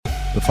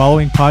The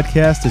following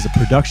podcast is a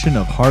production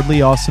of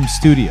Hardly Awesome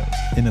Studios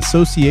in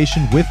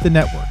association with the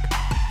network.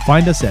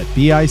 Find us at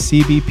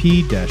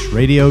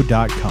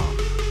bicbp-radio.com.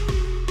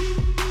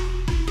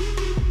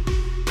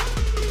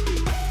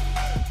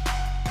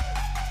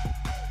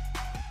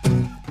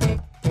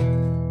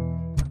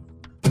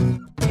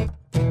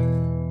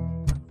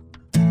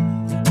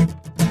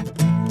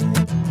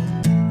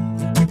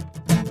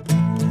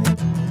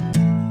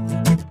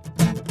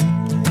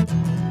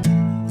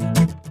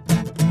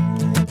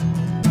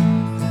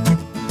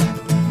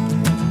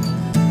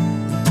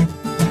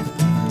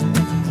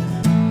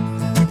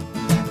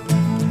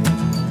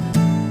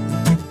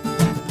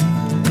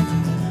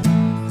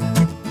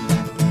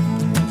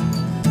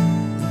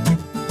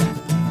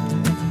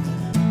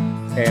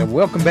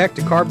 Welcome back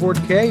to Cardboard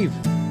Cave.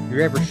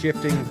 Your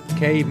ever-shifting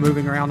cave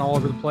moving around all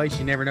over the place.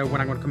 You never know when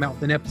I'm going to come out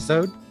with an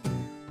episode.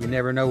 You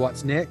never know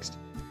what's next.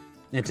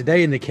 And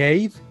today in the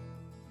cave,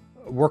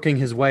 working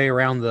his way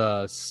around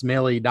the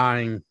smelly,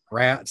 dying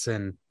rats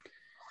and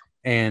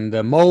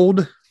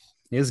mold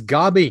is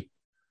Gobby.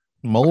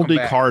 Moldy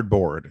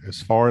cardboard,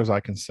 as far as I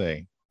can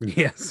see.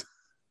 Yes.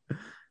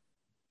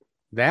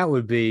 That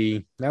would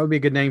be a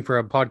good name for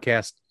a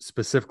podcast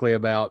specifically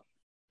about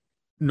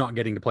not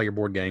getting to play your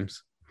board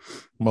games.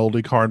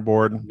 Moldy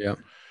cardboard. Yeah.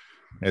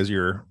 As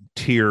your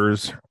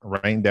tears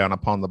rain down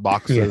upon the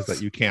boxes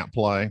that you can't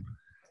play.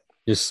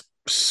 Just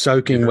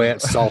soaking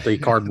wet, salty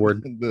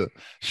cardboard. The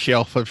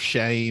shelf of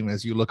shame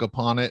as you look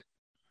upon it.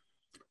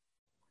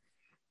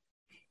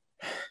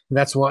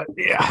 That's what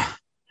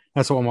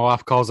my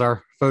wife calls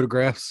our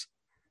photographs.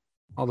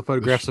 All the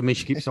photographs of me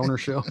she keeps on her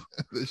shelf.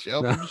 The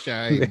shelf of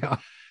shame. Yeah.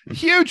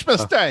 Huge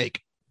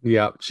mistake.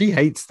 Yeah. She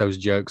hates those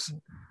jokes.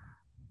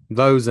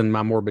 Those and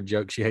my morbid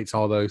jokes. She hates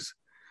all those.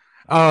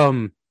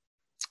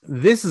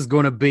 This is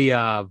going to be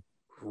a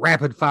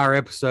rapid fire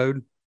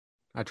episode.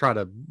 I try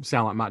to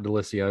sound like Mike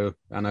DeLisio.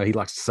 I know he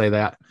likes to say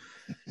that.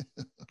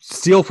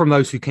 Steal from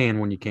those who can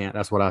when you can't.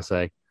 That's what I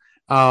say.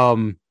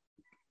 Gobby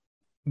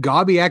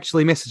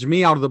actually messaged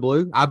me out of the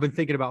blue. I've been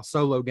thinking about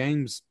solo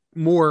games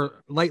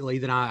more lately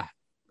than I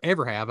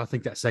ever have. I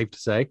think that's safe to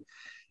say.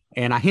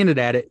 And I hinted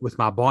at it with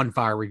my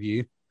Bonfire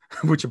review,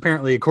 which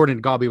apparently, according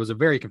to Gobby, was a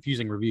very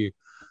confusing review.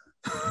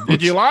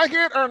 Did you like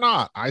it or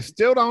not? I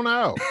still don't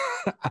know.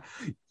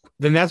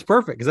 Then that's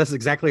perfect because that's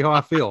exactly how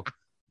I feel.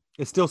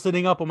 It's still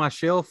sitting up on my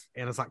shelf,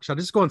 and it's like, should I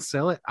just go and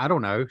sell it? I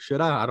don't know.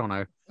 Should I? I don't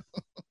know.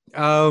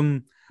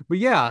 But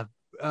yeah,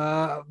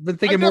 been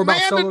thinking more about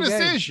solo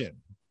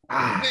decision.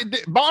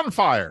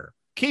 Bonfire,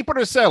 keep it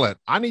or sell it.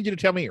 I need you to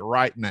tell me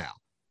right now.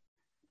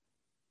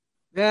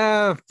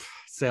 Yeah,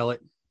 sell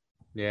it.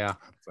 Yeah,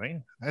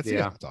 that's it.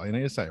 That's all you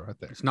need to say right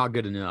there. It's not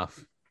good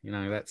enough. You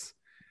know, that's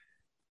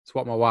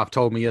what my wife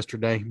told me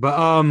yesterday. But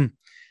only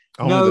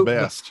the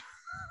best.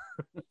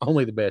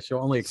 Only the best. She'll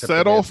only accept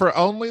settle for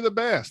only the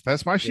best.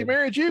 That's why she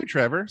married you,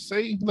 Trevor.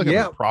 See, look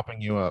at me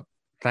propping you up.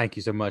 Thank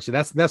you so much.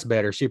 That's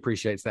better. She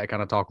appreciates that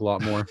kind of talk a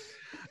lot more.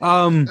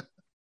 But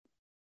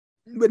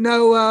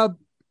no,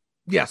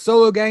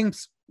 solo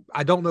games.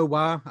 I don't know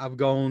why I've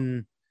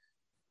gone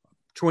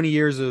 20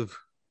 years of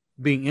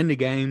being into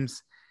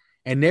games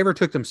and never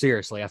took them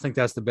seriously. I think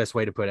that's the best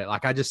way to put it.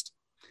 Like it's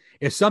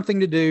something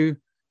to do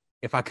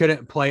if I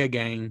couldn't play a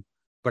game,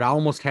 but I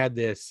almost had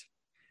this.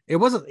 It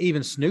wasn't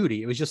even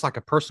snooty. It was just like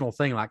a personal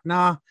thing. Like,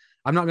 nah,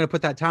 I'm not going to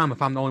put that time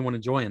if I'm the only one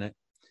enjoying it.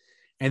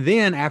 And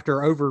then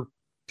after over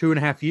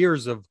 2.5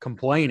 years of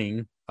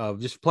complaining of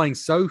just playing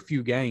so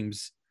few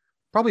games,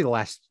 probably the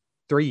last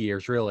 3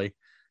 years, really, it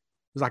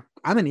was like,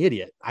 I'm an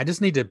idiot. I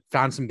just need to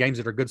find some games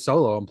that are good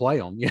solo and play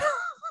them. Yeah.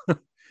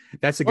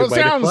 That's a good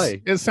way to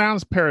play. It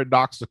sounds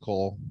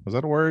paradoxical. Was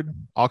that a word?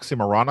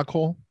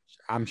 Oxymoronical?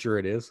 I'm sure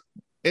it is.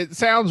 It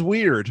sounds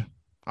weird.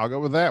 I'll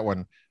go with that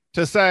one.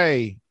 To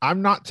say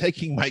I'm not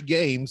taking my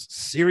games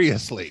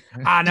seriously.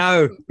 I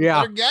know.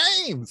 Yeah. They're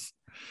games.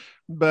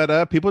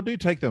 But people do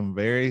take them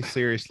very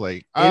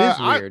seriously. It is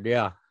weird.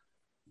 Yeah.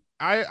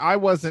 I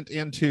wasn't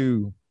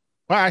into,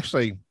 well,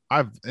 actually,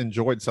 I've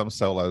enjoyed some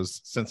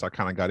solos since I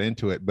kind of got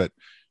into it. But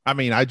I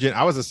mean, I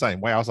was the same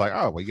way. I was like,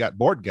 oh, we got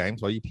board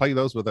games. Well, you play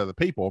those with other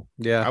people.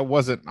 Yeah. I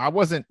wasn't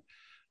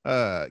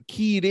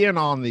keyed in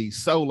on the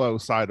solo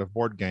side of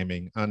board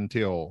gaming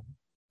until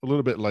a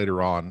little bit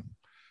later on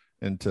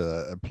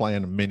into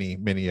playing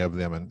many of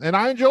them. And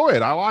I enjoy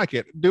it. I like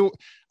it.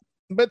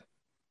 But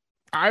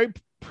I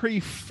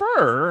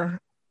prefer,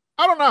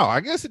 I don't know. I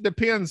guess it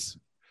depends.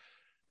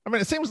 I mean,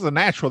 it seems the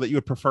natural that you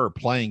would prefer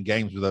playing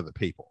games with other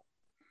people.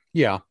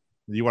 Yeah.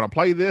 You want to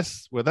play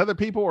this with other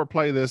people or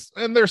play this?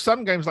 And there's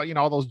some games like,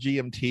 all those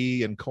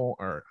GMT and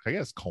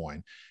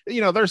Coin.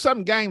 There's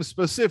some games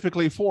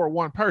specifically for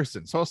one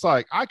person. So it's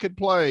like I could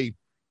play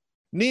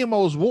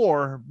Nemo's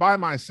War by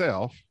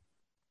myself,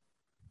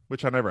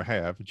 which I never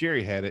have.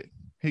 Jerry had it.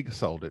 He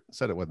sold it,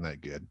 said it wasn't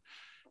that good.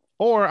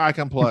 Or I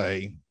can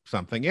play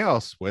something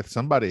else with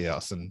somebody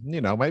else. And,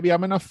 maybe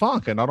I'm in a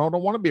funk and I don't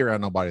want to be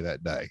around nobody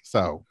that day.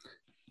 So,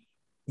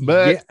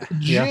 but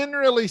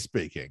generally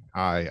speaking,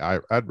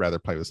 I'd rather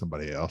play with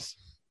somebody else.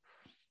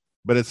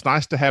 But it's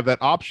nice to have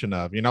that option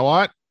of, you know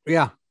what?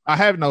 Yeah. I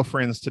have no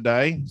friends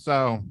today,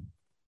 so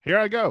here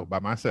I go by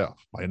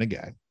myself playing a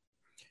game.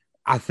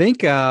 I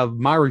think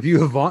my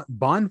review of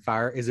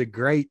Bonfire is a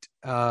great,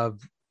 not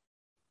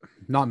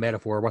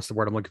metaphor. What's the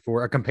word I'm looking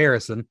for? A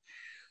comparison,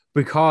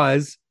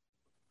 because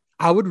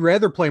I would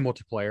rather play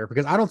multiplayer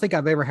because I don't think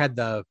I've ever had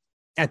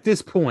at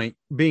this point,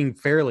 being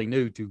fairly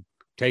new to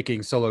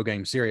taking solo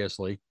games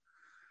seriously,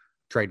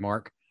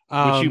 trademark.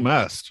 Which you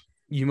must.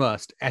 You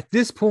must. At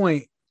this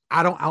point,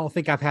 I don't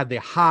think I've had the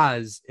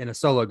highs in a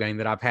solo game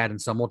that I've had in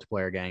some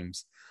multiplayer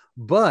games,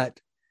 but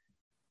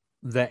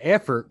the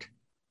effort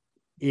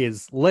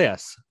is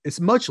less. It's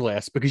much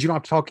less because you don't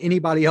have to talk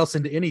anybody else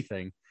into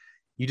anything.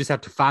 You just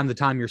have to find the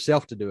time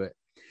yourself to do it.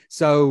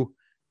 So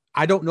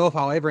I don't know if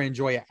I'll ever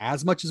enjoy it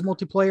as much as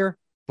multiplayer,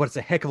 but it's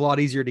a heck of a lot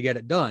easier to get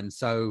it done.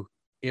 So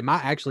it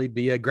might actually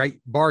be a great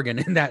bargain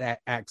in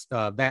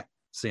that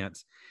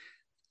sense.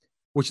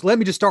 Which, let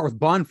me just start with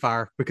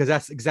Bonfire, because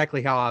that's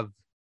exactly how I've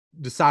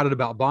decided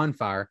about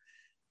Bonfire.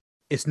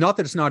 It's not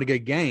that it's not a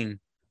good game,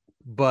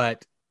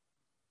 but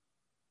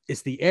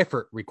it's the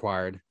effort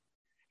required.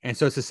 And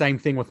so it's the same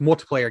thing with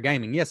multiplayer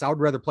gaming. Yes, I would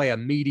rather play a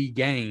meaty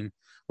game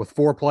with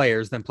 4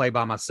 players than play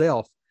by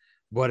myself,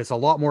 but it's a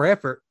lot more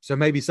effort. So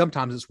maybe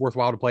sometimes it's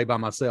worthwhile to play by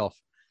myself,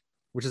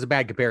 which is a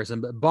bad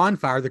comparison. But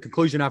Bonfire, the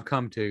conclusion I've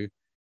come to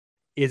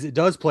is it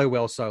does play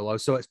well solo.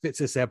 So it fits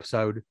this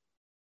episode.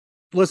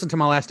 Listen to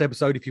my last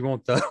episode if you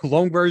want the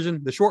long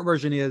version. The short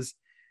version is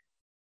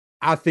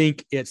I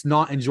think it's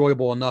not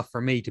enjoyable enough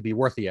for me to be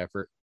worth the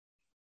effort.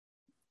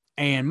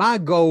 And my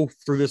goal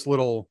through this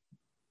little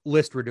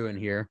list we're doing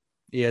here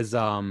is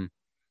to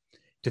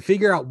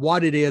figure out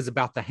what it is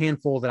about the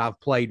handful that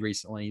I've played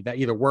recently that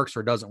either works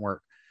or doesn't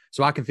work.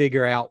 So I can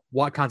figure out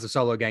what kinds of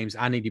solo games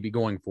I need to be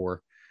going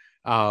for.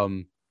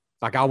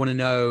 Like I want to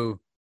know,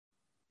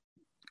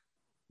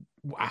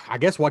 I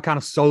guess, what kind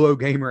of solo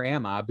gamer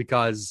am I?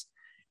 Because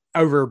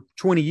over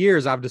 20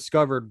 years, I've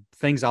discovered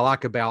things I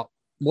like about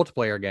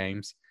multiplayer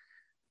games,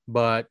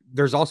 but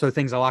there's also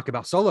things I like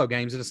about solo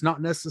games, and it's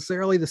not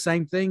necessarily the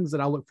same things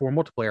that I look for in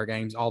multiplayer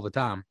games all the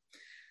time.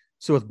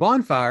 So with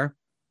Bonfire,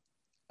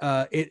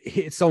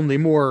 it's on the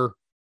more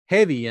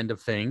heavy end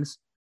of things,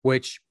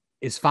 which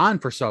is fine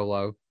for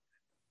solo,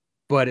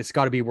 but it's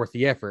got to be worth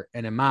the effort.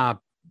 And in my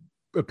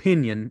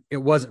opinion, it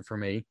wasn't for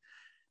me.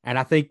 And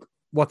I think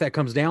what that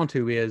comes down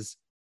to is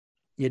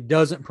it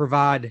doesn't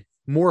provide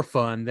more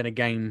fun than a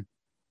game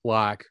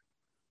like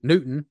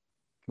Newton,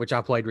 which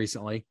I played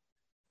recently,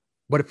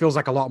 but it feels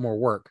like a lot more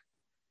work.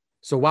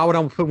 So why would I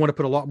want to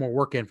put a lot more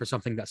work in for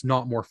something that's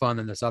not more fun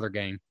than this other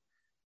game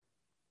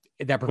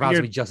that provides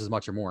me just as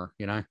much or more,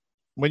 you know?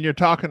 When you're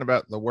talking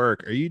about the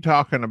work, are you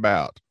talking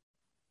about,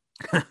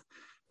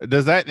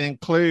 does that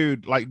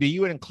include, like, do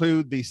you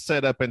include the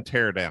setup and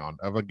teardown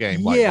of a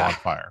game like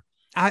Bonfire?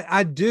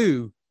 I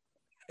do.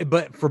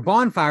 But for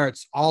Bonfire,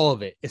 it's all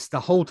of it. It's the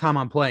whole time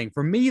I'm playing.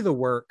 For me, the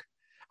work,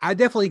 I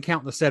definitely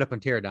count the setup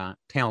and teardown.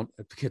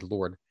 Good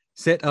Lord,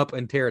 set up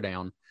and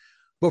teardown.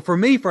 But for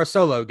me, for a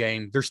solo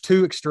game, there's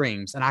 2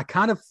 extremes. And I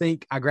kind of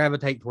think I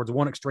gravitate towards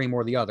one extreme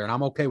or the other. And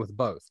I'm okay with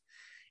both.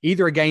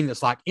 Either a game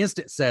that's like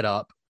instant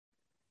setup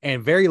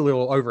and very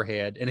little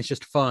overhead, and it's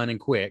just fun and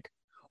quick.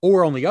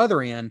 Or on the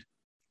other end,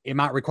 it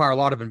might require a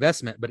lot of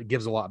investment, but it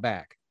gives a lot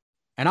back.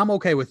 And I'm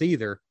okay with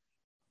either.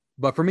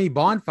 But for me,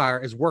 Bonfire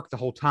is work the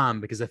whole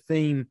time because the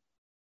theme,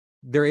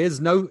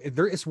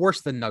 it's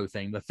worse than no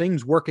theme. The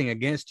theme's working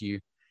against you.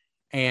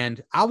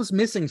 And I was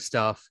missing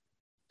stuff.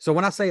 So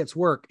when I say it's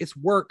work,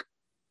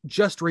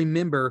 just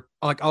remember,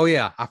 like, oh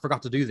yeah, I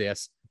forgot to do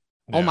this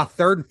on my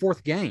 3rd and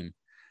 4th game.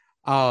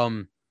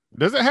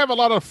 Does it have a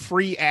lot of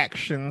free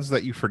actions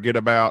that you forget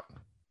about?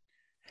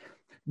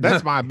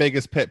 That's my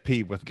biggest pet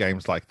peeve with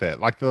games like that.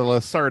 Like the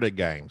Lacerda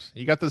games.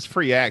 You got this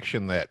free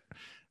action that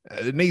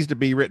it needs to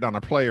be written on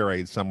a player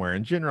aid somewhere,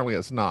 and generally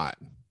it's not.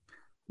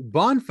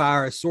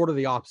 Bonfire is sort of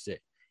the opposite.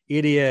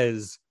 It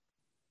is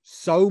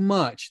so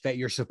much that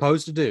you're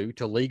supposed to do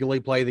to legally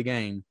play the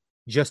game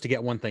just to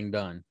get one thing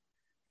done.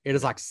 It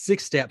is like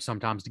 6 steps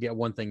sometimes to get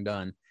one thing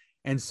done.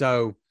 And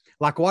so,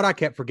 like, what I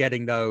kept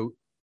forgetting, though,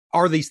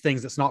 are these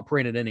things that's not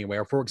printed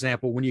anywhere. For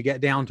example, when you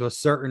get down to a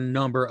certain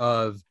number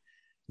of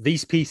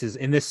these pieces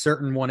in this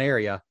certain one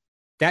area,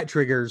 that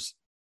triggers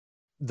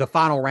the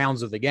final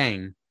rounds of the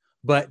game.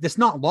 But it's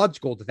not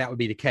logical that would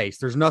be the case.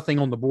 There's nothing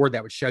on the board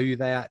that would show you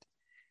that.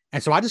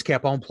 And so I just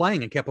kept on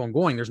playing and kept on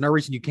going. There's no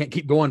reason you can't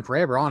keep going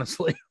forever,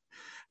 honestly.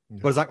 Yeah.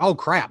 But it's like, oh,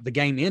 crap, the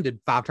game ended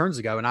 5 turns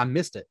ago and I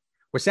missed it,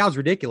 which sounds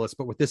ridiculous.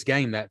 But with this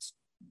game, it's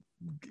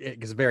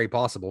very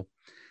possible.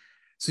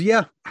 So,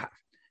 yeah,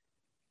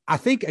 I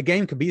think a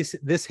game could be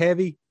this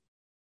heavy,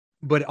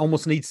 but it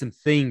almost needs some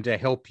theme to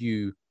help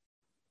you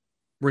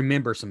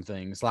remember some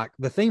things. Like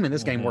the theme in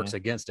this game works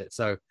against it.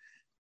 So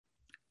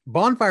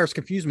Bonfires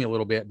confused me a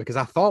little bit because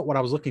I thought what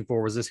I was looking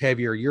for was this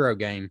heavier Euro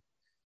game,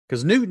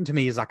 because Newton to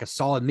me is like a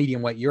solid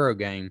medium weight Euro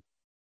game.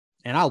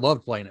 And I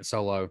loved playing it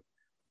solo,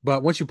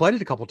 but once you played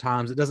it a couple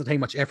times, it doesn't take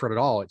much effort at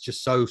all. It's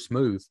just so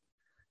smooth.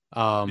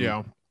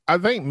 I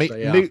think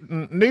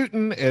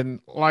Newton and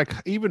like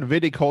even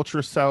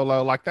Viticulture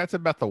solo, like that's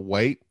about the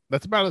weight.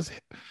 That's about as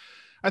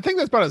I think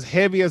that's about as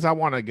heavy as I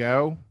want to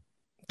go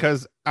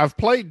because I've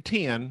played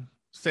 10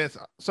 since.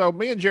 So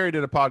me and Jerry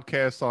did a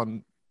podcast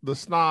on the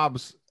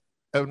snobs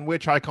in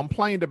which I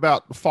complained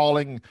about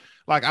falling,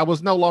 like I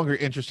was no longer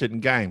interested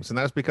in games. And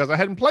that's because I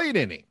hadn't played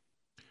any.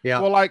 Yeah.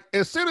 Well, like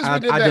as soon as we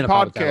did that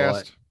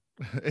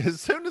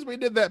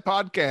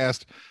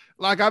podcast,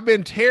 like I've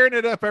been tearing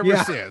it up ever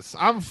since.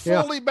 I'm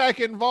fully back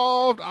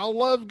involved. I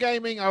love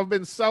gaming. I've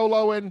been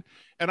soloing.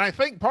 And I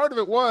think part of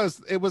it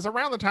was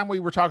around the time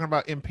we were talking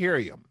about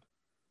Imperium.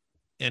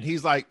 And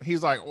he's like,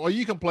 well,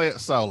 you can play it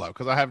solo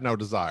because I have no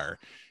desire.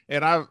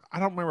 And I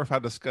don't remember if I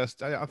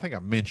discussed, I think I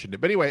mentioned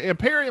it. But anyway,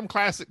 Imperium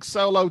Classic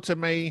solo to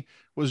me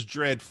was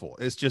dreadful.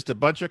 It's just a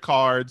bunch of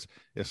cards.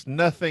 It's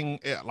nothing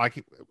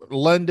like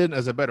London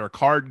is a better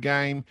card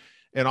game.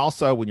 And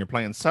also when you're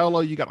playing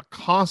solo, you got to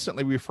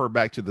constantly refer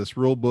back to this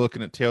rule book.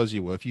 And it tells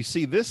you, well, if you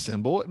see this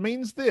symbol, it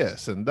means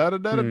this. And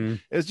da-da-da-da.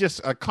 It's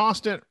just a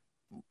constant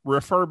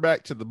refer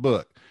back to the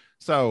book.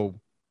 So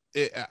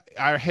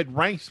I had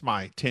ranked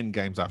my 10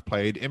 games I've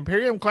played.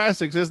 Imperium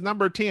Classics is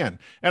number 10.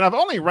 And I've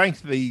only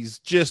ranked these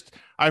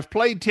I've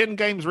played 10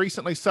 games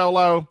recently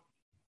solo.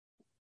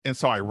 And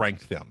so I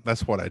ranked them.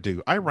 That's what I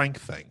do. I rank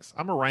things.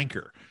 I'm a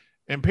ranker.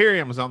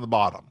 Imperium is on the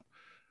bottom.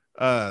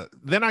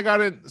 Then I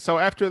got in. So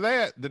after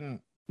that, then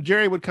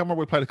Jerry would come over.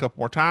 We played a couple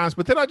more times,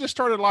 but then I just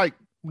started like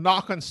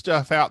knocking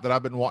stuff out that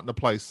I've been wanting to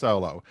play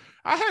solo.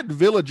 I had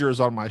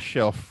Villagers on my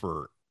shelf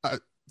for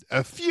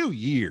a few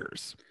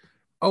years.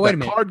 Oh, wait a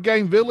minute. Card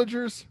game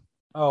Villagers.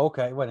 Oh,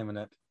 okay. Wait a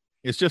minute.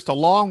 It's just a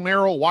long,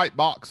 narrow white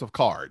box of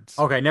cards.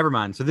 Okay, never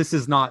mind. So this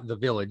is not The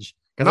Village.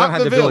 Because I've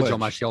had The Village on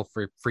my shelf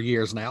for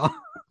years now.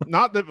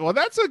 Well,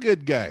 that's a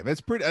good game.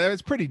 That's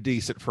pretty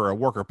decent for a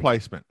worker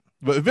placement.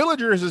 But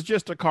Villagers is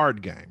just a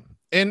card game.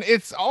 And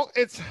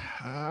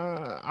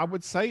I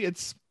would say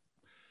it's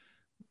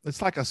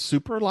like a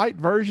super light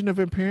version of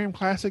Imperium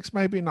Classics,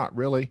 maybe not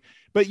really,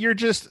 but you're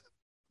just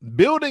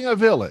building a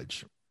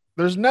village.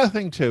 There's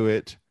nothing to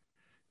it.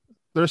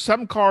 There's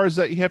some cards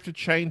that you have to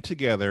chain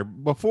together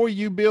before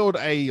you build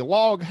a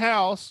log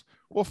house.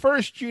 Well,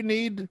 first you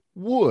need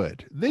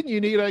wood, then you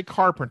need a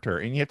carpenter,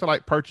 and you have to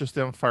like purchase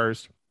them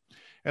first.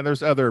 And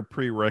there's other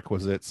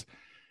prerequisites.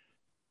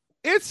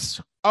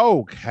 It's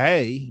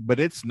okay, but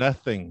it's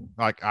nothing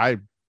like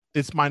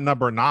it's my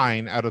number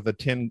 9 out of the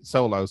 10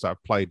 solos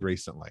I've played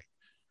recently.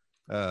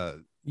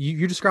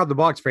 You described the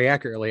box very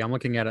accurately. I'm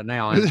looking at it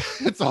now. And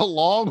it's a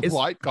long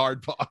white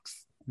card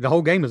box. The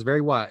whole game is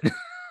very white.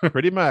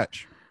 Pretty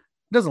much.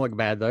 Doesn't look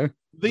bad though.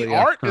 The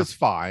art is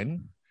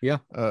fine. Yeah.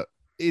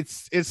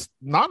 It's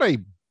not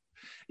and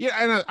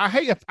I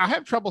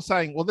have trouble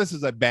saying, well, this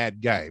is a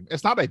bad game.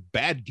 It's not a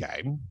bad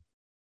game.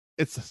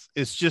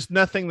 It's just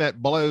nothing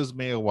that blows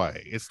me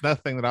away. It's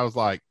nothing that I was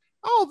like,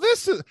 oh,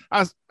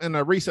 in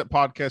a recent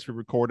podcast we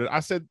recorded,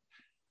 I said,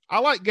 I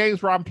like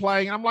games where I'm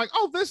playing and I'm like,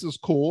 oh, this is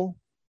cool.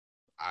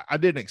 I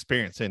didn't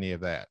experience any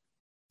of that,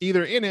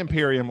 either in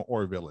Imperium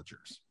or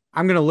Villagers.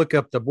 I'm going to look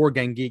up the Board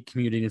Game Geek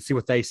community and see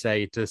what they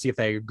say to see if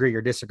they agree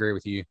or disagree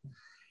with you.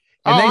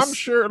 And I'm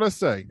sure. Let's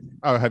see.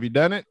 Oh, have you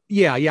done it?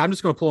 Yeah. I'm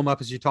just going to pull them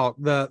up as you talk.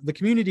 The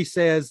community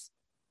says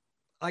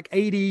like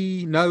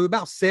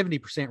about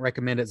 70%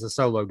 recommend it as a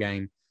solo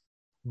game,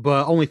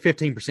 but only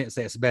 15%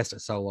 say it's best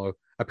at solo.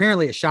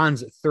 Apparently it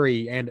shines at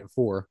 3 and at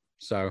 4.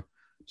 So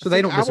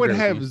they don't disagree. I would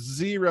have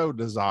zero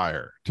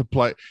desire to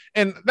play.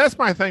 And that's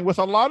my thing with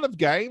a lot of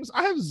games.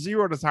 I have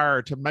zero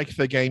desire to make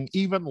the game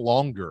even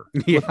longer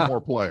with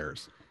more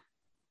players.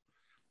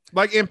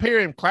 Like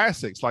Imperium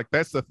Classics, like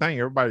that's the thing.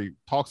 Everybody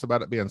talks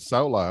about it being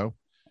solo.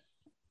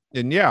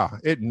 And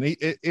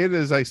it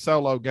is a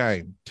solo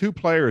game. 2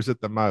 players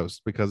at the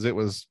most, because it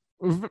was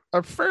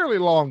a fairly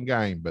long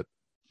game, but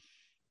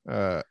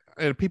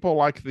and people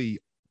like the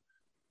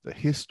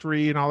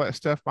history and all that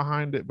stuff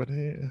behind it, but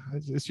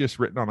it's just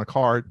written on a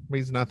card. It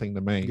means nothing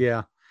to me.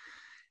 Yeah.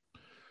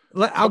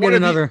 I'll get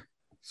another.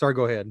 Sorry,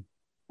 go ahead.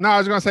 No, I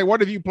was going to say, what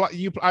have you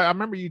played? I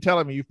remember you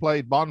telling me you've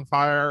played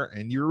Bonfire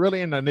and you're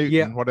really into Newton.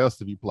 Yeah. What else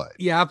have you played?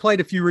 Yeah, I played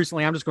a few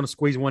recently. I'm just going to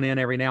squeeze one in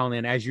every now and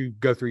then as you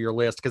go through your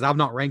list, because I've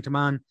not ranked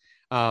mine.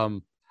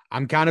 I'm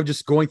kind of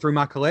just going through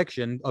my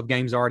collection of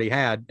games I already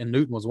had, and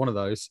Newton was one of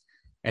those,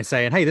 and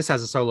saying, hey, this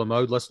has a solo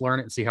mode. Let's learn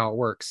it and see how it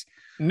works.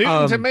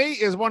 Newton to me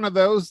is one of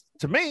those.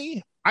 To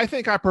me, I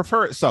think I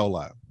prefer it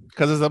solo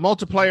because it's a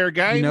multiplayer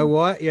game. You know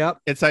what? Yep.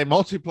 It's a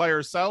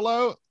multiplayer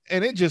solo,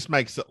 and it just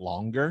makes it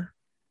longer.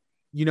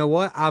 You know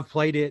what? I've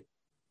played it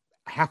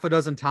half a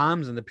dozen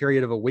times in the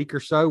period of a week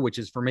or so, which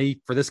is for me,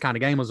 for this kind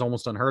of game, was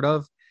almost unheard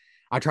of.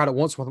 I tried it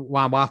once with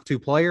my wife,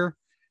 2-player,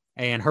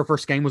 and her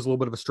first game was a little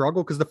bit of a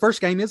struggle because the first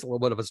game is a little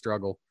bit of a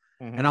struggle.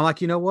 Mm-hmm. And I'm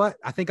like, you know what?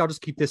 I think I'll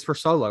just keep this for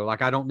solo.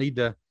 Like, I don't need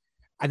to.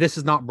 This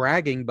is not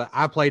bragging, but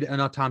I played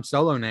enough time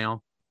solo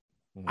now.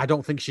 I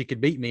don't think she could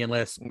beat me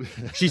unless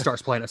she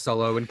starts playing it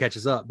solo and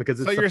catches up, because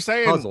it's you're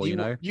saying puzzle,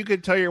 you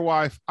could tell your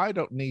wife, I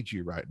don't need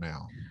you right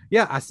now.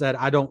 Yeah, I said,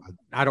 I don't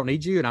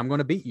need you, and I'm going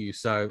to beat you.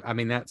 So, I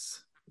mean,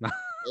 that's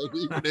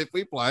even if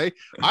we play,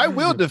 I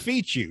will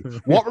defeat you.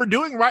 What we're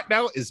doing right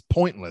now is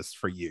pointless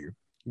for you.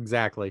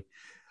 Exactly.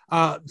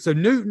 So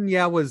Newton,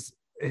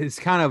 is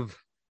kind of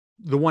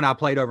the one I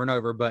played over and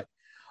over. But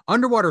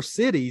Underwater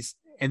Cities,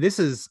 and this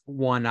is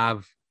one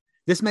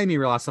this made me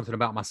realize something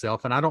about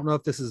myself, and I don't know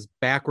if this is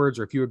backwards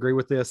or if you agree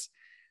with this.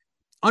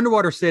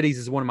 Underwater Cities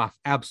is one of my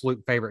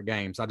absolute favorite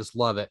games. I just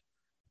love it.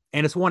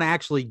 And it's one I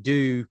actually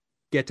do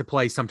get to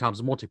play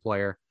sometimes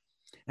multiplayer.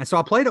 And so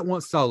I played it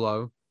once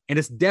solo, and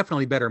it's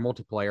definitely better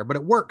multiplayer, but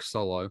it works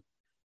solo.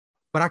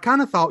 But I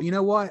kind of thought, you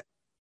know what?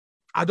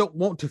 I don't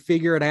want to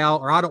figure it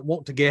out, or I don't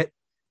want to get,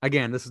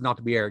 again, this is not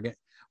to be arrogant,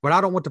 but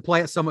I don't want to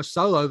play it so much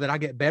solo that I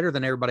get better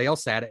than everybody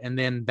else at it, and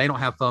then they don't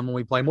have fun when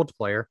we play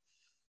multiplayer.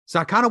 So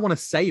I kind of want to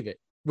save it,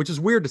 which is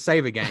weird to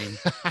save a game.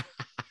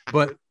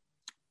 But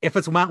if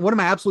it's one of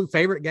my absolute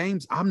favorite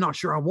games, I'm not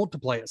sure I want to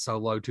play it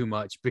solo too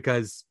much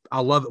because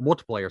I love it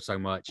multiplayer so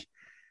much.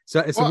 So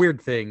it's a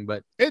weird thing,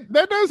 but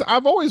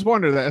I've always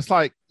wondered that. It's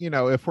like,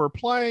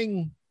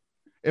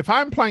 if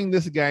I'm playing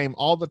this game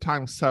all the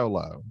time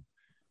solo,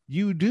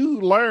 you do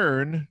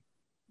learn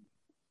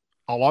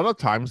a lot of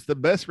times the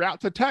best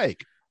route to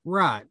take.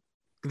 Right.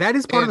 That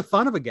is part of the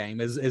fun of a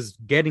game is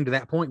getting to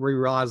that point where you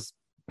realize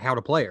how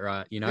to play it,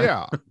 right?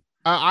 Yeah.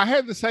 I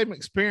had the same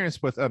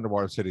experience with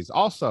Underwater Cities.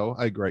 Also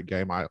a great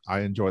game. I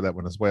enjoy that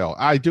one as well.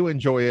 I do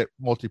enjoy it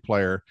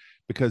multiplayer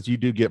because you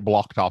do get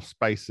blocked off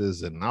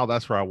spaces, and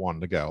that's where I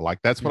wanted to go. Like,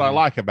 that's what I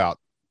like about,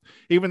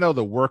 even though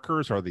the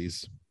workers are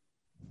these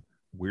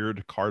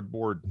weird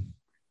cardboard.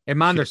 And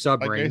mine, they're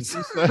submarines.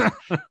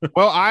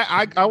 Well,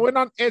 I went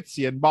on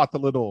Etsy and bought the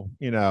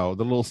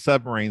little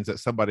submarines that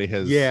somebody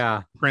has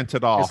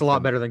printed off. It's a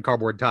lot better than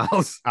cardboard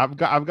tiles. I've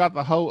got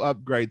the whole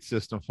upgrade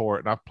system for it,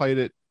 and I've played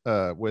it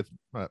with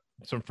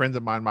some friends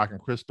of mine, Mike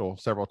and Crystal,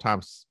 several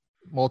times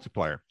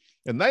multiplayer,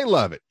 and they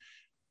love it.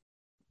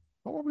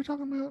 What were we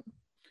talking about?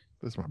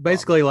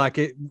 Basically,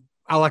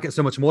 I like it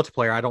so much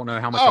multiplayer. I don't know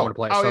how much I want to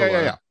play it solo.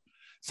 Yeah.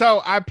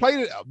 So I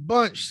played it a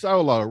bunch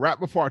solo right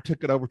before I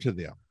took it over to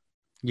them.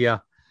 Yeah.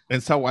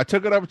 And so I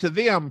took it over to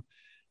them,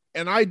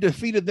 and I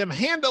defeated them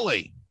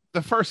handily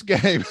the first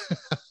game.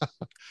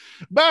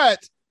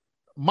 But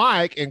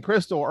Mike and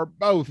Crystal are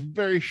both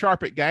very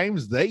sharp at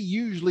games. They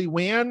usually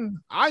win.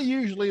 I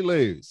usually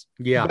lose.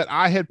 Yeah. But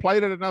I had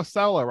played it enough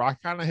solo. I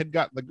kind of had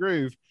got the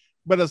groove.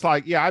 But it's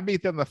like, I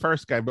beat them the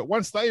first game. But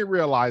once they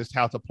realized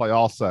how to play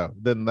also,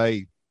 then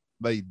they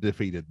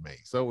defeated me.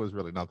 So it was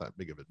really not that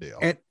big of a deal.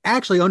 And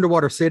actually,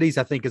 Underwater Cities,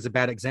 I think, is a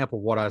bad example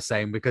of what I was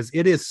saying, because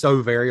it is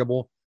so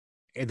variable.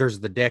 There's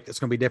the deck that's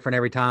going to be different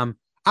every time.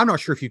 I'm not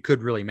sure if you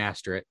could really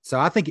master it. So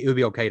I think it would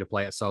be okay to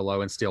play it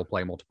solo and still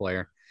play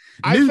multiplayer.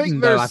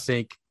 I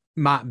think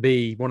might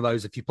be one of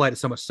those, if you played it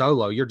so much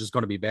solo, you're just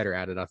going to be better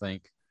at it, I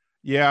think.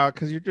 Yeah,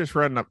 because you're just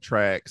running up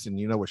tracks, and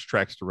you know which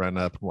tracks to run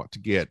up and what to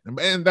get.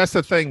 And that's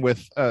the thing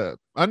with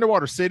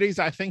Underwater Cities.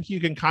 I think you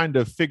can kind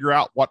of figure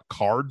out what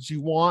cards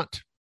you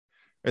want,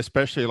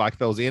 especially like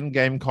those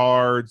in-game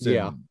cards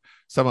and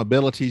some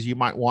abilities you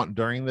might want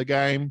during the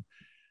game.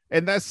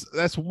 And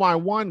that's my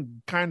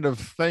one kind of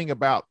thing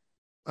about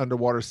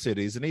Underwater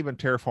Cities, and even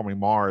Terraforming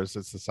Mars.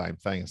 It's the same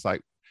thing. It's like,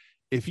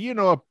 if you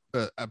know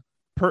a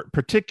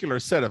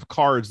particular set of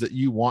cards that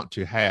you want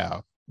to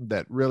have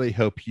that really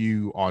help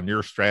you on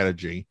your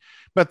strategy,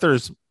 but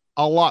there's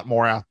a lot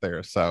more out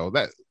there.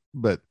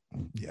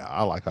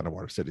 I like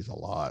Underwater Cities a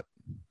lot.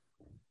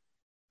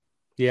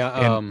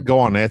 Yeah. And go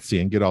on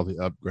Etsy and get all the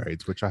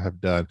upgrades, which I have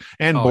done.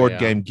 And Board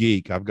Game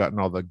Geek, I've gotten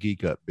all the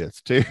geek up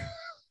bits too.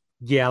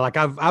 Yeah, like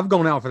I've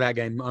gone out for that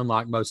game,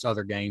 unlike most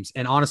other games,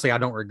 and honestly, I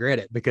don't regret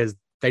it because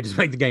they just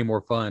make the game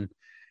more fun.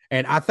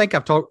 And I think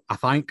I've talked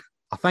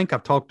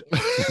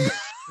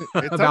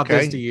about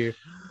this to you.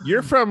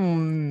 You're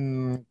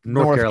from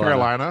North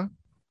Carolina.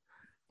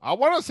 I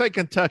want to say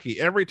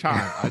Kentucky every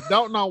time. I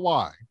don't know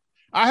why.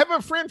 I have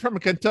a friend from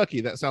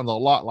Kentucky that sounds a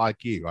lot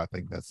like you. I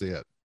think that's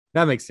it.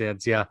 That makes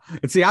sense. Yeah.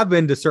 And see, I've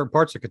been to certain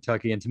parts of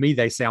Kentucky, and to me,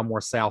 they sound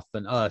more south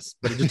than us,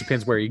 but it just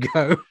depends where you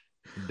go.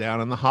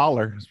 Down in the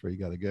holler is where you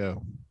got to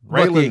go.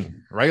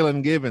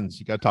 Raylan Givens,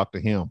 you got to talk to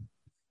him.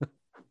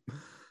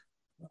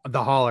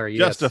 The holler,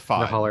 yes.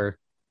 Justified. The holler.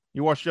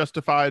 You watched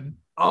Justified?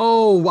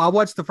 Oh, I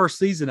watched the first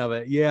season of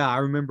it. Yeah, I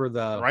remember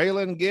the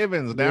Raylan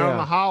Givens down in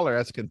the holler.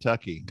 That's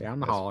Kentucky. Down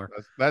the holler.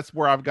 That's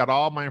where I've got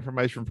all my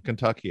information from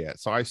Kentucky at.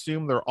 So I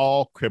assume they're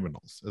all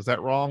criminals. Is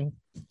that wrong?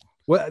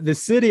 Well, the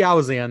city I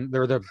was in,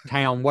 or the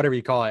town, whatever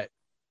you call it,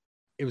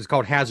 it was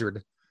called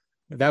Hazard.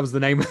 That was the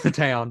name of the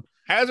town.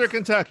 Hazard,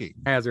 Kentucky.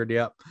 Hazard,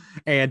 yep.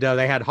 And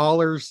they had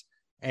haulers,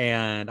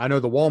 and I know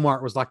the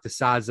Walmart was like the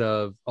size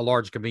of a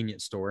large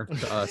convenience store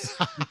to us.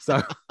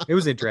 So it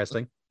was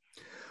interesting.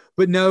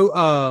 But no,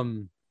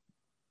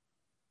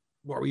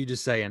 what were you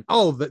just saying?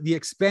 Oh, the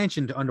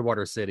expansion to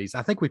Underwater Cities.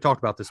 I think we talked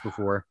about this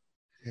before.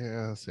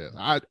 Yes.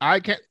 I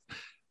can't.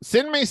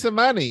 Send me some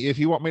money if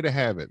you want me to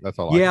have it. That's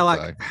all. Yeah,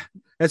 like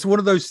that's one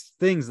of those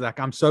things. Like,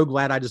 I'm so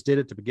glad I just did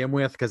it to begin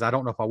with, because I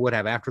don't know if I would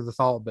have after the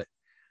thought. But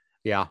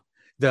yeah,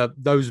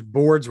 those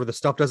boards where the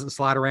stuff doesn't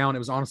slide around, it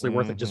was honestly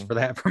worth it just for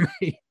that for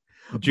me.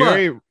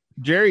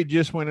 Jerry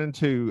just went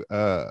into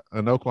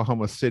an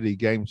Oklahoma City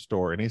game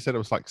store, and he said it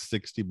was like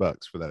 $60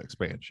 for that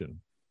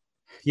expansion.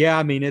 Yeah,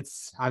 I mean,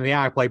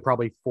 I played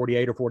probably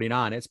 48 or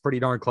 49. It's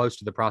pretty darn close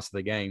to the price of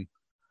the game.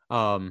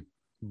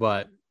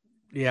 But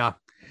yeah,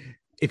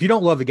 if you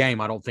don't love the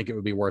game, I don't think it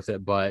would be worth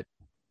it. But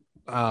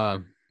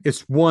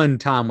it's one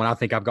time when I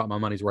think I've got my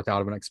money's worth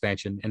out of an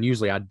expansion, and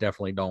usually I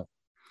definitely don't.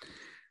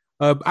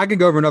 I can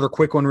go over another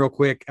quick one real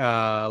quick.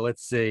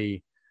 Let's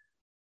see.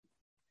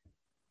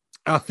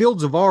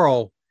 Fields of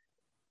Arle,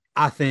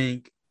 I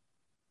think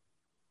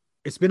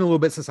it's been a little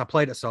bit since I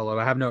played it solo.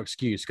 I have no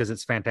excuse because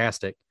it's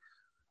fantastic.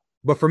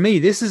 But for me,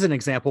 this is an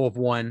example of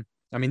one.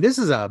 I mean, this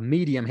is a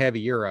medium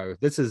heavy Euro.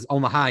 This is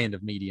on the high end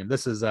of medium.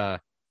 This is I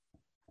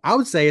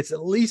would say it's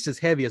at least as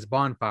heavy as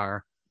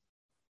Bonfire.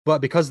 But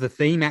because the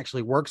theme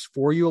actually works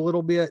for you a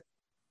little bit,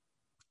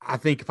 I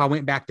think if I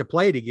went back to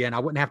play it again, I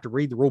wouldn't have to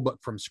read the rule book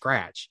from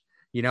scratch.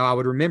 I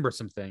would remember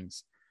some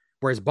things.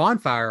 Whereas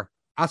Bonfire,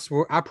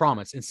 I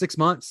promise, in 6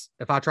 months,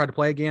 if I tried to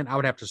play again, I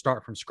would have to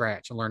start from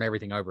scratch and learn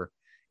everything over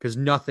because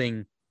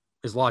nothing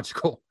is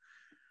logical.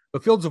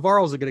 But Fields of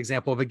Arle is a good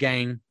example of a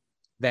game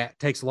that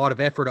takes a lot of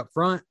effort up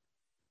front,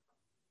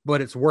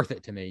 but it's worth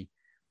it to me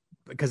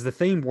because the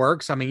theme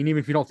works. I mean, even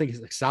if you don't think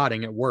it's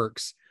exciting, it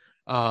works.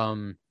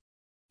 And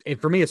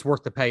for me, it's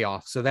worth the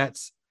payoff. So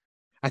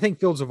I think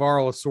Fields of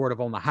Arle is sort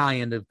of on the high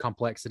end of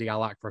complexity I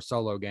like for a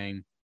solo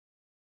game.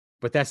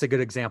 But that's a good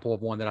example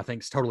of one that I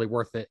think is totally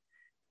worth it.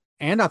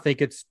 And I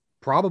think it's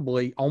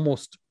probably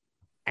almost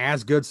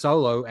as good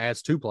solo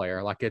as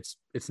 2-player. Like it's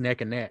neck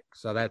and neck.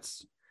 So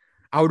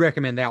I would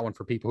recommend that one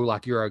for people who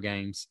like Euro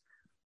games.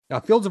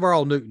 Fields of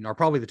Arle Newton are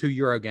probably the 2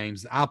 Euro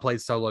games that I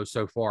played solo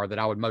so far that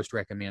I would most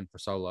recommend for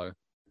solo.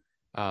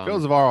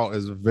 Fields of Arle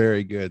is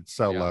very good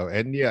solo. Yeah.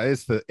 And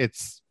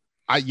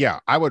yeah,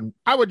 I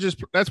would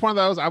just, that's one of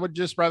those I would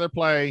just rather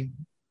play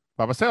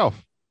by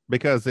myself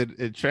because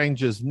it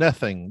changes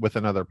nothing with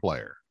another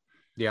player.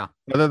 Yeah.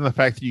 Other than the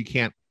fact that you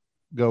can't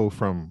go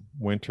from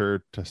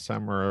winter to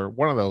summer,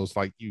 one of those it's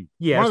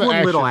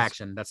one little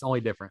action. That's the only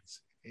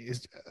difference.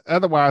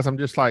 Otherwise, I'm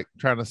just like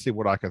trying to see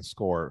what I can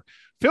score.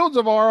 Fields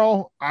of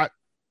Arle,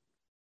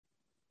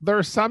 there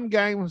are some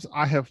games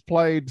I have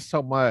played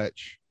so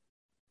much,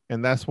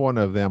 and that's one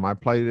of them. I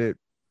played it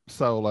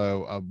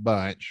solo a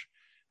bunch,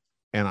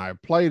 and I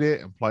played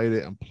it and played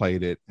it and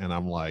played it, and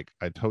I'm like,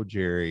 I told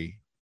Jerry,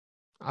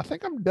 I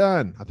think I'm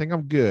done. I think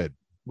I'm good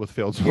with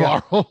Fields of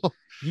Arle.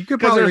 You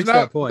could probably reach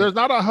that point. There's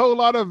not a whole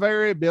lot of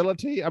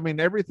variability. I mean,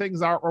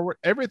 everything's out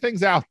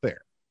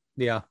there.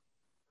 Yeah.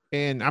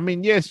 And I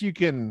mean, yes, you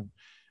can.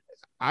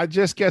 I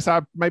just guess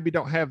I maybe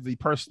don't have the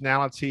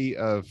personality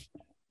of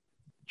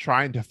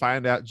trying to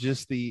find out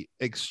just the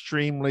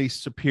extremely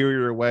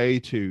superior way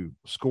to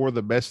score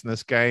the best in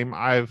this game.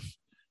 I've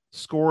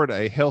scored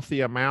a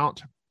healthy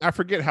amount. I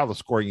forget how the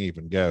scoring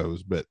even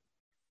goes, but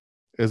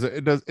does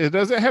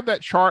it have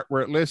that chart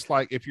where it lists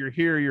like if you're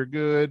here, you're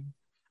good?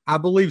 I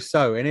believe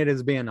so, and it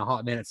has been a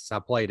hot minute since I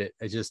played it.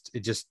 It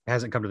just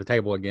hasn't come to the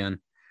table again.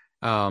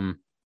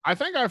 I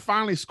think I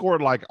finally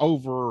scored like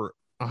over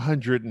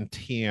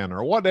 110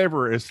 or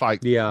whatever it's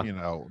like,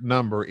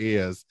 number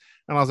is.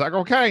 And I was like,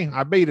 okay,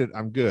 I beat it.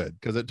 I'm good.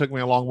 Because it took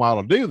me a long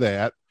while to do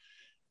that.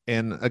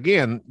 And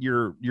again,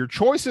 your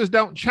choices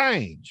don't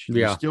change.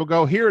 You still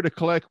go here to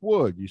collect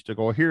wood. You still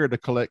go here to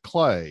collect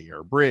clay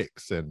or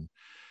bricks. And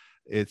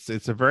it's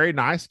a very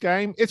nice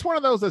game. It's one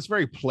of those that's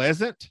very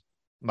pleasant.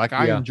 Like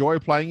I enjoy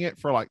playing it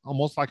for like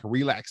almost like a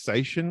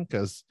relaxation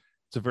because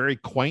it's a very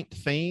quaint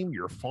theme.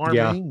 You're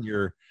farming,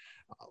 you're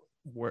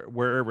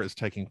wherever it's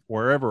taking,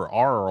 wherever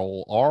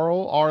Arle,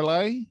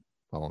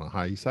 I don't know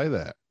how you say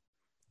that.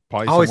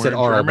 Probably I always said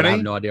Arle, but I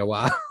have no idea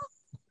why.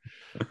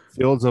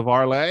 Fields of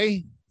Arle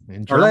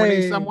in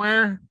Germany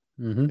somewhere.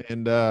 Mm-hmm.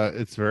 And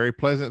it's a very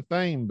pleasant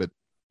thing, but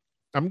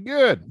I'm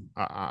good.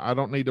 I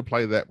don't need to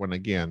play that one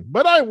again,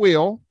 but I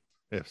will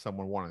if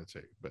someone wanted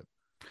to. But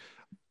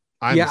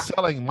I'm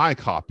selling my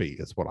copy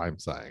is what I'm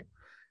saying.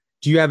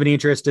 Do you have any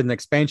interest in the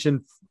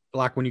expansion,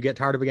 like when you get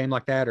tired of a game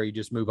like that, or you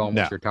just move on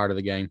once you're tired of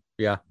the game?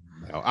 Yeah.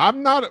 No,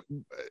 I'm not.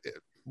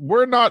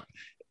 We're not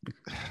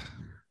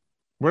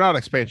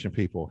expansion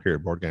people here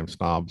at Board Game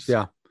Snobs.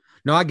 Yeah.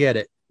 No, I get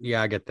it.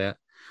 Yeah, I get that.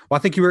 Well, I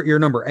think you're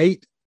number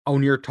 8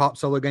 on your top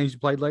solo games you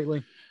played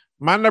lately.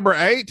 My number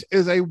 8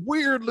 is a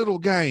weird little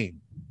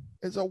game.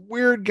 It's a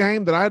weird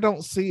game that I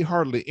don't see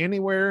hardly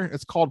anywhere.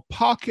 It's called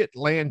Pocket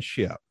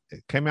Landship.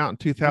 It came out in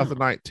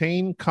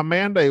 2019.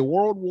 Command a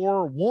World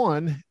War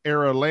I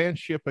era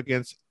landship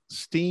against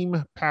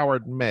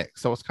steam-powered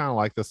mechs. So it's kind of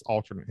like this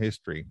alternate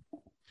history.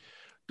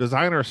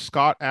 Designer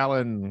Scott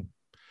Allen.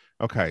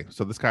 Okay,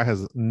 so this guy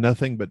has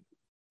nothing but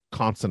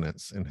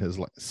consonants in his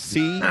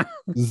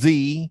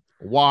CZYSZ.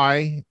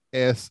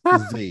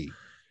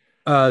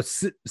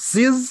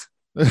 Sizz?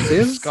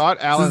 Scott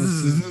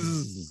Allen.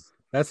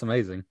 That's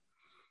amazing.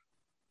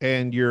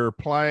 And you're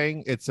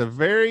playing. It's a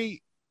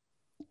very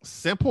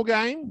simple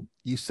game.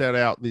 You set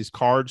out these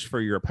cards for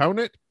your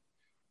opponent.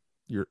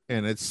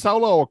 And it's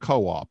solo or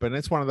co-op, and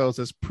it's one of those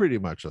that's pretty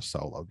much a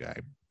solo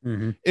game.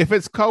 Mm-hmm. If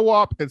it's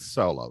co-op, it's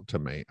solo to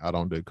me. I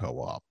don't do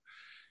co-op.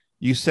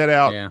 You set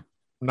out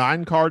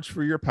 9 cards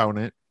for your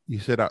opponent. you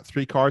set out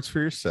 3 cards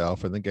for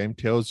yourself, and the game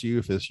tells you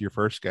if this is your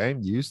first game,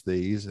 use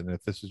these. And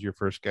if this is your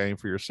first game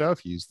for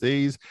yourself, use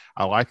these.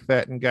 I like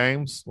that in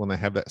games when they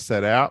have that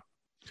set out.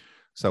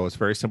 So it's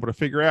very simple to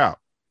figure out.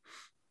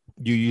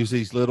 You use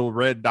these little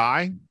red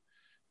die,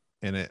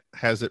 and it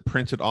has it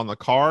printed on the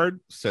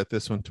card. Set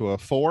this one to a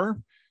 4.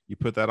 You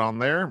put that on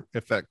there.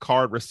 If that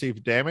card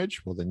receives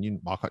damage, well, then you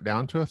knock it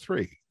down to a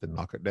 3, then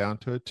knock it down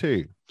to a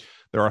 2.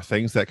 There are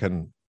things that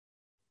can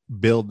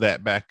build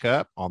that back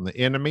up on the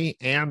enemy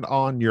and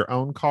on your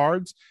own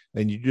cards.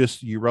 And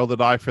you roll the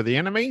die for the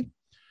enemy,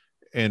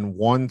 and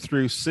 1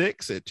 through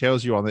 6, it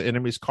tells you on the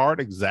enemy's card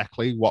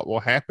exactly what will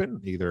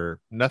happen. Either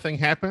nothing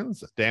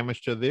happens,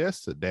 damage to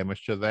this,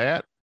 damage to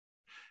that.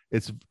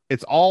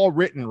 It's all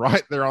written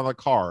right there on the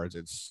cards.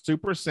 It's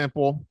super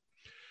simple.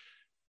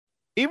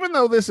 Even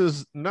though this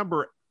is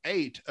number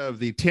 8 of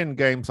the 10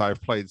 games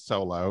I've played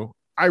solo,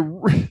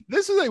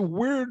 this is a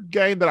weird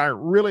game that I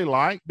really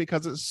like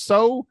because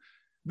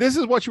this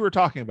is what you were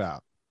talking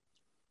about.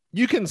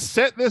 You can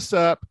set this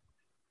up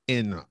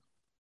in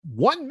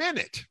 1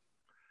 minute,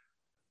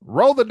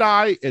 roll the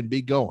die, and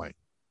be going.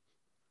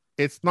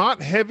 It's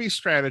not heavy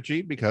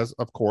strategy because,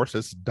 of course,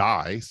 it's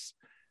dice,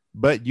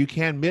 but you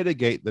can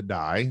mitigate the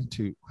die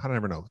to, I don't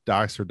ever know,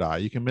 dice or die.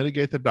 You can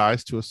mitigate the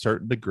dice to a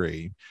certain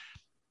degree.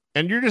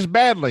 And you're just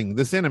battling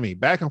this enemy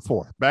back and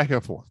forth, back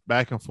and forth,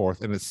 back and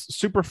forth. And it's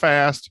super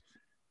fast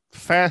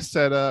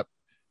setup,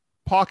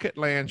 pocket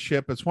land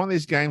ship. It's one of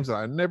these games that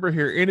I never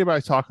hear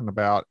anybody talking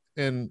about.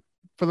 And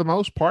for the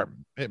most part,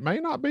 it may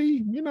not be,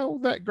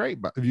 that great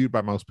viewed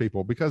by most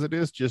people because it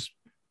is just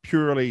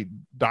purely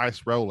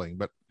dice rolling.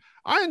 But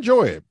I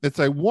enjoy it. It's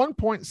a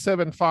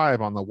 1.75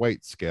 on the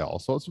weight scale,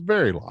 so it's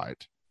very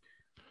light.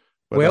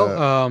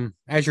 But,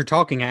 as you're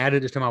talking, I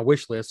added it to my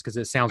wish list because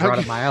it sounds right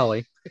up my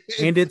alley,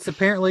 and it's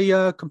apparently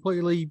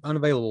completely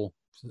unavailable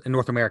in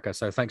North America.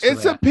 So thanks.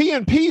 It's a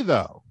PNP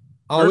though.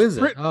 Oh, is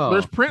it?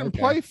 There's print and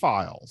play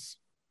files.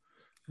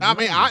 I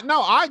mean,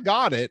 I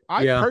got it.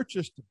 I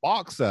purchased a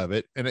box of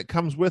it, and it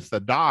comes with the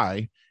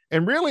die.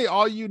 And really,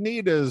 all you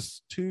need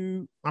is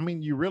you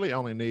really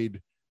only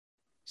need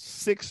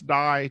 6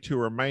 die to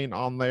remain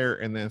on there,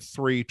 and then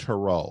 3 to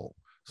roll.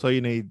 So you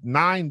need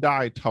 9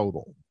 die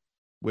total,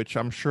 which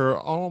I'm sure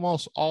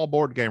almost all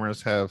board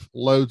gamers have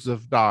loads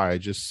of die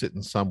just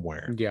sitting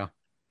somewhere. Yeah.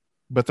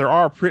 But there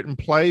are print and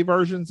play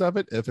versions of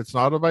it. If it's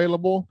not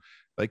available,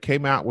 they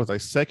came out with a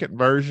second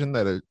version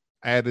that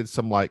added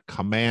some like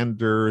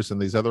commanders and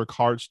these other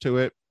cards to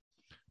it.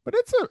 But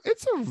it's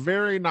a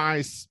very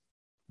nice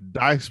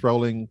dice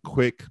rolling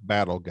quick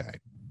battle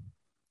game.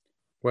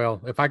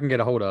 Well, if I can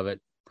get a hold of it,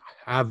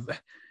 I've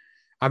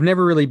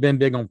never really been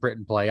big on print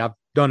and play. I've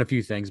done a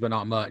few things, but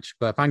not much.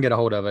 But if I can get a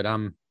hold of it,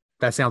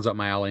 that sounds up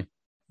my alley.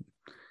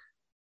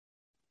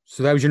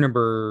 So that was your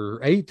number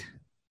 8?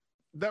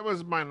 That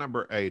was my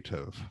number 8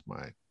 of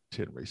my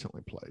 10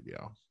 recently played,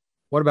 yeah.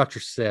 What about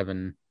your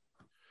 7?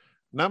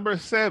 Number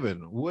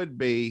 7 would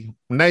be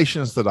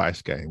Nations the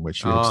Dice Game,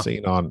 which you have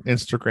seen on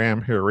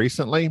Instagram here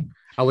recently.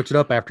 I looked it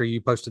up after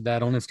you posted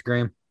that on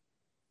Instagram.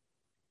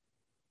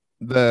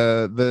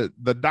 The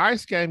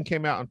dice game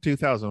came out in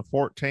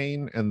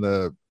 2014, and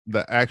the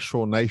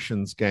actual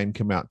Nations game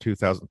came out in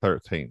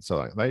 2013.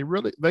 So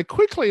they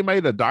quickly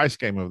made a dice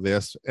game of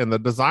this, and the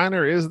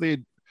designer is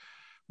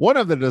one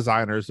of the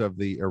designers of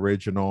the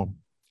original,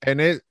 and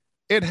it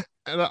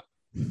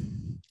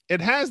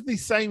has the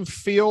same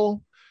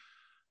feel,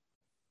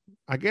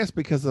 I guess,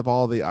 because of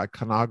all the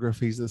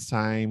iconography is the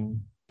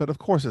same, but of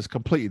course it's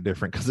completely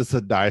different because it's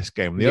a dice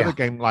game. The other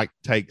game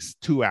takes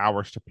 2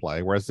 hours to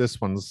play, whereas this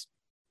one's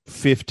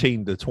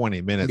 15 to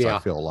 20 minutes. I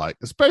feel like,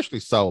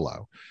 especially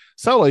solo,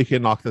 you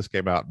can knock this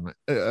game out in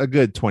a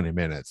good 20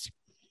 minutes.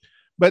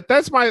 But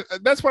it's my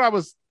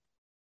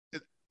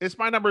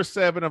number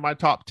 7 of my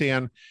top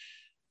 10.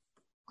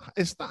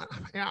 It's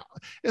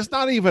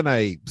not even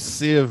a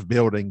Civ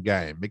building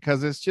game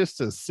because it's just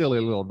a silly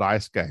little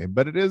dice game,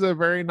 but it is a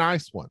very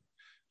nice one.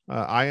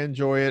 I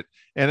enjoy it.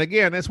 And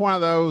again, it's one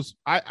of those,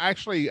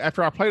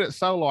 after I played it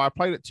solo, I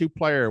played it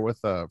 2-player with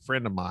a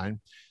friend of mine.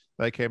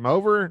 They came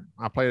over,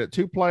 I played it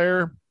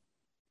 2-player,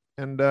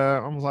 and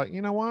I was like,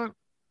 you know what?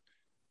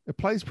 It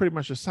plays pretty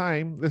much the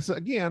same. This,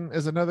 again,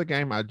 is another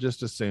game I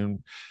just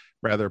assumed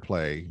rather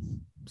play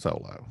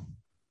solo.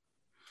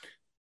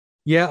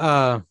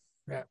 Yeah,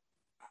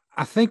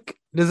 I think,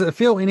 does it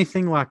feel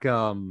anything like,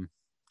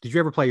 did you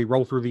ever play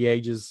Roll Through the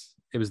Ages?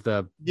 It was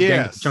the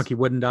game with the chunky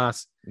wooden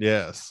dice.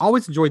 Yes. I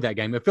always enjoyed that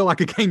game. It felt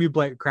like a game you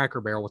play at Cracker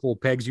Barrel with little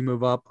pegs you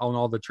move up on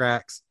all the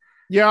tracks.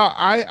 Yeah,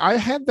 I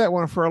had that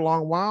one for a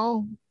long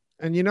while.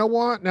 And you know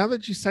what? Now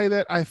that you say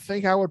that, I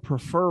think I would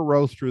prefer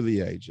Roll Through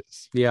the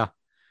Ages. Yeah.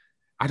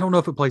 I don't know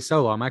if it plays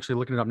solo. I'm actually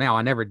looking it up now.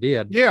 I never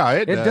did. Yeah,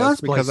 it does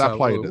because play I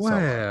played it solo.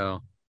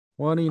 solo.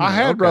 Well, you know, I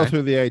had Roll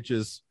Through the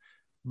Ages,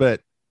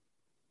 but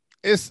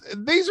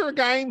these are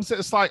games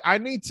that's like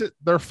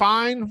they're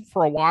fine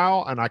for a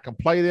while and I can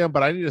play them,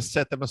 but I need to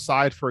set them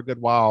aside for a good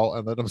while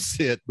and let them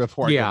sit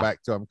before I go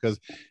back to them. Because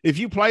if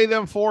you play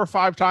them 4 or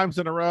 5 times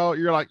in a row,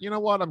 you're like, you know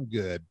what? I'm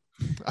good.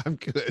 I'm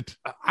good.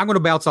 I'm going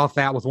to bounce off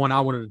that with one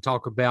I wanted to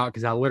talk about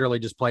because I literally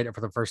just played it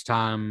for the first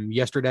time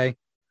yesterday.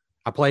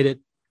 I played it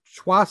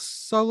twice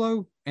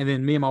solo, and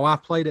then me and my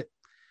wife played it.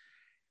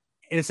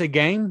 And it's a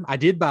game I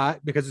did buy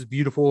it because it's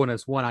beautiful and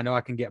it's one I know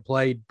I can get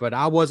played, but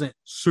I wasn't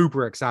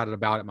super excited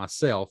about it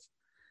myself.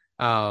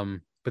 But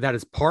that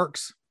is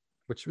Parks,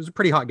 which was a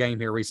pretty hot game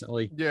here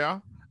recently. Yeah.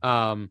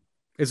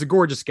 It's a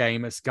gorgeous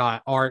game. It's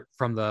got art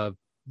from the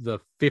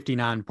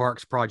 59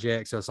 Parks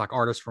project. So it's like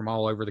artists from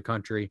all over the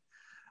country.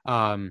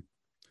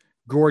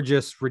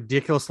 Gorgeous,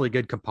 ridiculously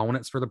good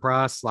components for the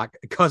price, like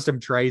custom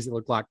trays that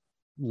look like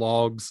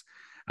logs,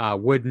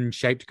 wooden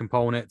shaped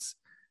components,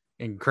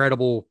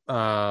 incredible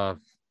art,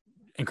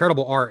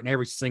 and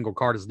every single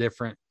card is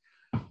different.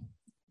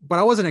 But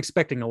I wasn't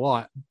expecting a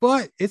lot,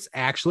 but it's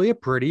actually a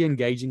pretty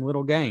engaging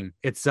little game.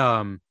 It's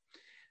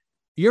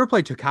you ever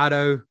played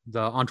Tokaido, the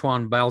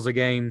Antoine Bauza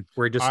game,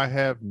 where it just I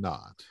have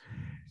not.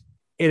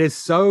 It is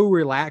so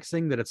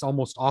relaxing that it's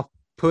almost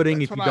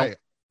off-putting if you don't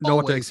know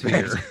what to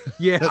expect.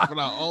 Yeah, that's what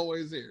I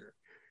always hear.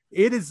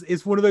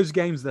 It's one of those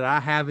games that I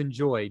have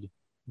enjoyed,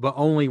 but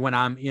only when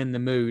I'm in the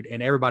mood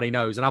and everybody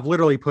knows. And I've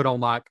literally put on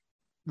like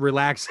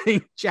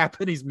relaxing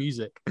Japanese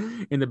music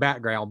in the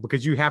background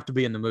because you have to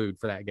be in the mood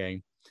for that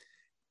game.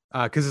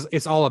 Because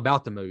it's all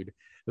about the mood.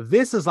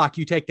 This is like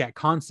you take that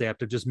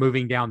concept of just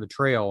moving down the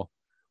trail,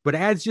 but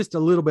adds just a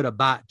little bit of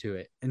bite to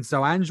it. And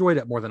so I enjoyed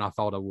it more than I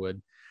thought I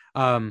would.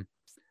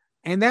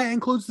 And that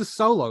includes the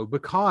solo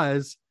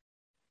because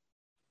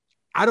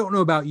I don't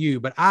know about you,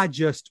 but I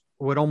just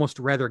would almost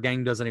rather a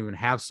game doesn't even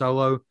have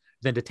solo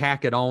than to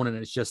tack it on and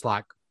it's just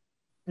like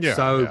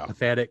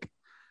pathetic.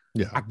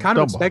 Yeah, I kind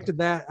of expected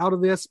that out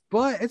of this,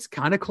 but it's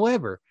kind of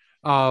clever.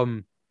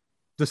 The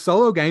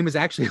solo game is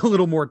actually a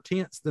little more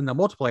tense than the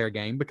multiplayer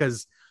game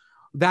because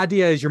the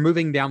idea is you're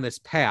moving down this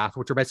path,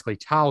 which are basically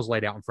tiles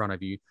laid out in front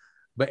of you.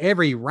 But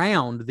every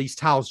round, these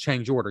tiles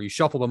change order. You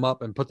shuffle them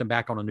up and put them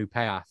back on a new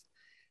path.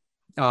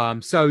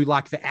 So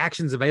like the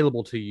actions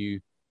available to you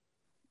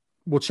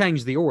will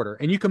change the order,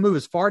 and you can move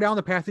as far down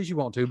the path as you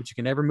want to, but you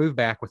can never move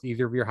back with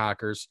either of your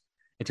hikers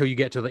until you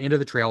get to the end of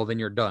the trail. Then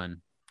you're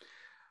done.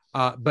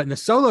 But in the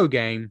solo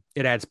game,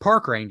 it adds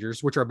park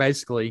rangers, which are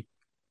basically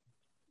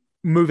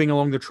moving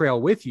along the trail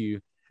with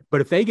you.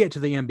 But if they get to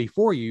the end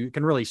before you, it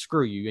can really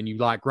screw you and you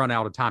like run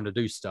out of time to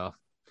do stuff.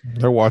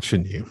 They're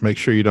watching you. Make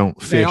sure you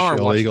don't fish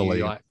illegally.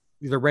 You, like,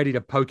 they're ready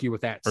to poke you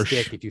with that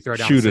stick if you throw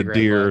down shoot a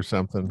deer or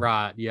something.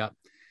 Right. Yep.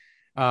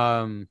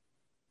 And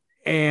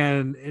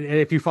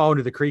if you fall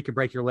into the creek and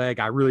break your leg,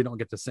 I really don't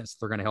get the sense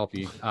that they're going to help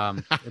you.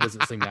 It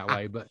doesn't seem that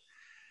way, but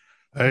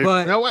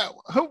now,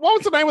 what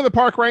was the name of the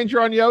park ranger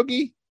on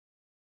Yogi?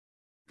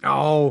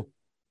 Oh,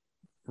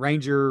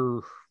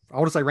 Ranger. I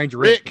want to say Ranger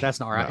Rick.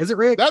 That's not right. No. Is it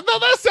Rick? That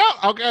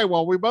sounds okay.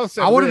 Well, we both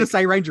said I wanted Rick. To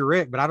say Ranger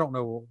Rick, but I don't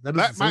know. That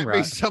might right.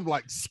 be some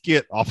like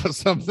skit off of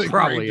something.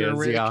 Probably Ranger is,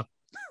 Rick. yeah.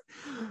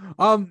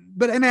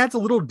 But and that's a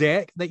little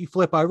deck that you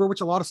flip over,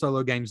 which a lot of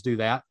solo games do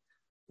that.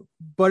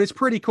 But it's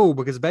pretty cool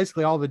because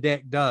basically all the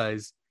deck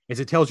does is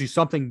it tells you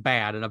something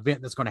bad, an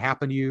event that's going to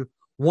happen to you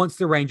once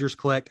the Rangers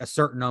collect a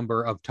certain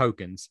number of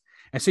tokens.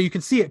 And so you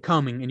can see it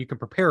coming and you can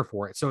prepare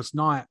for it. So it's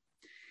not,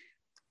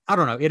 I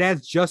don't know, it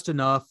adds just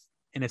enough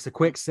and it's a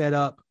quick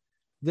setup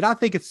that I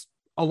think it's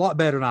a lot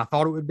better than I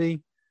thought it would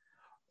be.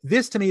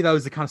 This to me, though,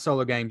 is the kind of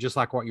solo game, just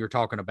like what you were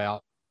talking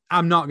about.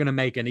 I'm not going to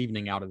make an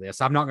evening out of this.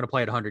 I'm not going to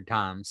play it 100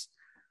 times,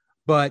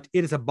 but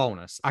it is a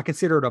bonus. I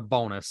consider it a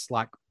bonus.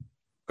 Like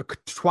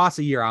twice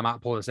a year, I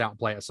might pull this out and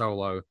play it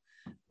solo,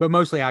 but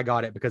mostly I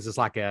got it because it's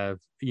like a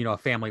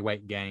family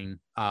weight game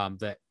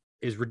that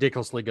is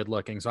ridiculously good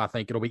looking. So I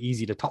think it'll be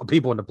easy to talk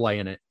people into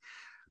playing it.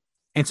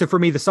 And so for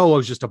me, the solo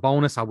is just a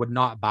bonus. I would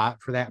not buy it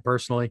for that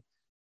personally,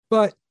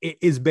 but it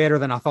is better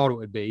than I thought it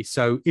would be.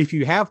 So if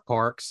you have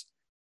Parks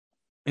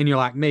and you're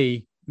like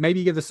me,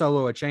 maybe give the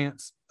solo a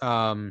chance.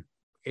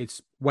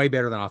 It's way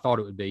better than I thought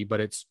it would be,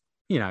 but it's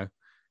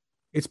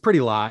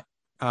pretty light.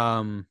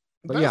 But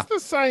that's the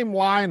same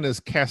line as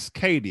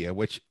Cascadia,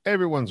 which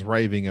everyone's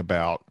raving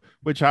about,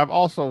 which I've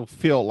also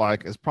feel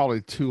like is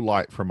probably too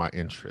light for my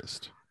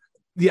interest.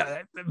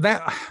 Yeah,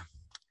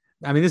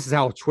 this is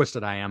how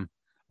twisted I am.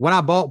 When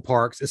I bought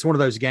Parks, it's one of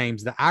those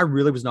games that I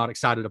really was not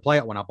excited to play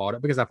it when I bought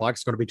it because I feel like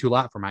it's going to be too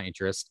light for my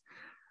interest.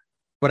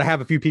 But I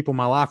have a few people in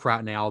my life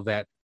right now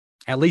that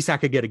at least I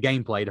could get a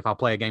game played if I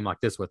play a game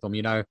like this with them,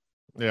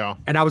 Yeah.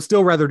 And I would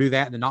still rather do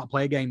that than not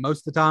play a game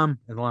most of the time,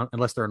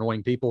 unless they're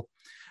annoying people.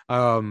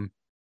 But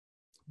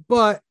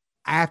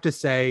I have to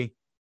say,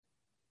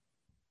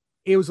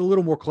 it was a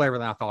little more clever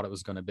than I thought it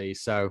was going to be.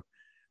 So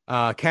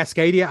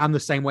Cascadia, I'm the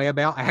same way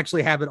about. I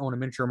actually have it on a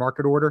miniature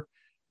market order,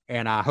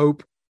 and I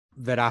hope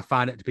that I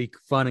find it to be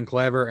fun and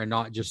clever and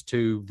not just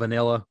too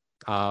vanilla,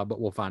 but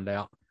we'll find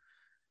out.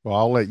 Well,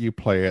 I'll let you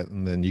play it,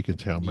 and then you can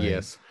tell me.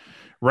 Yes.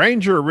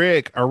 Ranger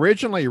Rick.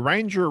 Originally,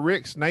 Ranger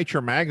Rick's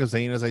Nature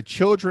Magazine is a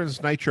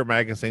children's nature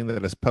magazine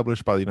that is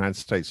published by the United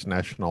States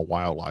National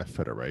Wildlife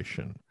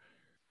Federation.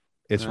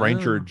 It's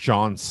Ranger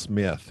John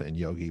Smith and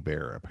Yogi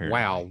Bear, apparently.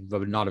 Wow, I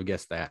would not have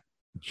guessed that.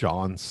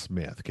 John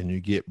Smith. Can you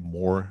get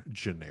more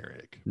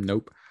generic?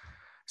 Nope.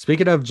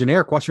 Speaking of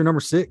generic, what's your number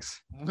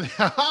 6?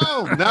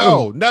 Oh,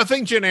 no,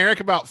 nothing generic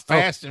about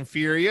Fast and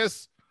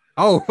Furious.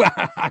 Oh,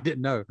 I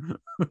didn't know.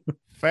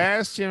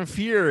 Fast and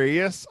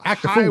Furious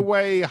Active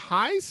Highway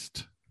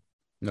Heist.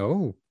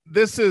 No.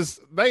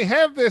 They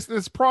have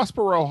this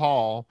Prospero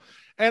Hall,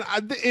 and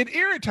it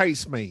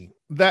irritates me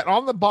that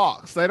on the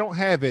box they don't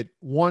have it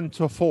 1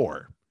 to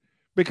 4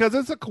 because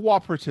it's a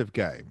cooperative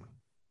game.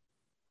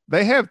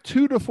 They have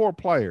 2 to 4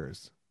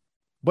 players,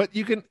 but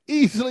you can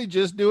easily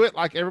just do it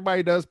like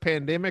everybody does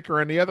Pandemic or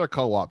any other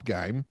co-op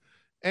game,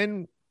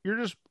 and you're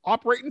just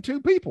operating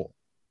 2 people.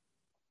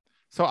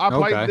 So I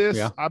played this.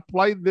 Yeah. I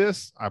played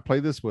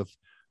this with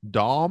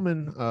Dom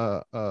and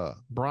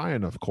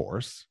Brian, of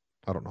course.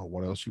 I don't know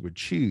what else you would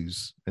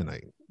choose in a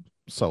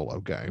solo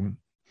game.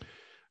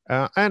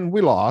 And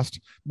we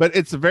lost, but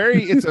it's a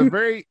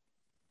very,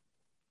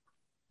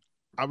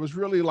 I was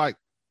really like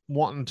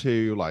wanting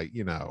to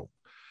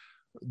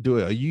do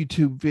a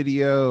YouTube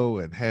video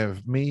and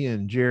have me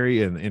and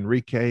Jerry and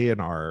Enrique in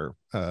our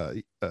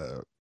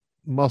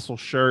muscle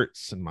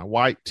shirts and my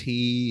white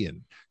tee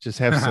and just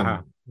have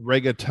some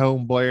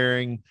reggaeton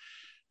blaring.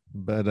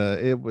 But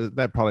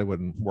that probably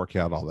wouldn't work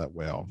out all that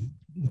well.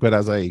 But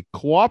as a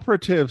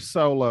cooperative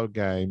solo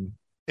game,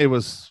 it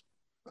was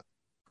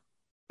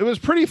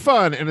pretty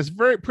fun, and it's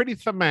pretty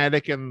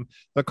thematic. And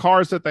the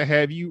cards that they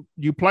have, you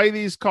play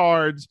these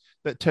cards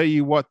that tell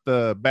you what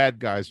the bad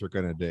guys are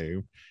going to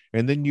do,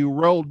 and then you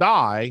roll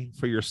die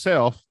for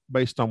yourself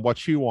based on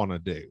what you want to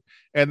do.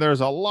 And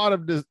there's a lot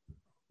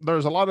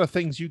of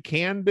things you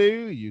can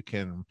do. You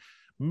can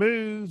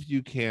move,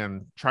 you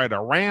can try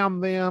to ram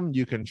them,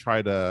 you can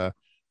try to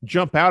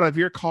jump out of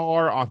your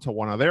car onto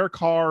one of their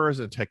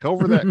cars and take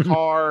over that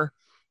car.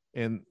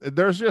 And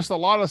there's just a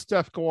lot of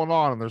stuff going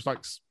on. And there's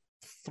like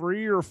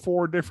 3 or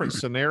 4 different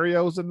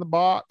scenarios in the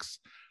box.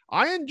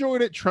 I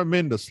enjoyed it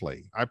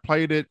tremendously. I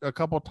played it a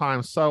couple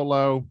times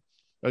solo.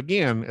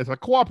 Again, it's a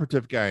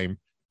cooperative game,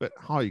 but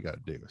all you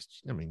got to do is,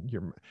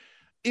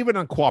 even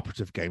on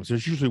cooperative games,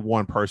 there's usually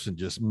one person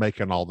just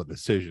making all the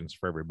decisions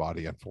for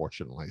everybody,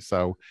 unfortunately.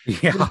 So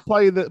just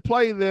play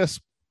this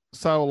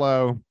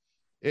solo.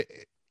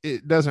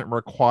 It doesn't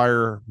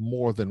require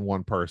more than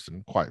one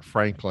person, quite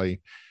frankly,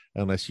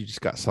 unless you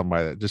just got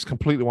somebody that just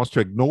completely wants to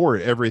ignore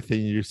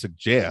everything you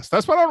suggest.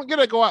 That's what I don't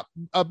get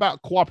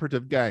about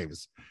cooperative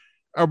games.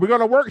 Are we going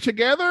to work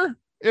together?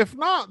 If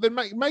not, then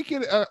make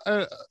it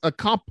a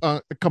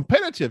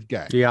competitive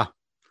game. Yeah.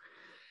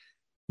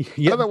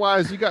 Yep.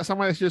 Otherwise, you got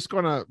somebody that's just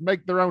going to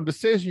make their own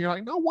decision. You're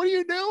like, no, what are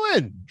you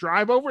doing?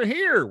 Drive over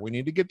here. We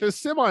need to get this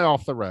semi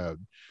off the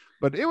road.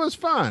 But it was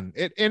fun.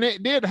 It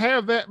did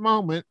have that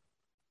moment,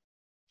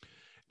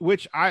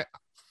 which I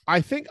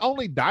think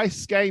only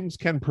dice games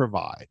can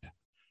provide.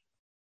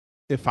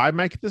 If I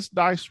make this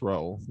dice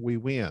roll, we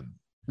win.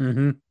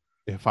 Mm-hmm.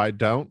 If I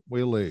don't,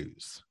 we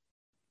lose.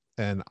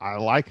 And I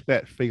like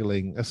that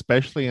feeling,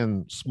 especially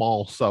in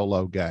small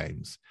solo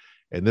games.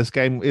 And this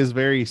game is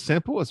very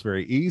simple. It's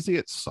very easy.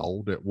 It's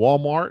sold at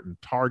Walmart and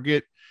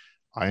Target.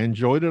 I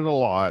enjoyed it a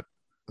lot.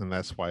 And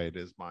that's why it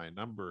is my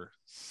number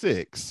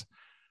 6,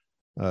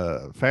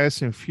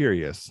 Fast and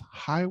Furious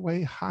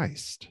Highway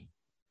Heist.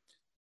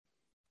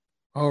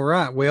 All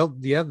right. Well,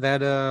 yeah,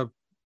 that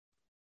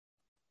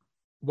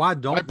why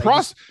don't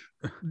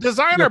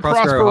Designer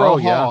Prospero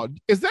Hall? Yeah.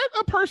 Is that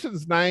a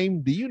person's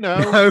name? Do you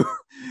know?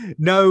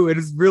 No,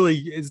 it's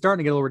starting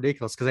to get a little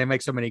ridiculous because they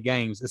make so many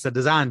games. It's a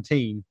design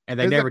team, and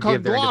they never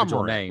give their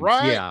individual names.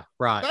 Right? Yeah,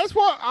 right. That's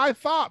what I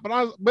thought,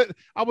 but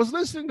I was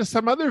listening to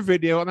some other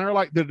video, and they were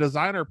like, the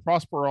designer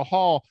Prospero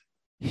Hall,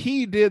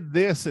 he did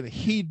this and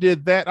he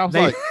did that. I was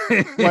like,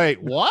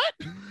 wait, what?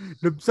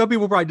 Some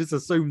people probably just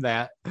assume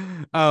that.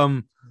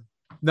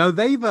 No,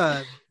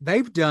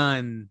 they've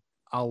done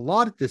a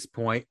lot at this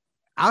point.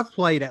 I've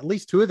played at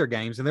least 2 of their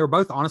games, and they were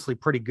both honestly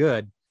pretty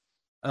good.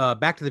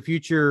 Back to the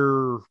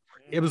Future,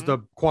 it was the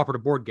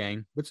cooperative board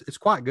game. It's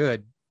quite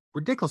good.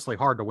 Ridiculously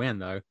hard to win,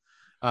 though.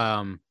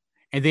 And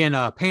then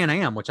Pan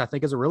Am, which I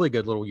think is a really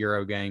good little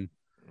Euro game.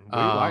 We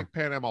like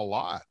Pan Am a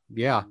lot.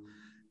 Yeah.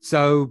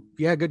 So,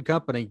 yeah, good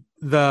company.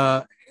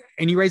 And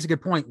you raise a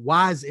good point.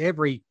 Why is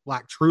every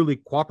truly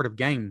cooperative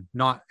game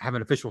not have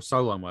an official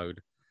solo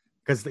mode?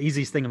 Because it's the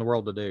easiest thing in the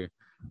world to do.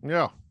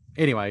 Yeah.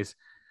 Anyways,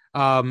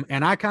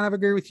 and I kind of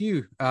agree with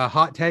you.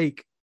 Hot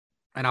take,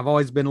 and I've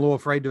always been a little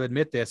afraid to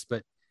admit this,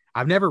 but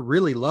I've never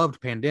really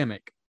loved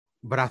Pandemic,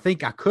 but I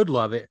think I could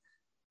love it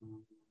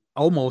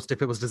almost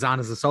if it was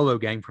designed as a solo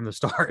game from the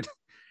start.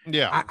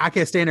 Yeah. I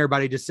can't stand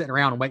everybody just sitting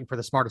around and waiting for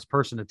the smartest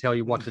person to tell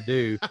you what to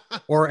do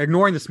or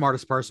ignoring the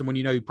smartest person when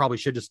you know you probably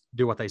should just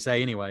do what they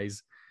say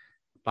anyways.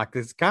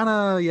 It's kind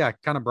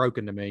of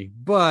broken to me.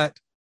 But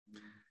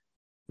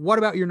what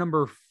about your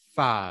number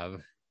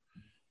 5?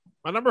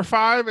 My number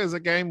 5 is a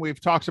game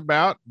we've talked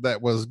about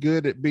that was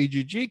good at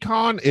BGG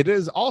Con. It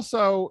is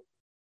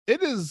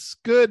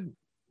good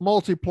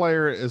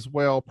multiplayer as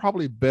well,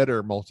 probably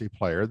better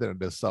multiplayer than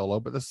it is solo,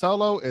 but the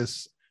solo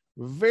is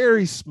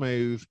very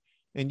smooth,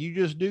 and you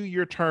just do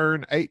your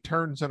turn 8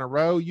 turns in a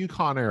row.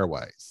 Yukon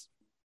Airways.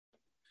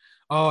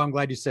 Oh, I'm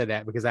glad you said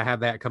that because I have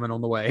that coming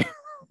on the way.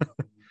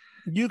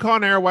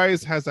 Yukon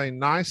Airways has a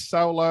nice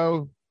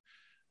solo.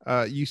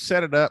 You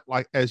set it up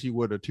like as you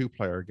would a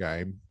 2-player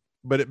game,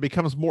 but it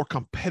becomes more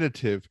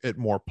competitive at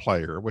more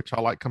player, which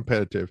I like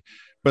competitive.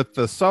 But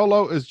the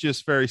solo is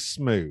just very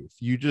smooth.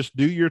 You just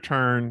do your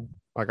turn,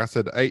 like I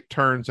said, 8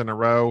 turns in a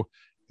row,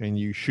 and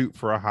you shoot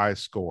for a high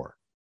score.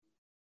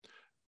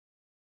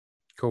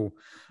 Cool.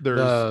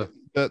 There's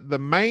the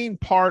main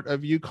part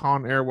of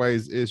Yukon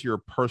Airways is your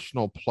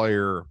personal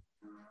player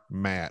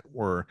mat,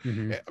 where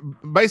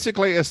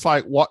basically it's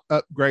like, what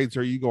upgrades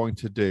are you going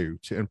to do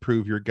to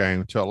improve your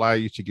game to allow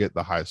you to get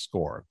the high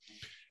score?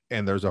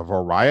 And there's a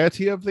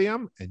variety of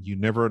them, and you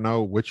never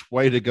know which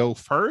way to go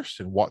first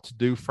and what to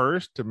do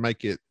first to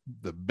make it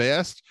the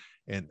best.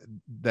 And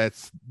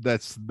that's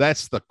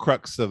the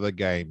crux of the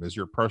game, is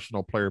your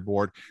personal player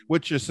board,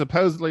 which is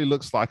supposedly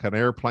looks like an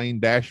airplane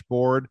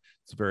dashboard.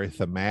 It's very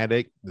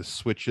thematic, the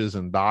switches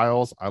and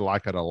dials. I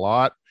like it a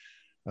lot.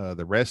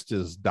 The rest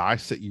is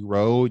dice that you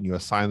roll, and you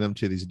assign them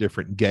to these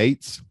different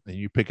gates, and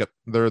you pick up,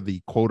 they're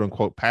the quote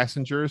unquote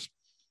passengers.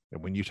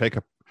 And when you take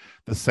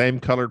the same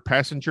colored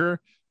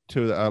passenger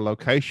to a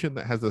location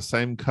that has the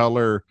same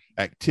color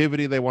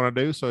activity they want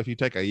to do. So if you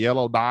take a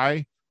yellow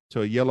die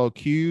to a yellow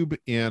cube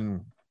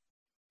in,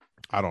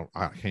 I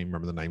can't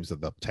remember the names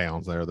of the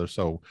towns there. They're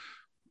so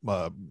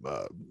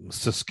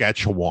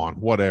Saskatchewan,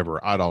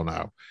 whatever. I don't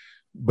know.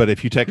 But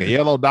if you take a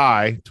yellow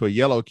die to a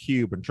yellow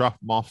cube and drop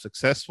them off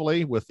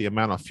successfully with the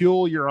amount of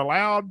fuel you're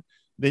allowed,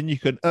 then you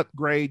can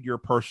upgrade your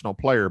personal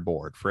player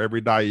board. For every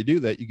die you do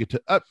that, you get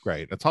to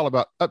upgrade. It's all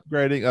about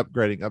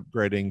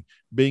upgrading,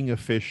 being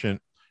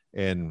efficient.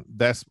 And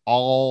that's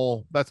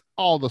all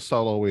the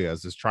solo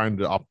is trying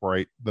to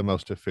operate the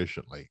most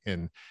efficiently.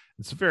 And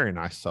it's a very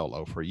nice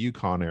solo for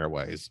Yukon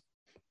Airways,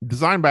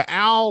 designed by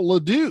Al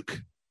LeDuc.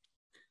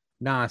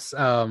 Nice.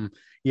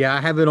 Yeah,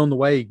 I have it on the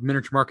way.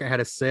 Miniature Market had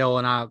a sale,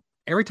 and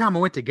every time I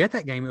went to get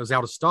that game, it was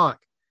out of stock.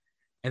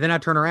 And then I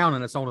turn around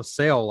and it's on a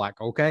sale. Like,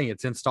 okay,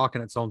 it's in stock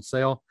and it's on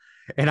sale.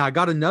 And I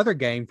got another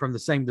game from the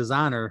same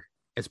designer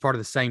as part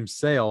of the same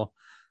sale.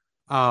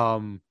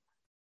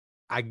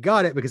 I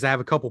got it because I have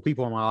a couple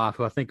people in my life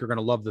who I think are going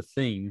to love the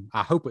theme.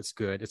 I hope it's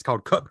good. It's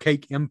called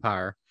Cupcake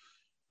Empire.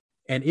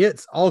 And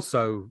it's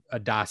also a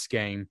dice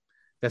game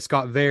that's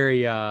got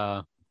very,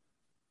 the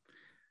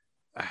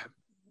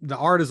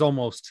art is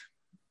almost,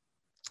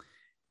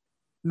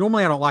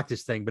 normally I don't like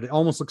this thing, but it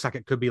almost looks like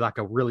it could be like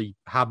a really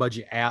high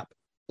budget app,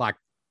 like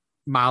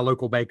My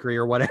Local Bakery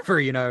or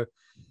whatever, you know.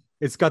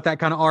 It's got that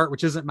kind of art,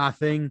 which isn't my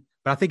thing,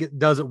 but I think it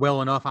does it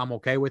well enough. I'm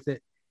okay with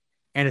it.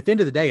 And at the end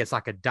of the day, it's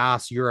like a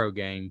dice Euro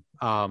game,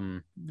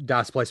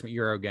 dice placement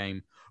Euro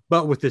game,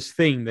 but with this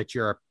theme that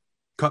you're a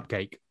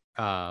cupcake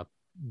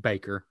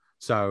baker.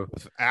 So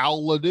with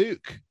Al LeDuc.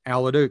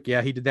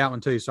 Yeah, he did that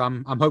one too. So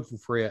I'm hopeful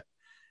for it.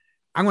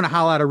 I'm going to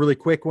highlight a really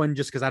quick one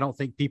just because I don't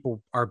think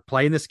people are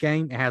playing this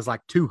game. It has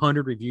like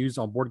 200 reviews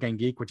on Board Game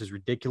Geek, which is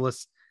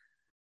ridiculous.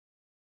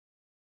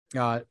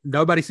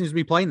 Nobody seems to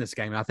be playing this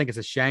game, and I think it's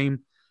a shame.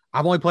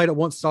 I've only played it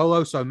once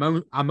solo, so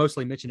I'm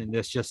mostly mentioning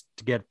this just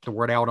to get the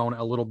word out on it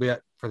a little bit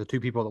for the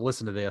 2 people that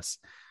listen to this.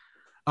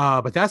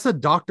 But that's a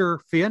Dr.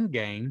 Finn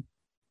game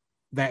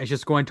that is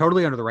just going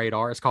totally under the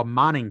radar. It's called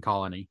Mining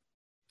Colony.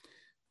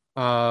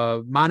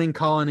 Mining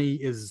Colony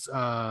is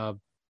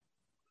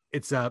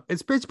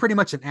it's pretty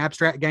much an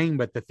abstract game,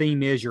 but the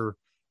theme is you're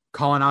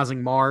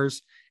colonizing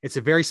Mars. It's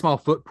a very small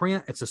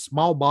footprint. It's a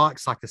small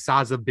box, like the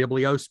size of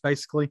Biblios,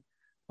 basically,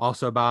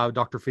 also by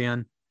Dr.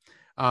 Finn.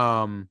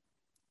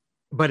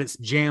 But it's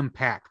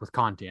jam-packed with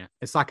content.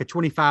 It's like a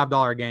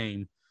 $25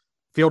 game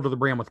filled to the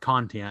brim with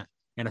content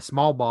in a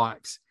small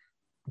box.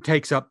 It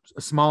takes up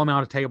a small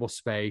amount of table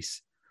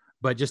space,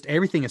 but just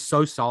everything is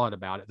so solid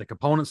about it. The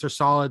components are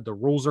solid. The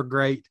rules are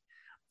great.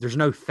 There's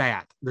no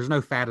fat. There's no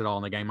fat at all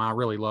in the game. I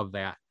really love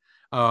that.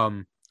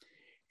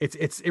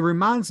 It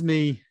reminds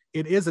me,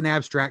 it is an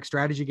abstract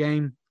strategy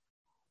game,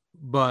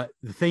 but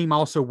the theme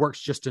also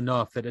works just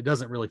enough that it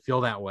doesn't really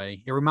feel that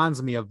way. It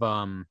reminds me of,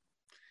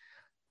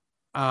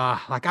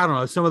 like, I don't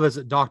know, some of those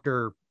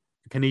Dr.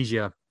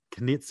 Knizia.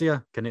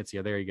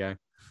 There you go.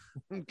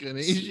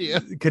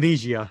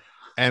 Knizia.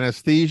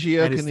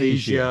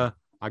 Anesthesia.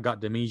 I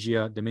got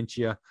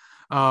dementia.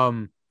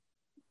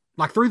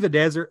 Like Through the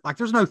Desert, like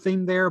there's no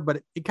theme there,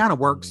 but it kind of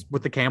works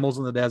with the camels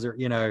in the desert,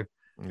 you know.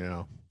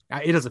 Yeah.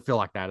 It doesn't feel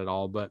like that at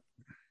all, but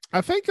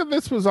I think that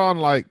this was on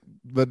like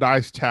the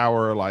Dice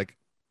Tower, like,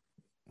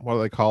 what do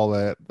they call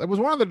that? That was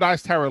one of the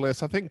Dice Tower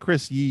lists. I think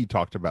Chris Yee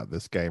talked about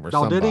this game or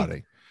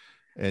somebody.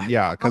 And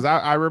yeah, because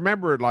I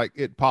remember like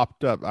it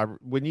popped up.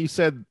 When you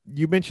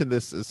mentioned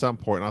this at some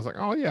point, and I was like,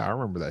 oh yeah, I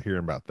remember hearing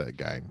about that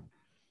game.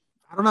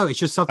 I don't know. It's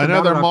just something.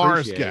 Another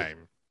Mars game.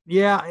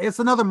 Yeah, it's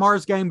another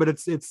Mars game, but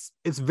it's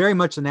very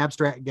much an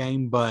abstract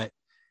game. But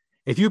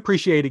if you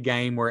appreciate a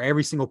game where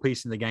every single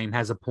piece in the game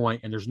has a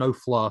point and there's no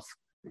fluff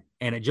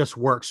and it just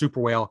works super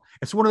well,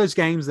 it's one of those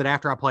games that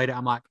after I played it,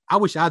 I'm like, I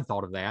wish I'd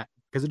thought of that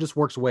because it just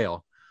works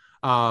well.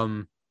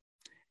 And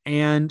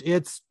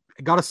it's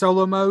got a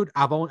solo mode.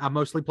 I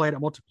mostly played it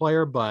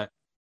multiplayer, but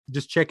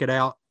just check it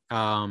out.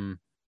 I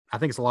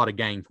think it's a lot of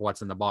game for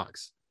what's in the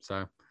box.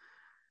 So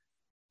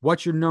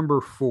What's your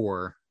number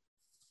 4?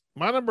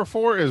 My number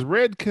 4 is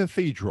Red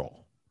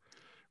Cathedral.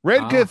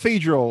 Red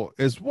Cathedral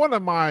is one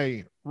of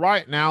my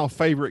right now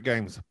favorite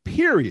games,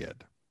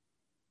 period.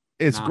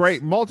 It's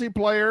great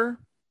multiplayer.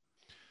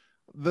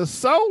 The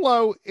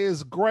solo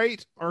is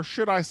great, or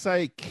should I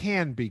say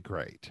can be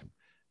great.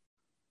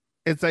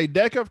 It's a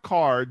deck of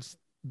cards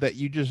that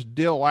you just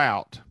deal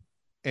out,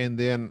 and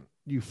then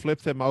you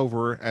flip them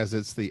over as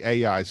it's the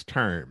AI's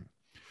turn.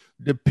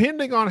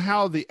 Depending on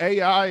how the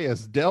AI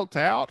is dealt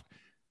out,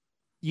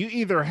 you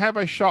either have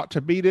a shot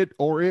to beat it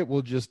or it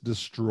will just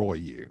destroy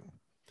you.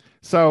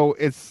 So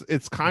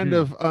it's kind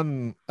of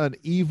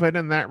uneven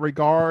in that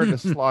regard.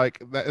 It's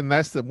like that, and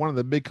that's one of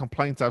the big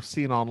complaints I've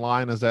seen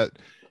online is that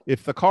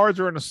if the cards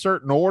are in a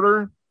certain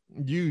order,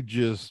 you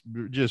just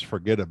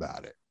forget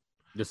about it.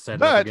 Just set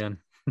it up again.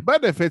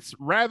 But if it's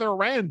rather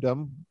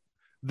random,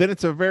 then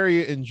it's a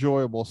very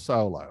enjoyable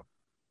solo.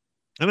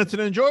 And it's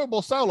an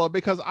enjoyable solo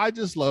because I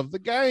just love the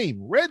game.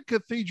 Red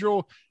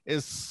Cathedral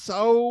is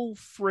so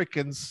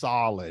freaking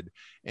solid.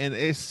 And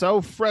it's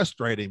so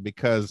frustrating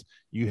because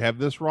you have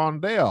this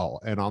rondelle,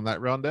 and on that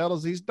rondelle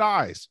is these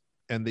dice.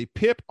 And the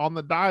pip on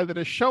the die that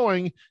is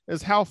showing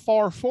is how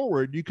far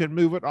forward you can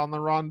move it on the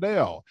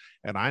rondelle.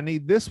 And I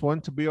need this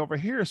one to be over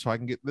here so I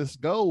can get this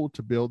gold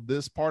to build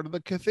this part of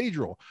the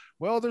cathedral.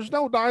 Well, there's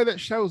no die that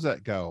shows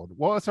that gold.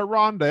 Well, it's a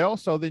rondelle,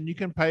 so then you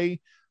can pay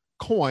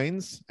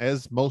coins,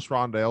 as most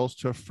rondelles,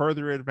 to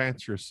further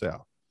advance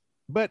yourself.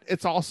 But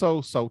it's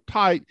also so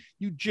tight,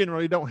 you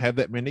generally don't have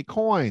that many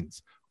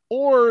coins.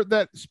 Or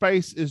that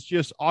space is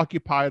just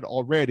occupied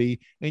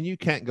already, and you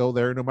can't go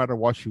there no matter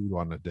what you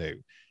want to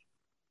do.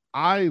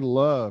 I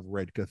love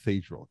Red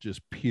Cathedral,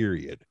 just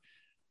period.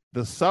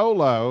 The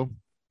solo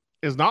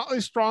is not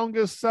the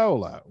strongest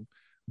solo,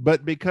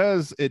 but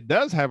because it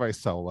does have a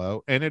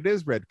solo and it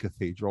is Red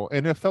Cathedral,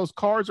 and if those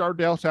cards are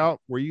dealt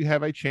out where you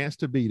have a chance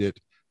to beat it,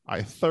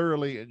 I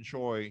thoroughly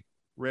enjoy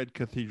Red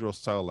Cathedral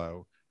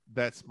solo.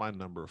 That's my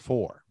number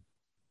 4.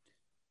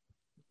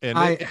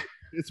 And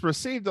it's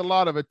received a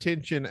lot of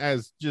attention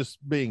as just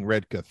being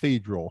Red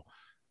Cathedral.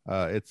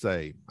 It's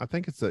a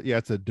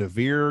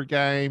Devere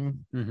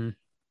game. Mm-hmm.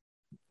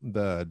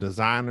 The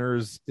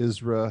designers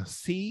Isra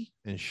C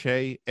and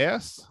Shay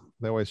S.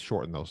 They always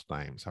shorten those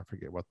names. I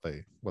forget what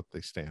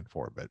they stand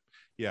for, but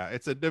yeah,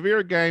 it's a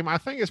Devere game. I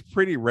think it's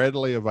pretty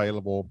readily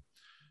available,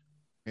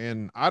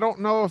 and I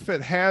don't know if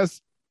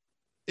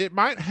it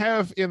might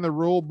have in the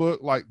rule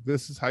book like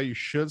this is how you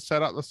should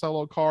set out the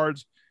solo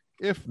cards.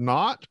 If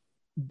not,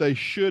 they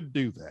should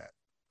do that.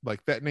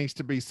 Like that needs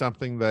to be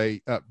something they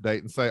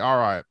update and say, all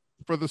right,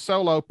 for the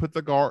solo, put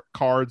the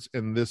cards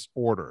in this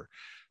order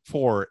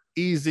for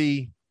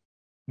easy,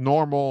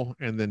 normal,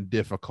 and then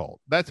difficult.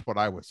 That's what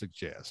I would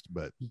suggest.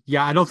 But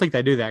yeah, I don't think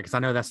they do that because I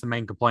know that's the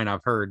main complaint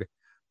I've heard.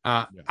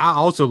 I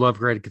also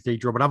love Red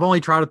Cathedral, but I've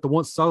only tried it the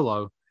once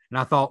solo, and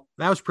I thought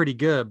that was pretty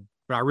good,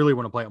 but I really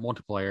want to play it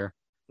multiplayer.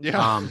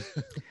 Yeah.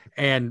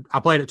 And I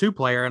played it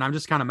 2-player, and I'm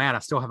just kind of mad I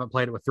still haven't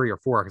played it with 3 or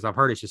 4 because I've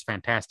heard it's just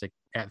fantastic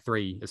at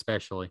 3,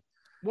 especially.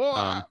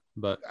 Well,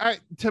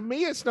 to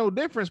me, it's no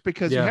difference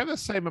because you have the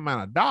same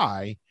amount of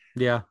die.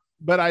 Yeah.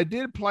 But I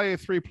did play a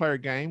 3-player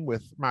game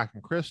with Mike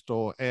and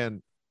Crystal,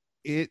 and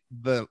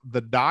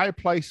the die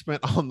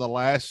placement on the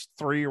last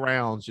 3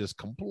 rounds just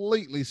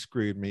completely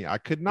screwed me. I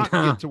could not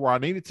get to where I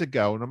needed to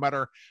go, no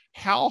matter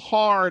how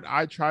hard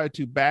I tried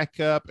to back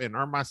up and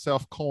earn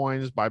myself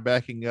coins by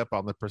backing up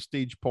on the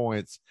prestige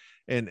points.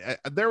 And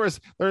there's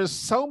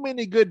so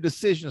many good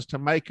decisions to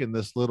make in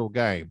this little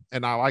game,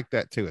 and I like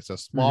that too. It's a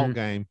small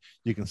game;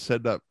 you can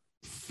set it up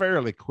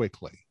fairly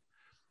quickly.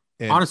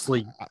 And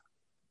honestly,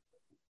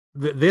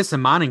 this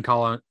and Mining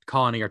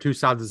Colony are 2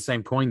 sides of the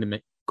same coin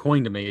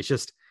to me. It's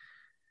just,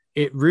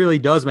 it really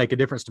does make a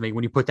difference to me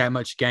when you put that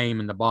much game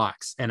in the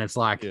box, and it's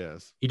like, you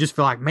just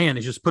feel like, man,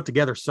 it's just put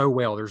together so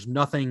well. There's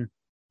nothing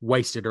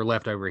wasted or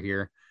left over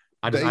here.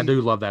 I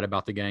do love that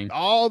about the game.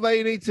 All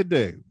they need to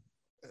do,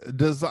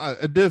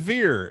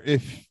 Devere,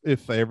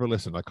 if they ever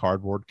listen to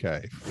Cardboard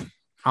Cave,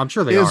 I'm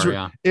sure they are.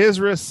 Yeah,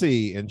 Isra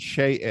C and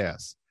Shay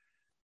S.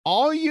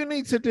 All you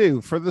need to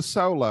do for the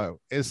solo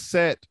is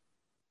set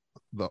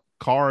the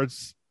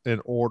cards in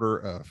order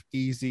of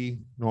easy,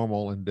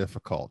 normal, and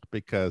difficult,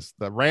 because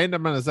the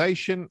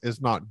randomization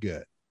is not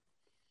good.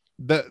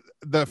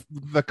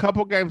 The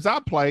couple games I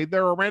played, they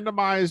were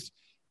randomized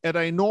at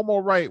a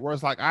normal rate, where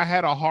it's like I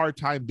had a hard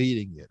time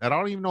beating it. I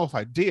don't even know if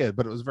I did,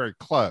 but it was very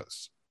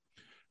close.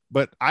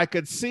 But I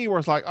could see where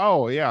it's like,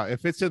 oh yeah,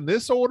 if it's in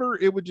this order,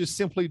 it would just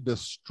simply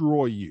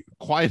destroy you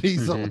quite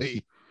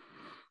easily.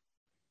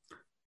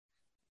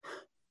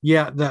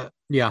 Yeah,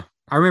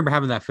 I remember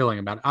having that feeling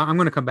about it. I'm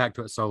going to come back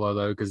to it solo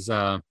though, because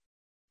but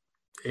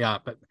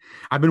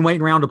I've been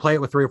waiting around to play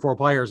it with 3 or 4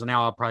 players, and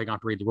now I'll probably have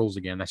to read the rules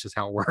again. That's just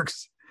how it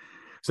works.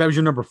 So that was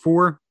your number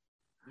 4.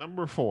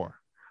 Number 4.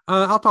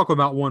 I'll talk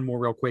about one more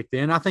real quick.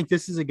 Then I think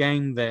this is a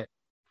game that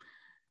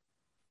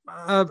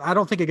I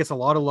don't think it gets a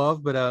lot of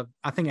love, but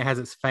I think it has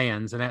its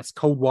fans, and that's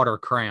Coldwater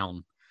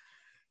Crown.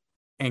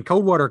 And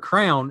Coldwater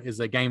Crown is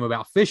a game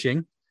about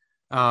fishing.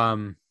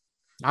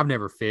 I've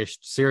never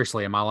fished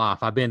seriously in my life.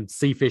 I've been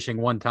sea fishing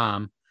one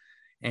time,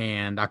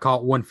 and I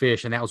caught one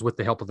fish, and that was with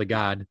the help of the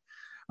guide.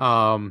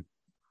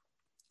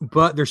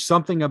 But there's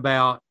something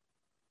about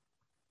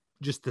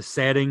just the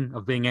setting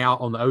of being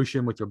out on the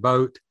ocean with your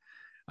boat,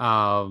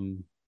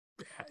 picking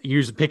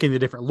the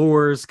different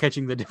lures,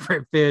 catching the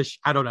different fish.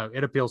 I don't know.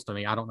 It appeals to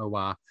me. I don't know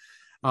why.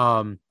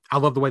 I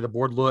love the way the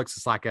board looks.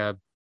 It's like a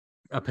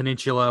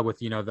peninsula with,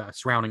 the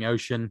surrounding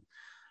ocean.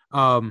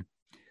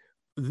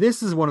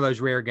 This is one of those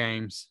rare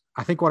games.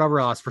 I think what I've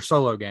realized for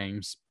solo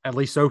games, at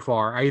least so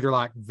far, I either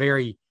like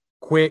very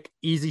quick,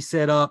 easy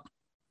setup,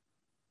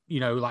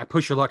 like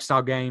push your luck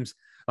style games.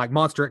 Like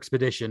Monster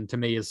Expedition to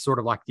me is sort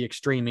of like the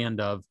extreme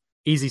end of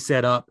easy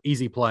setup,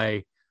 easy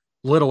play,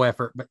 little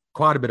effort, but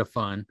quite a bit of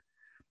fun.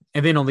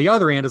 And then on the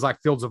other end is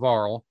like Fields of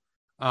Arle,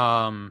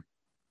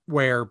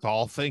 where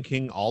all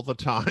thinking all the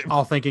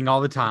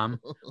time,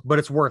 but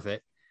it's worth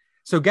it.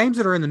 So games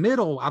that are in the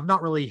middle, I've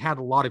not really had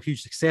a lot of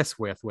huge success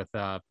with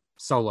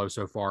solo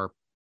so far,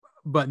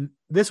 but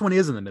this one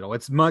is in the middle.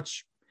 It's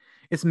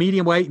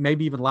medium weight,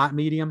 maybe even light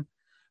medium.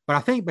 But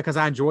I think because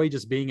I enjoy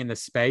just being in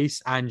this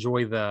space, I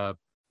enjoy the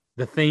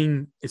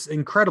theme. It's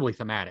incredibly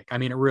thematic. I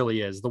mean, it really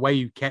is. The way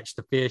you catch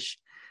the fish,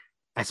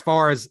 as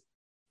far as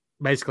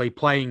basically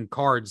playing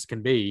cards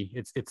can be,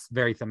 it's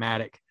very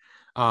thematic.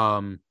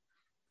 I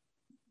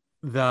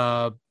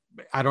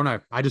don't know.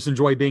 I just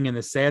enjoy being in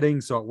this setting,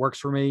 so it works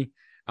for me.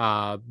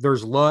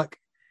 There's luck.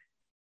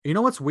 You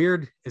know what's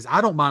weird is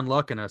I don't mind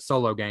luck in a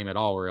solo game at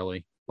all,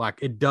 really. Like,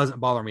 it doesn't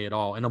bother me at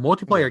all. In a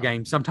multiplayer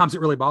game, sometimes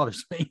it really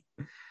bothers me.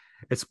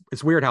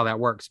 It's weird how that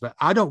works, but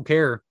I don't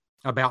care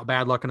about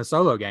bad luck in a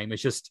solo game.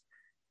 It's just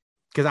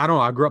because I don't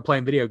know. I grew up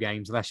playing video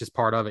games, and that's just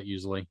part of it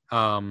usually.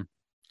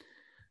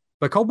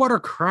 But Coldwater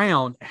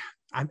Crown,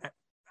 I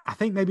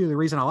think maybe the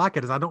reason I like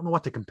it is I don't know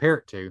what to compare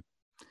it to.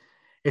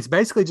 It's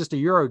basically just a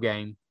Euro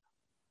game,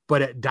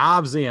 but it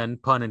dives in,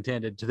 pun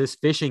intended, to this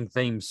fishing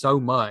theme so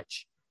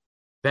much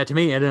that to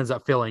me it ends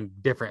up feeling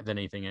different than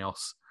anything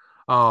else.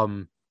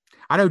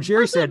 I know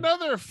Jerry said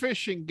another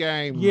fishing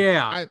game.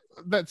 Yeah,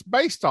 that's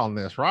based on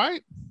this,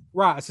 right?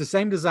 Right. It's the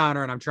same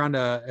designer, and I'm trying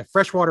to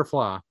Freshwater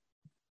Fly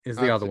is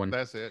the other one.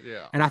 That's it.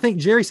 Yeah. And I think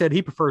Jerry said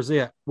he prefers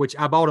it, which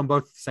I bought them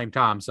both at the same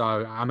time. So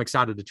I'm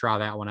excited to try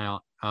that one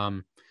out.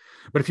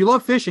 But if you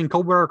love fishing,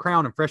 Coldwater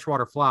Crown and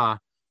Freshwater Fly,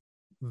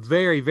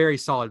 very, very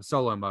solid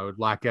solo mode.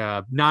 Like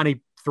 93%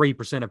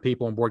 of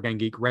people on Board Game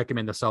Geek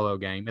recommend the solo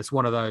game. It's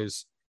one of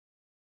those.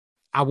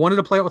 I wanted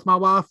to play it with my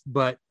wife,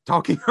 but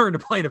talking her into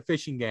playing a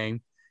fishing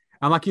game,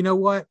 I'm like, you know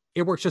what?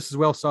 It works just as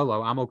well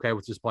solo. I'm okay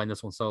with just playing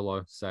this one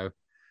solo. So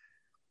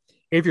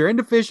if you're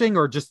into fishing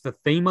or just the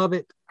theme of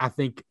it, I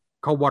think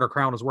Coldwater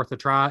Crown is worth a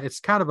try.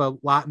 It's kind of a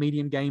light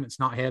medium game. It's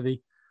not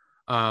heavy,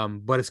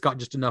 but it's got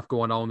just enough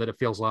going on that it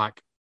feels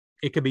like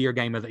it could be your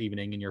game of the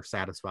evening and you're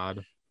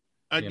satisfied.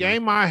 A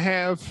game I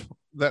have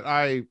that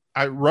I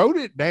wrote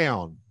it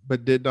down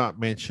but did not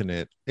mention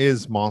it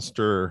is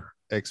Monster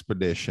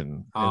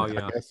Expedition. Oh, and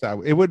yeah. I guess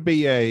it would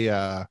be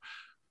a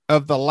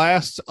of the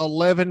last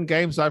 11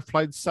 games I've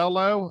played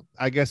solo,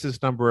 I guess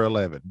it's number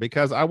 11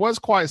 because I was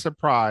quite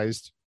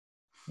surprised.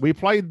 We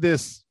played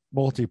this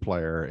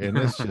multiplayer and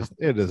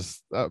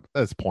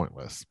it's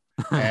pointless.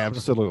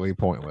 Absolutely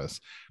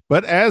pointless.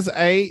 But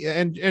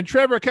and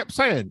Trevor kept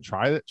saying,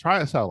 try it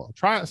solo.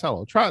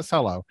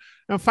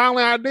 And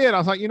finally I did. I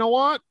was like, you know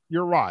what?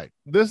 You're right.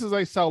 This is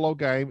a solo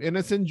game and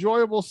it's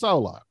enjoyable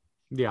solo.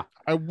 Yeah.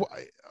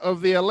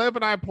 Of the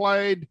 11 I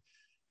played,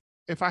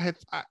 I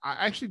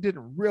actually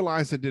didn't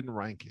realize it didn't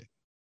rank it,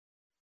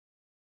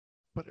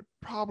 but it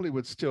probably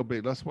would still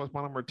be. That's what's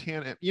my number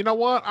 10. And you know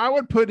what? I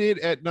would put it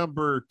at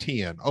number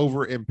 10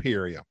 over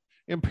Imperium.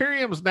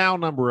 Imperium's now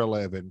number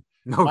 11.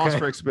 Okay.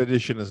 Monster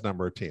Expedition is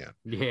number 10.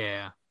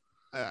 Yeah.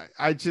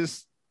 It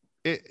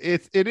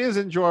is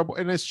enjoyable,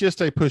 and it's just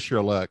a push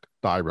your luck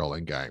die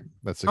rolling game.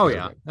 That's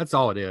one. That's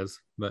all it is.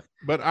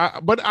 But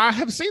I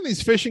have seen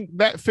these fishing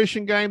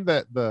game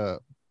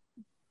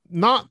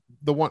not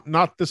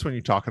this one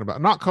you're talking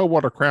about, not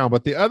Coldwater Crown,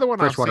 but the other one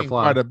I've seen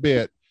quite a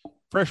bit,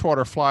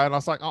 Freshwater Fly, and I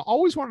was like, I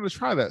always wanted to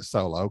try that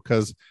solo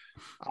because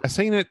I've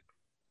seen it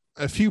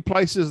a few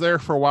places there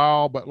for a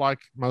while, but like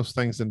most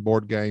things in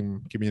board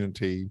game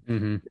community,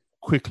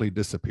 quickly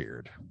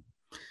disappeared.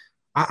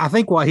 I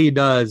think what he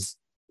does,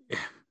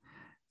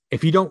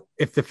 if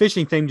the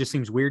fishing thing just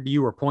seems weird to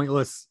you or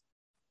pointless,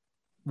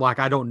 like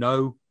I don't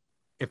know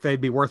if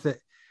they'd be worth it,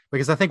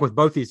 because I think with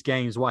both these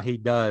games, what he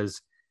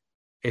does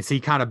is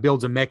he kind of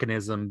builds a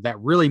mechanism that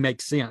really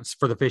makes sense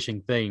for the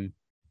fishing theme.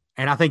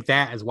 And I think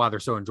that is why they're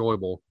so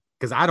enjoyable,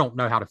 because I don't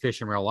know how to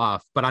fish in real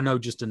life, but I know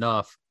just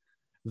enough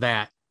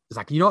that it's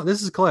like, you know what,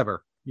 this is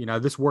clever.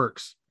 This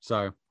works.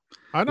 So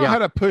I know how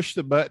to push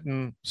the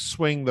button,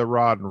 swing the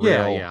rod and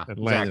reel, and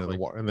land in the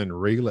water, and then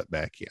reel it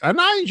back in.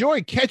 And I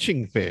enjoy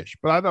catching fish,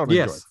 but I don't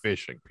enjoy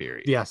fishing,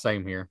 period. Yeah,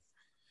 same here.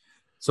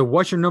 So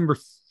what's your number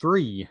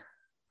 3?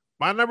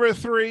 My number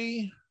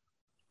 3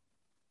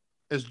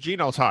 is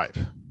Genotype.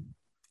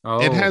 Oh.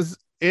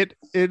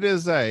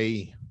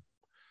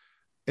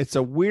 It's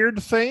a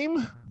weird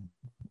theme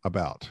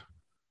about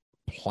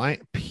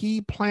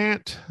pea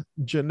plant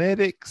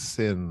genetics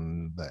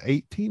in the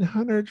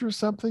 1800s or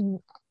something.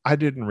 I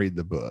didn't read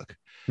the book,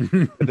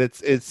 but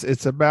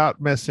it's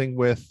about messing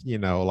with, you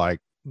know, like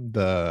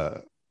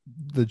the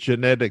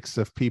genetics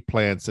of pea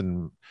plants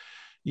and,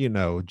 you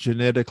know,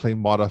 genetically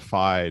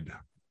modified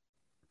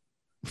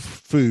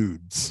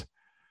foods.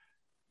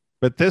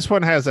 But this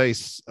one has a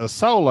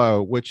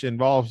solo which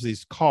involves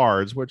these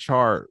cards, which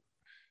are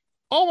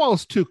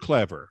almost too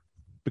clever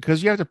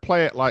because you have to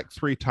play it like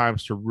 3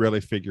 times to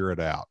really figure it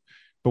out.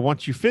 But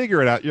once you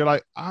figure it out, you're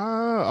like,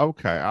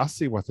 okay, I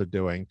see what they're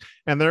doing.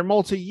 And they're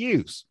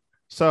multi-use.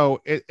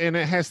 So it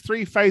has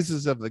 3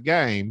 phases of the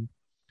game,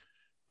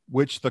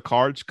 which the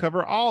cards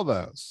cover all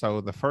those.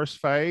 So the first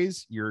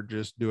phase, you're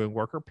just doing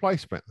worker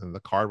placement. And the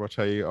card will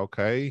tell you,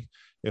 okay,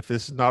 if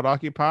this is not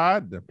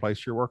occupied, then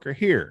place your worker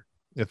here.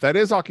 If that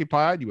is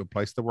occupied, you would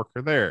place the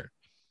worker there.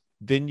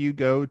 Then you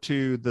go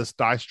to this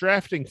dice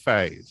drafting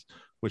phase,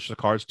 which the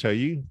cards tell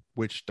you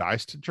which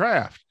dice to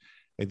draft.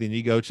 And then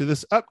you go to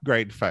this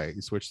upgrade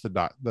phase, which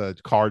the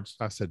cards,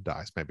 I said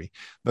dice, maybe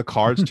the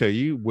cards tell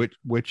you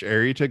which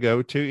area to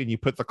go to. And you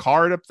put the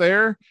card up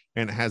there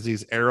and it has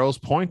these arrows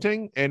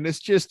pointing. And it's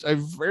just a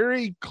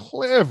very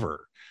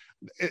clever.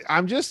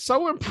 I'm just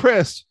so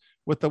impressed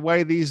with the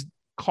way these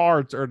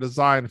cards are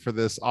designed for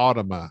this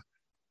Automa.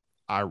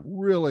 I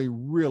really,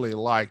 really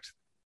liked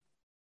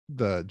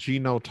the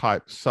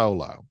Genotype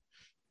Solo.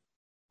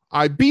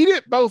 I beat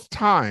it both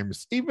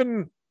times,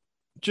 even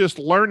just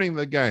learning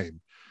the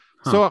game.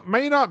 So it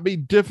may not be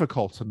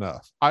difficult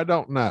enough. I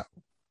don't know.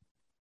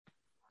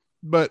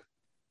 But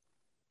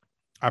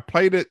I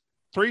played it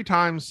 3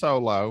 times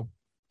solo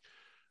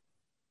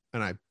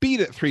and I beat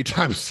it 3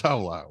 times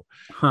solo.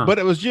 But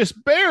it was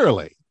just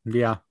barely.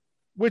 Yeah.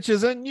 Which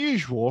is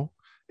unusual.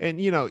 And,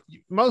 you know,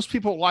 most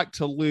people like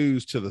to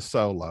lose to the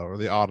solo or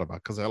the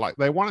Automa because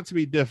they want it to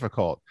be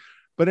difficult.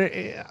 But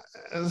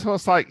so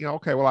it's like, you know,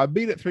 okay, well, I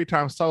beat it 3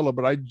 times solo,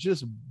 but I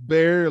just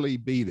barely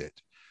beat it.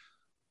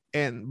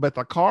 But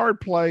the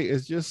card play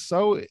is just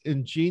so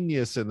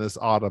ingenious in this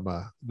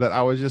Automa that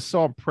I was just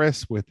so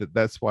impressed with it.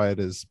 That's why it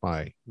is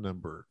my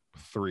number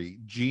 3,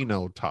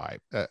 Genotype.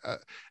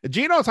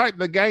 Genotype,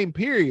 the game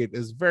period,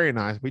 is very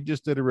nice. We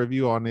just did a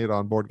review on it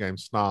on Board Game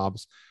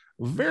Snobs.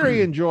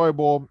 Very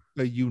enjoyable,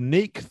 a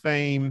unique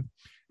theme.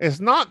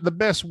 It's not the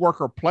best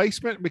worker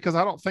placement because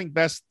I don't think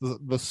that's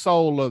the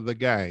soul of the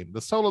game.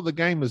 The soul of the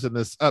game is in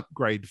this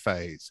upgrade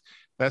phase.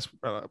 That's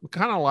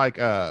kind of like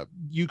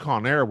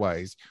Yukon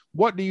Airways.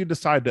 What do you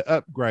decide to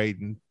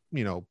upgrade and,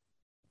 you know,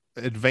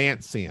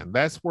 advance in?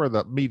 That's where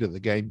the meat of the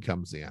game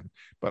comes in.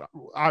 But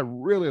I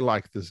really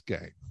like this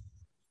game.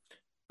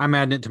 I'm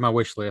adding it to my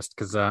wish list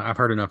because I've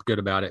heard enough good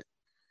about it.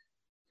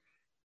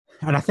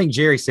 And I think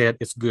Jerry said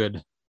it's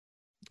good.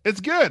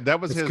 It's good.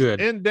 That was his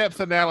in-depth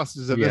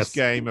analysis of this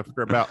game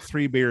after about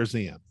 3 beers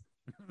in.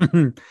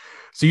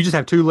 So you just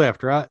have 2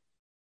 left, right?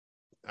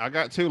 I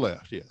got 2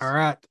 left, yes. All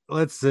right.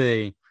 Let's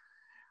see.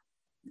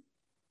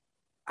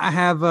 I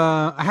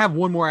have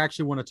one more I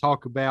actually want to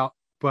talk about,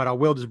 but I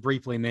will just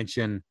briefly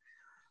mention.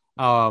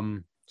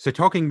 So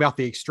talking about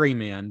the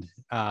extreme end,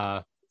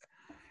 I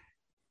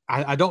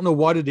don't know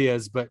what it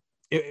is, but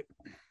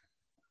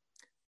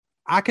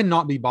I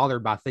cannot be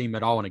bothered by theme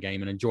at all in a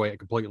game and enjoy it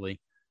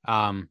completely.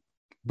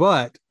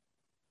 But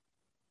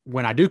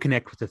when I do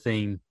connect with the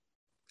theme,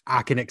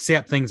 I can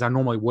accept things I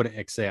normally wouldn't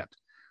accept.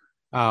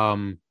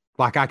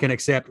 Like I can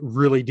accept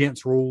really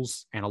dense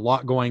rules and a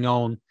lot going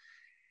on.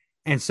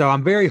 And so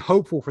I'm very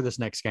hopeful for this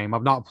next game.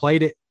 I've not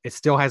played it. It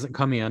still hasn't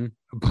come in,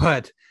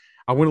 but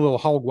I went a little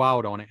hog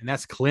wild on it. And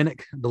that's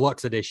Clinic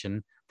Deluxe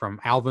Edition from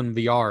Alvin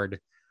Viard,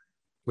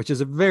 which is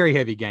a very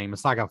heavy game.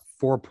 It's like a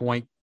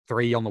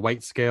 4.3 on the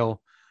weight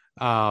scale.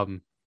 It's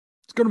going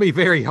to be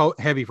very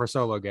heavy for a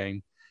solo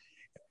game.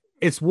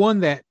 It's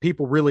one that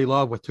people really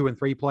love with 2 and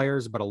 3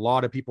 players, but a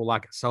lot of people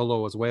like it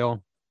solo as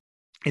well.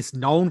 It's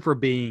known for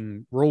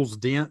being rules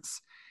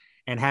dense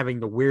and having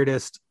the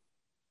weirdest,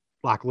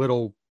 like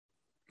little,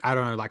 I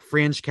don't know, like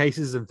fringe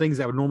cases and things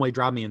that would normally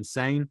drive me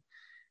insane.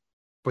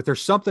 But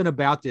there's something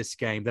about this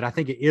game that I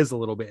think it is a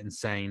little bit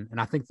insane. And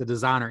I think the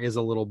designer is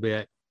a little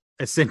bit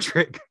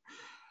eccentric.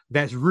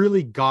 That's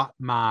really got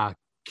my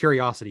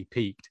curiosity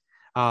piqued.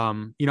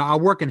 You know, I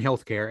work in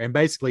healthcare, and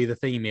basically the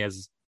theme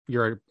is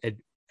you're a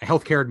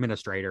healthcare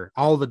administrator.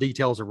 All the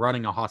details of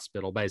running a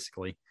hospital,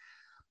 basically.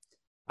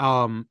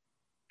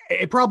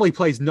 It probably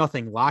plays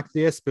nothing like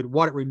this, but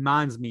what it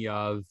reminds me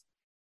of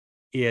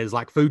is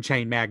like Food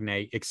Chain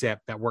Magnate,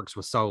 except that works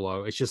with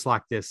solo. It's just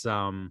like this,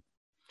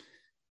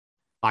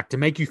 like to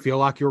make you feel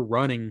like you're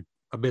running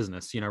a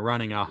business, you know,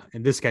 running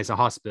in this case, a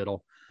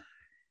hospital.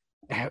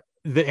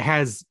 That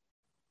has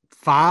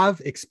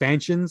 5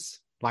 expansions,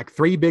 like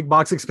 3 big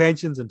box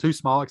expansions and 2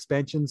 small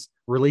expansions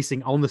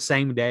releasing on the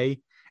same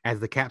day as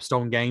the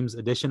Capstone Games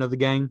edition of the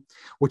game,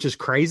 which is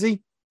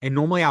crazy. And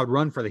normally I would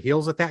run for the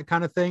hills at that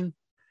kind of thing.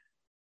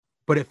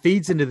 But it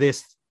feeds into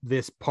this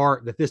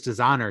part that this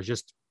designer is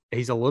just,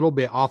 he's a little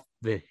bit off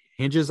the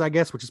hinges, I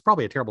guess, which is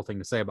probably a terrible thing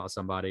to say about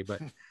somebody.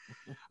 But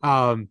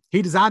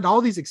he designed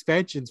all these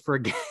expansions for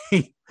a game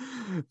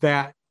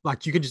that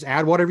like you can just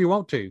add whatever you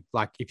want to.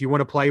 Like if you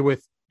want to play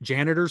with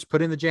janitors,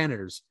 put in the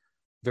janitors.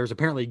 There's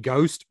apparently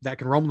ghost that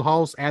can roam the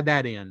halls, add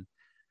that in.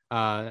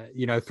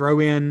 Throw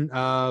in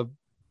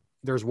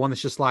there's one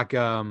that's just like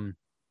I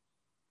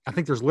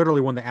think there's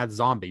literally one that adds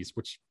zombies,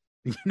 which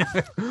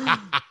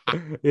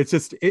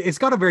it's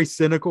got a very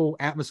cynical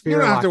atmosphere. You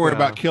don't have to worry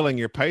about killing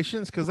your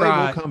patients because they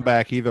will come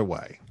back either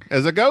way,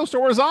 as a ghost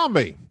or a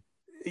zombie.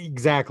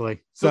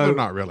 Exactly. So they're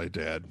not really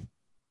dead.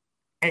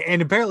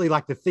 And apparently,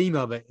 like the theme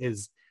of it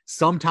is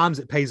sometimes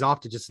it pays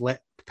off to just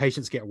let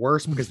patients get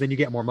worse because then you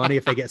get more money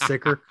if they get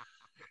sicker.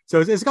 So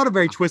it's got a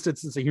very twisted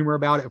sense of humor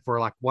about it for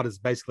like what is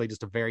basically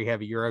just a very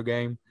heavy Euro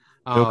game.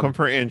 They'll come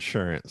for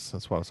insurance.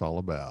 That's what it's all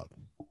about.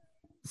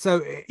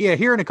 So yeah,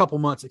 here in a couple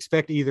months,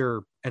 expect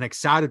either an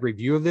excited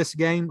review of this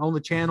game on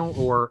the channel,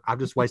 or I've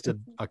just wasted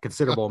a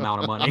considerable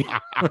amount of money.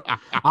 I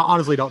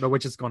honestly don't know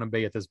which it's going to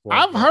be at this point.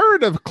 I've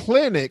heard of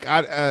Clinic,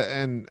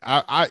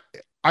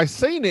 I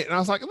seen it and I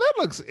was like, that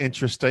looks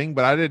interesting,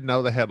 but I didn't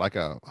know they had like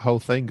a whole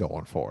thing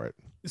going for it.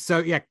 So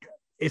yeah,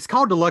 it's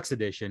called Deluxe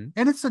Edition,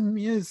 and it's a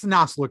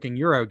nice looking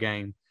Euro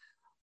game,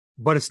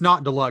 but it's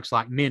not deluxe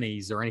like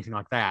minis or anything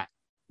like that.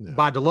 No.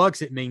 By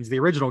deluxe, it means the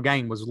original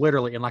game was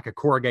literally in like a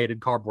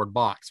corrugated cardboard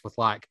box with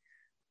like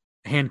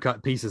hand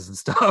cut pieces and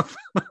stuff.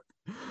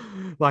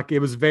 Like it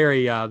was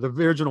very, the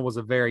original was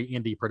a very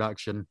indie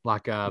production.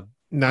 Like,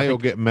 now you'll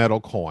get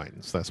metal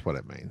coins. That's what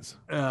it means.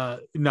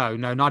 No,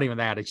 not even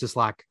that. It's just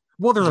like,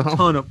 well, there's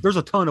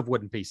a ton of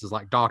wooden pieces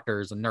like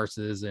doctors and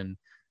nurses and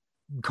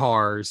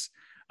cars.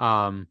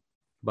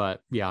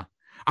 But yeah,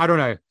 I don't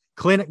know.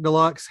 Clinic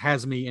Deluxe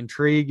has me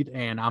intrigued,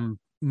 and I'm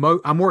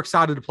more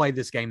excited to play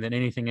this game than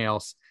anything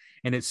else.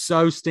 And it's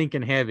so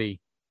stinking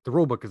heavy. The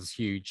rule book is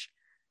huge.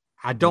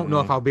 I don't know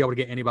if I'll be able to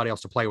get anybody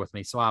else to play with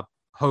me. So I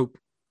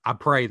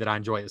pray that I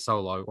enjoy it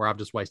solo, or I've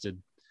just wasted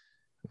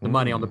the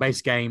money on the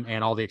base game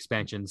and all the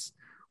expansions,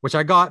 which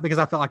I got because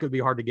I felt like it would be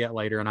hard to get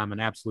later, and I'm an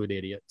absolute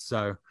idiot.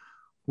 So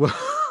we'll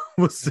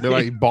see. They're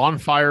like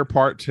Bonfire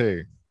Part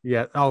 2.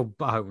 Yeah. Oh,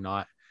 I hope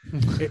not.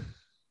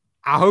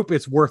 I hope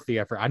it's worth the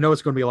effort. I know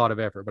it's going to be a lot of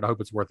effort, but I hope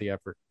it's worth the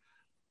effort.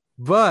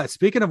 But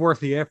speaking of worth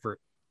the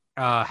effort,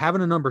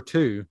 having a number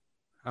 2,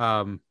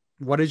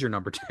 what is your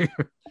number 2?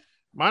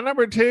 My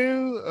number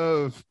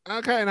 2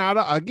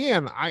 now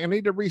again, I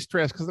need to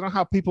re-stress because I know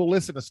how people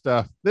listen to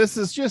stuff. This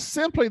is just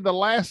simply the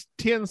last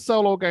 10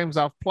 solo games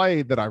I've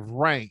played that I've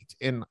ranked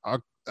in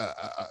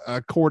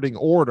according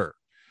order.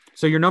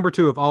 So your number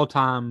 2 of all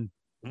time,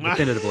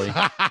 definitively.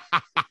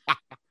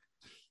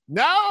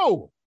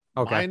 No.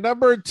 Okay. My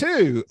number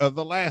 2 of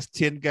the last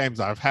 10 games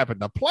I've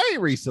happened to play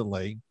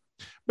recently,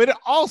 but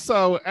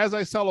also as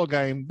a solo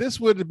game, this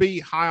would be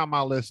high on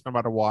my list no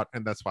matter what,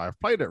 and that's why I've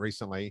played it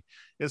recently,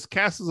 is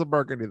Castles of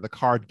Burgundy, the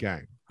card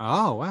game.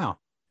 Oh, wow.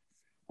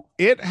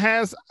 It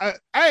has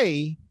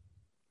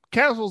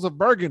Castles of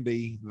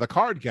Burgundy, the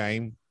card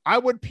game, I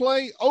would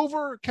play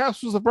over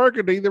Castles of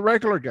Burgundy, the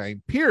regular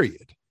game,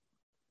 period.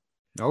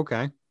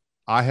 Okay.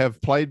 I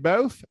have played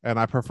both, and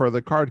I prefer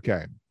the card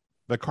game.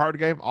 The card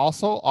game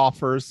also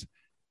offers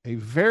a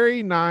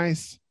very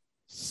nice,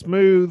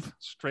 smooth,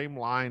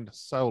 streamlined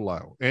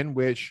solo in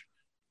which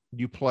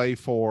you play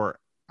for,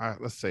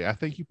 let's see, I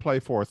think you play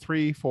for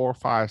 3, 4,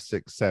 5,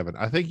 6, 7.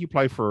 I think you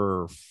play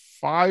for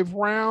 5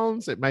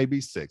 rounds. It may be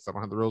 6. I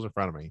don't have the rules in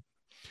front of me.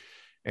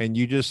 And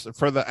you just,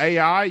 for the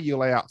AI, you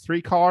lay out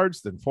 3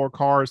 cards, then 4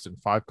 cards, then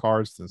 5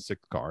 cards, then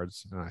 6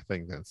 cards, and I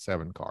think then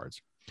 7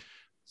 cards.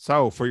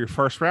 So for your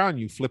first round,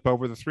 you flip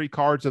over the 3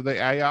 cards of the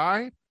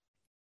AI,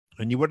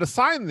 and you would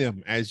assign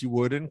them as you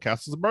would in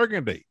Castles of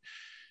Burgundy.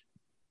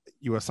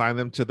 You assign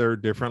them to their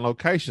different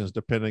locations,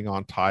 depending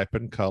on type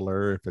and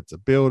color, if it's a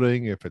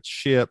building, if it's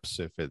ships,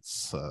 if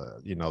it's,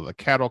 the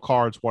cattle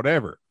cards,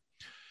 whatever.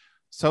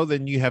 So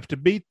then you have to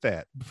beat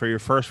that for your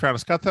first round.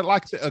 It's got that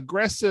like the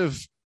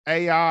aggressive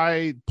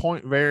AI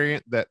point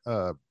variant that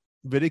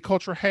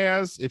Viticulture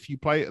has. If you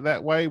play it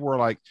that way, where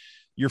like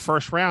your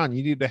first round,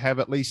 you need to have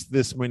at least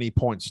this many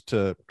points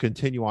to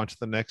continue on to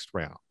the next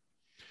round.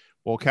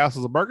 Well,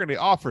 Castles of Burgundy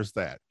offers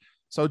that.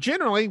 So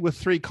generally with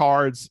 3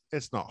 cards,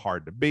 it's not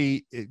hard to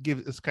beat.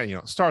 It's kind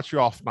of, starts you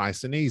off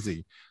nice and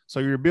easy. So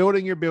you're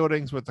building your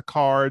buildings with the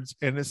cards,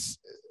 and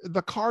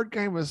the card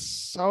game is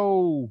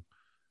so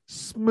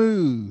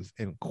smooth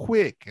and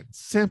quick and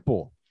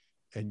simple.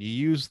 And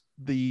you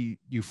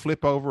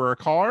flip over a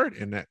card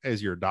and that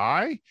as your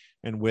die.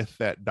 And with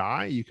that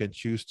die, you can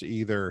choose to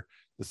either,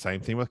 the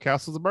same thing with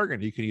Castles of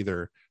Burgundy, you can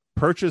either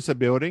purchase a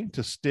building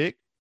to stick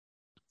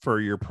for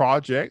your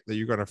project that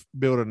you're going to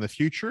build in the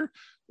future,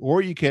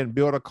 or you can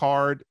build a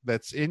card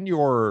that's in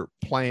your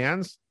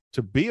plans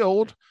to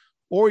build,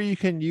 or you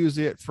can use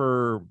it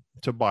to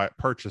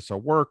purchase a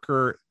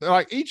worker.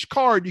 Like each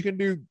card you can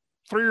do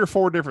 3 or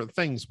 4 different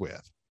things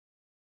with.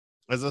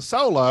 As a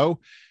solo,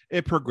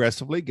 it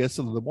progressively gets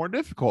a little more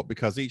difficult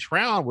because each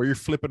round where you're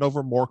flipping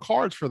over more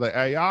cards for the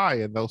AI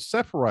and they'll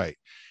separate.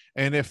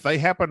 And if they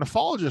happen to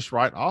fall just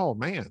right, oh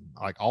man,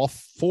 like all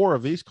 4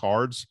 of these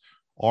cards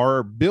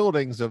are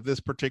buildings of this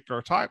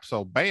particular type.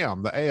 So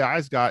bam, the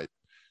AI's got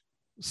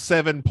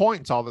 7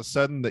 points all of a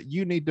sudden that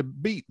you need to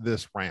beat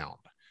this round.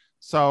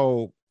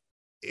 So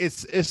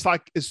it's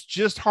like it's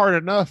just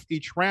hard enough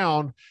each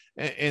round,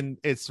 and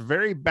it's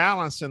very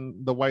balanced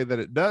in the way that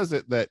it does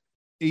it, that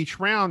each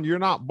round you're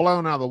not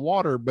blown out of the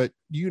water, but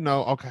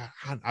okay,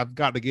 I've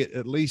got to get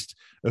at least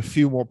a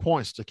few more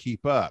points to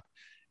keep up.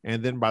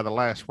 And then by the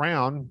last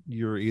round,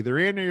 you're either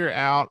in or you're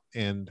out.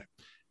 And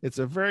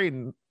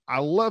I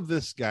love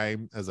this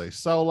game as a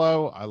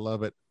solo. I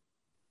love it.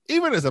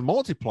 Even as a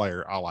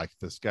multiplayer, I like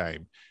this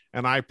game.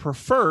 And I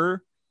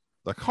prefer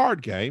the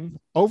card game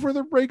over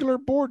the regular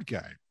board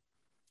game.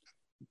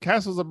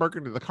 Castles of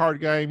Burgundy, the card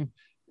game,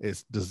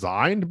 is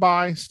designed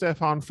by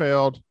Stefan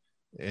Feld,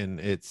 and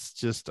it's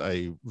just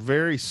a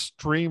very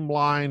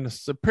streamlined,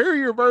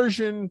 superior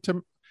version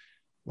to.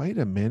 Wait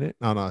a minute.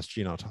 No, it's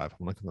Genotype.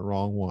 I'm looking at the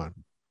wrong one.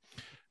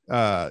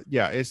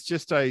 It's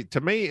just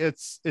to me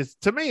it's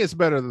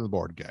better than the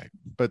board game,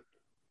 but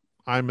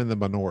I'm in the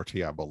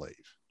minority, I believe.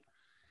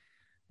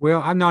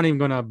 Well, I'm not even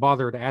going to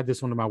bother to add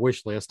this one to my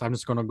wish list. I'm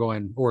just going to go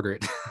and order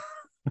it.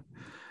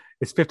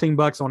 It's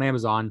 $15 on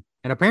Amazon,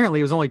 and apparently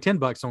it was only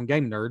 $10 on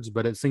Game Nerds,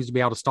 but it seems to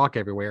be out of stock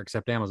everywhere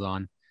except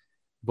Amazon.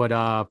 But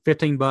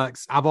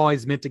 $15. I've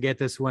always meant to get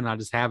this one. I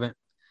just haven't.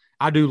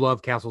 I do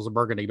love Castles of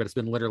Burgundy, but it's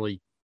been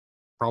literally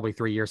probably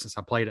 3 years since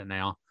I played it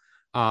now.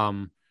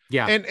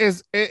 Yeah. And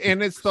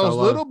it's those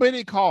little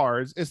bitty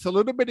cards. It's the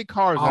little bitty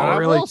cards. Oh, and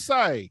really?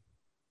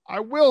 I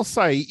will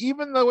say,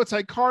 even though it's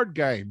a card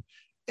game,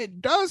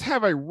 it does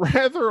have a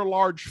rather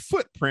large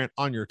footprint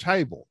on your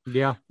table.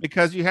 Yeah.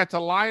 Because you have to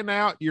line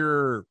out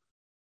your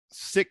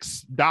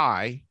 6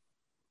 die,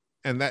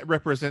 and that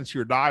represents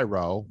your die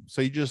row.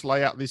 So you just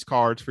lay out these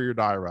cards for your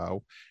die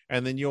row,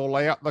 and then you'll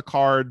lay out the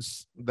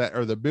cards that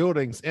are the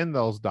buildings in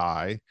those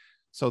die.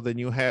 So then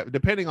you have,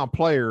 depending on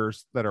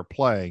players that are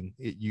playing,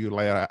 you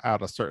lay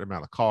out a certain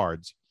amount of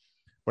cards.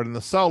 But in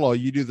the solo,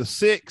 you do the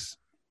 6,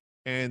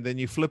 and then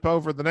you flip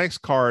over the next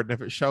card. And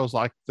if it shows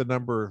like the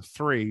number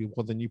 3,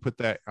 well, then you put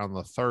that on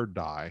the 3rd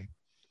die.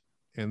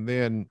 And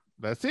then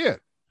that's it.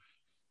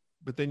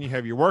 But then you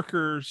have your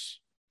workers,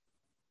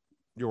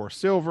 your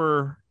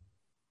silver,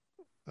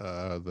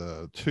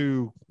 the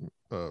 2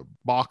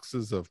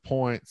 boxes of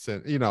points,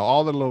 and,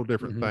 all the little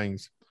different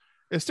things.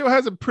 It still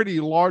has a pretty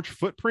large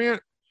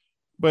footprint,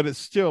 but it's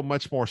still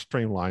much more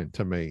streamlined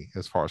to me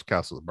as far as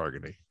Castles of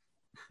Burgundy.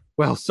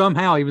 Well,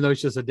 somehow, even though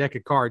it's just a deck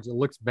of cards, it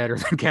looks better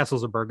than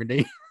Castles of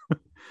Burgundy.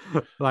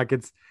 Like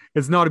it's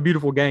not a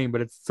beautiful game,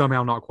 but it's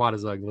somehow not quite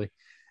as ugly.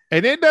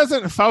 And it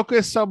doesn't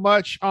focus so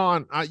much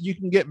on, you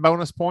can get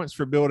bonus points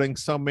for building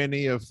so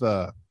many of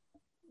the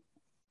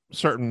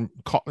certain,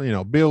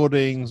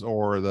 buildings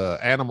or the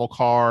animal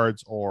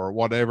cards or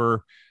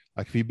whatever.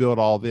 Like if you build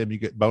all of them, you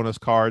get bonus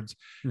cards.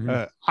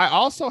 I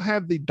also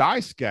have the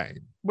dice game,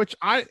 which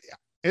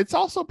it's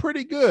also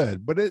pretty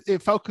good, but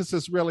it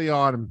focuses really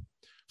on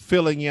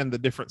filling in the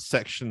different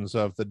sections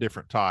of the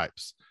different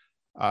types.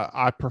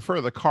 I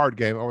prefer the card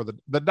game over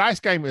the dice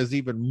game. Is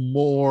even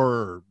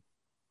more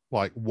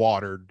like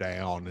watered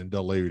down and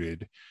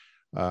diluted.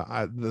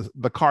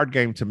 The card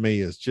game to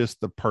me is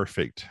just the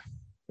perfect.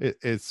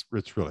 It's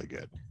really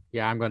good.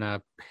 Yeah,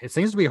 it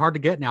seems to be hard to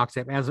get now,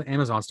 except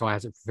Amazon still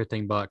has it for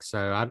 $15.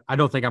 So I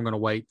don't think I'm going to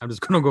wait. I'm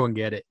just going to go and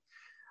get it.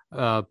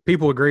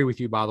 People agree with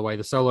you, by the way.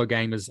 The solo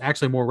game is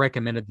actually more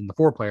recommended than the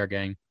 4-player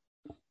game.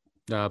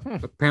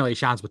 Apparently it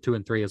shines with 2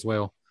 and 3 as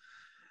well.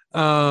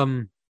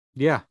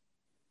 Yeah.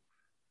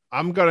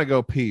 I'm going to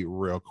go pee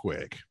real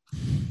quick.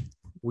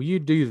 Will you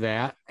do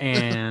that?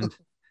 And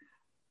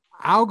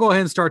I'll go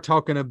ahead and start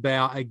talking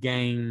about a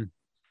game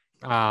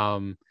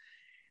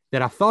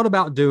that I thought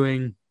about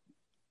doing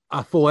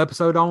a full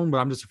episode on, but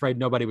I'm just afraid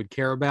nobody would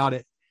care about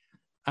it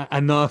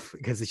enough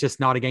because it's just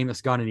not a game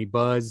that's got any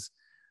buzz.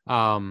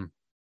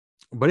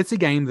 But it's a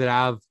game that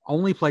I've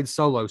only played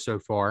solo so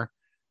far.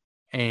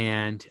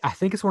 And I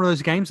think it's one of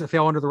those games that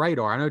fell under the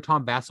radar. I know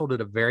Tom Bassel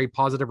did a very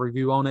positive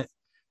review on it.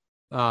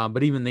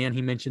 But even then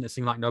he mentioned it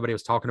seemed like nobody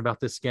was talking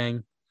about this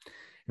game.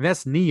 And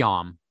that's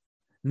Neom.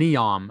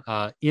 Neom,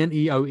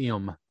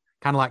 Neom,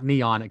 kind of like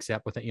neon,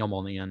 except with an M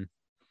on the end.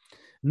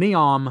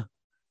 Neom,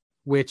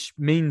 which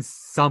means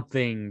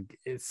something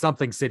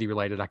city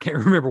related. I can't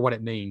remember what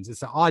it means.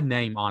 It's an odd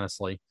name,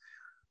 honestly.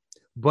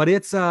 But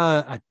it's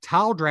a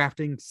tile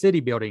drafting city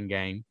building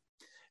game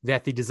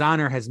that the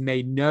designer has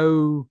made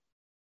no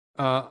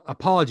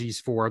apologies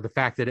for the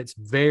fact that it's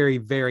very,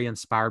 very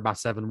inspired by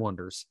Seven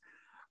Wonders.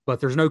 But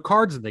there's no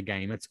cards in the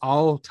game. It's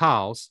all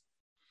tiles.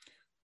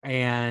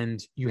 And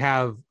you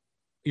have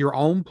your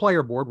own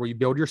player board where you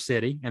build your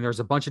city. And there's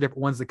a bunch of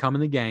different ones that come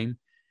in the game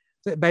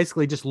that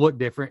basically just look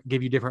different,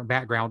 give you different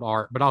background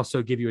art, but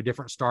also give you a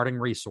different starting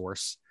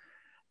resource.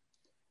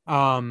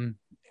 And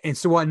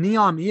so what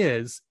Neom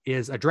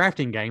is a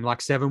drafting game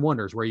like Seven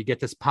Wonders, where you get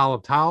this pile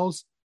of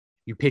tiles,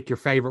 you pick your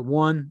favorite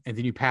one, and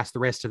then you pass the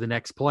rest to the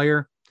next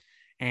player.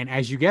 And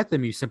as you get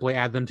them, you simply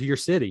add them to your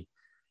city.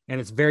 And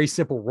it's very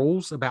simple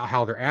rules about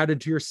how they're added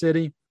to your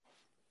city.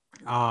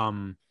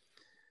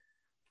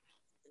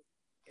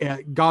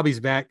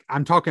 Gobby's back.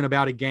 I'm talking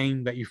about a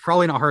game that you've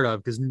probably not heard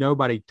of because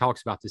nobody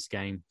talks about this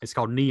game. It's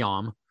called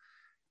Neom.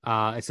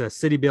 It's a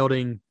city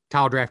building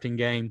tile drafting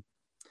game.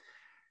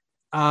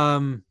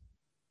 And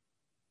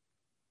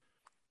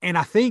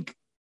I think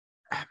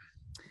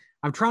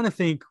I'm trying to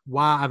think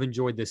why I've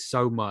enjoyed this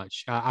so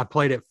much. I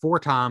played it 4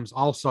 times,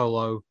 all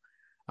solo.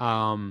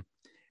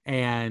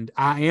 And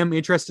I am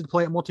interested to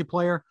play it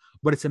multiplayer,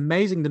 but it's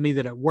amazing to me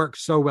that it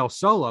works so well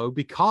solo,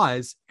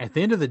 because at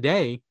the end of the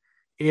day,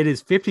 it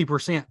is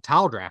 50%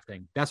 tile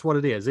drafting. That's what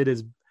it is. It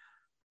is.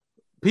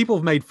 People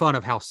have made fun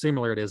of how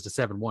similar it is to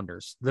Seven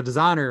Wonders. The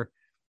designer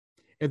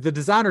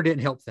didn't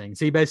help things.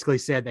 He basically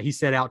said that he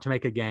set out to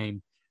make a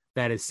game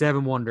that is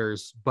Seven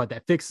Wonders, but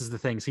that fixes the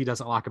things he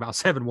doesn't like about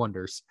Seven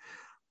Wonders.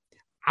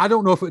 I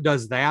don't know if it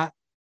does that,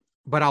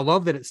 but I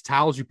love that it's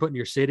tiles you put in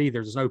your city.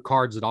 There's no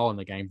cards at all in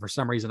the game. For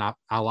some reason,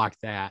 I like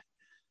that.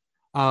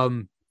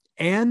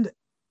 And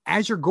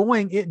as you're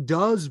going, it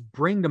does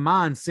bring to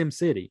mind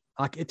SimCity.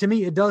 To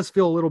me, it does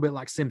feel a little bit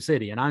like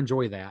SimCity, and I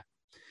enjoy that.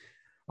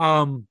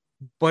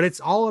 But it's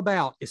all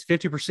about, it's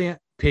 50%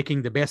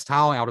 picking the best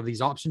tile out of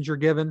these options you're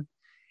given.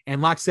 And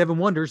like Seven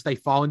Wonders, they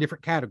fall in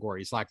different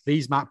categories. Like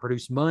these might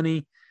produce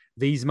money.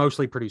 These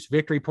mostly produce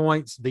victory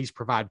points. These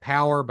provide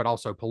power, but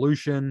also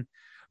pollution.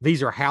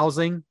 These are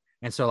housing.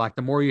 And so like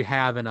the more you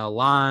have in a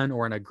line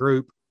or in a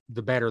group,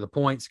 the better the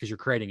points, because you're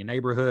creating a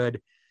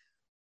neighborhood.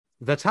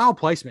 The tile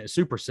placement is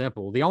super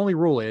simple. The only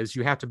rule is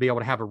you have to be able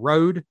to have a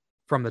road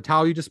from the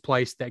tile you just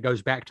placed that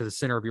goes back to the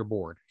center of your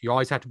board. You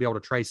always have to be able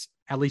to trace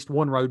at least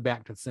one road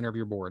back to the center of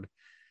your board.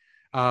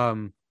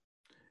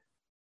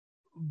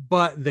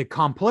 But the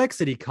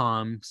complexity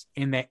comes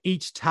in that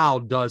each tile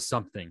does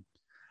something.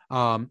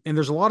 And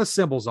there's a lot of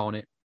symbols on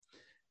it.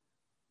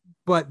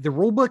 But the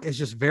rule book is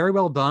just very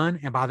well done.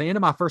 And by the end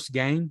of my first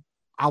game,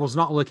 I was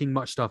not looking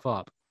much stuff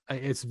up.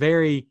 It's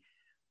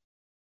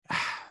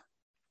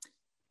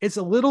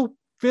a little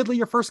fiddly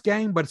your first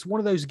game, but it's one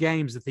of those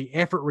games that the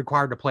effort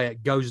required to play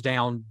it goes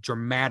down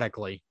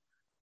dramatically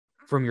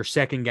from your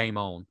second game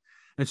on.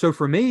 And so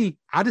for me,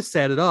 I just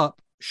set it up,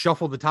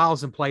 shuffle the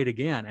tiles, and play it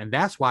again. And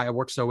that's why it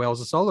works so well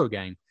as a solo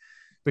game.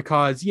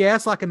 Because, yeah,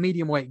 it's like a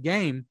medium weight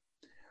game,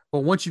 but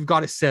once you've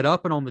got it set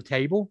up and on the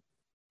table,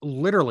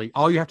 literally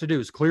all you have to do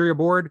is clear your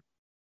board,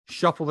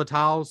 shuffle the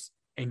tiles,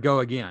 and go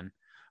again.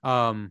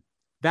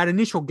 That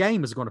initial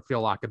game is going to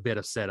feel like a bit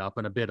of setup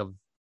and a bit of,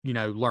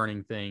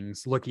 learning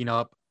things, looking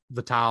up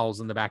the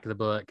tiles in the back of the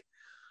book.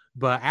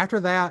 But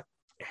after that,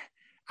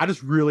 I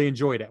just really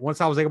enjoyed it.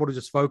 Once I was able to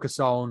just focus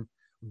on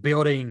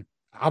building,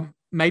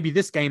 maybe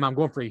this game, I'm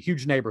going for a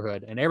huge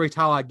neighborhood, and every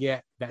tile I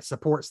get that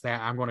supports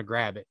that, I'm going to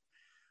grab it.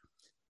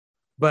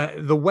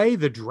 But the way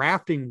the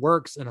drafting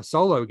works in a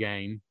solo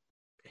game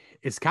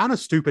is kind of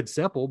stupid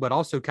simple, but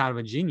also kind of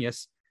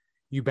ingenious.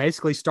 You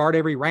basically start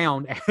every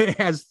round. It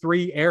has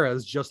 3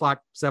 eras, just like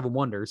Seven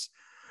Wonders.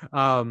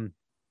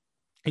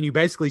 And you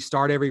basically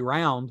start every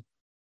round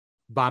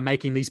by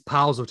making these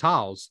piles of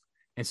tiles.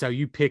 And so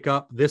you pick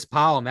up this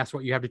pile, and that's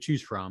what you have to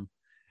choose from.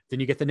 Then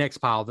you get the next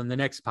pile, then the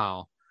next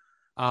pile.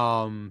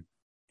 And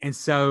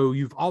so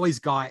you've always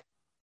got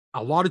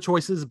a lot of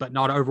choices, but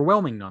not an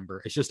overwhelming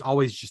number. It's just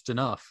always just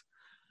enough.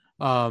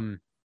 I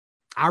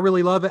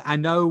really love it. I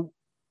know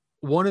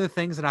one of the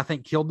things that I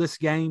think killed this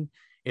game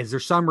is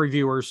there's some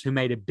reviewers who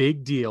made a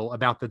big deal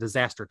about the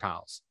disaster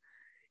tiles.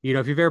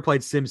 If you've ever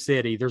played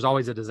SimCity, there's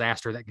always a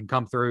disaster that can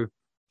come through.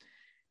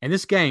 In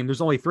this game,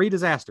 there's only 3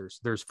 disasters.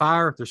 There's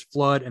fire, there's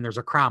flood, and there's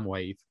a crime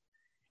wave.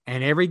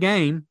 And every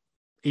game,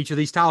 each of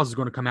these tiles is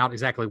going to come out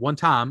exactly one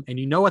time, and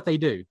you know what they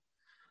do.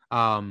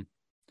 In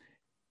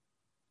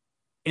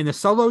the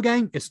solo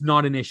game, it's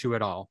not an issue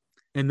at all.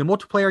 In the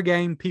multiplayer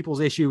game, people's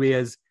issue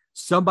is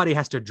somebody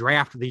has to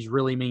draft these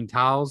really mean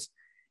tiles,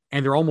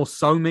 and they're almost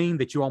so mean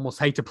that you almost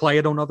hate to play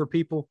it on other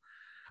people.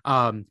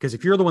 Because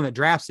if you're the one that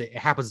drafts it, it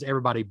happens to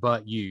everybody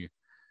but you.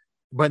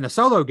 But in the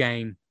solo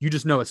game, you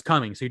just know it's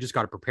coming, so you just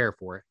got to prepare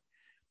for it.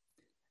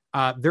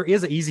 There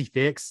is an easy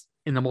fix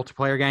in the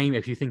multiplayer game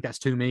if you think that's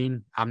too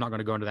mean. I'm not going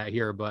to go into that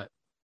here, but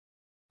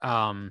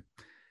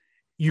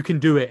you can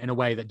do it in a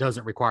way that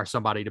doesn't require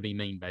somebody to be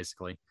mean,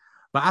 basically.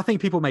 But I think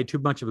people made too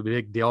much of a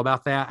big deal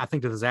about that. I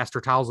think the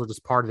disaster tiles are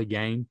just part of the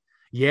game.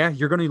 Yeah,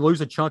 you're going to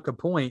lose a chunk of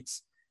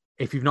points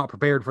if you've not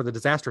prepared for the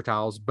disaster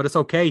tiles, but it's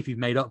okay if you've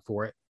made up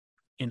for it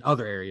in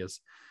other areas.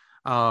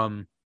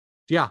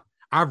 Yeah,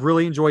 I've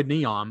really enjoyed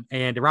Neon.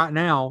 And right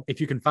now,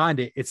 if you can find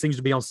it, it seems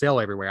to be on sale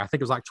everywhere. I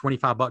think it was like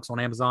 $25 on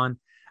Amazon.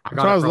 That's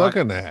what I was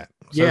looking at.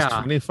 It says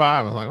 25.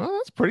 I was like, well,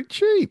 that's pretty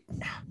cheap.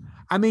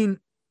 I mean,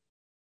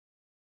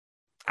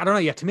 I don't know.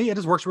 Yeah, to me, it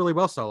just works really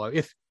well solo.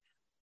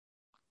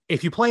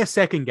 If you play a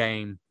second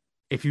game,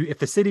 if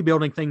the city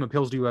building thing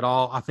appeals to you at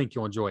all, I think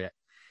you'll enjoy it.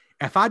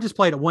 If I just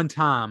played it one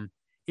time,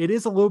 it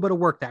is a little bit of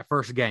work that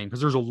first game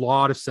because there's a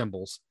lot of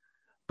symbols.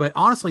 But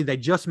honestly, they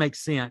just make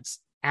sense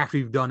after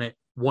you've done it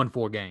one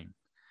full game.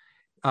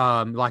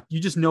 Like you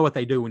just know what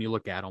they do when you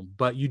look at them,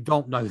 but you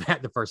don't know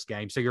that the first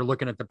game. So you're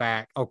looking at the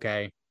back.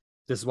 Okay,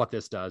 this is what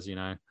this does,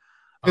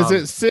 Is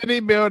it city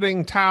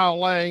building, tile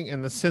laying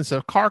in the sense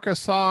of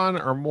Carcassonne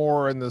or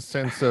more in the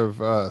sense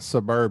of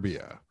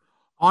suburbia?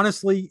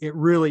 Honestly, it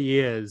really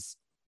is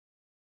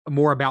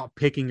more about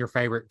picking your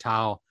favorite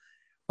tile.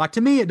 Like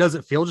to me, it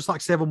doesn't feel just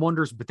like Seven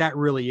Wonders, but that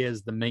really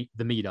is the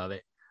meat of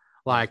it.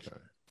 Like, Okay.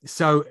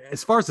 so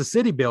as far as the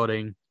city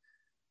building,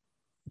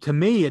 to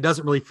me, it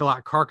doesn't really feel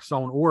like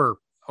Carcassonne or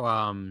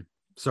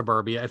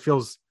Suburbia. It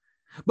feels,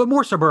 but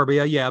more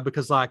Suburbia, yeah,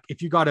 because like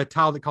if you got a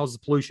tile that causes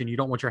pollution, you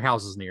don't want your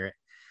houses near it.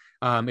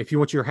 If you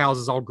want your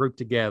houses all grouped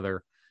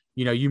together,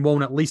 you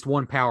want at least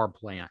one power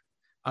plant.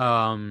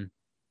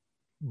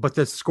 But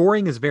the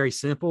scoring is very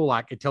simple.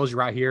 Like it tells you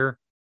right here,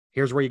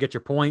 here's where you get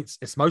your points.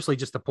 It's mostly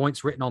just the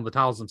points written on the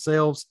tiles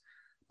themselves,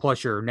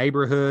 plus your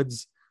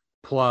neighborhoods,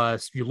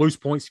 plus you lose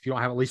points if you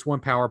don't have at least one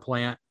power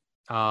plant.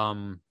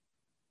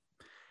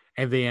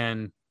 And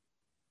then,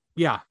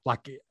 yeah,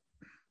 like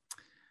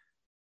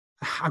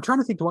I'm trying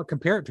to think to what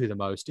compare it to the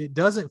most. It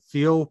doesn't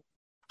feel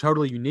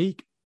totally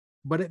unique,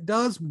 but it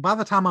does. By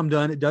the time I'm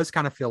done, it does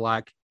kind of feel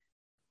like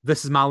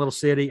this is my little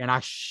city, and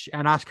I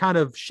kind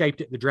of shaped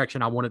it the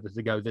direction I wanted it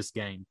to go this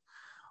game.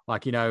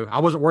 Like, I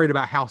wasn't worried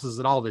about houses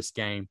at all this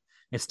game.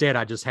 Instead,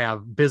 I just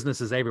have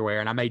businesses everywhere,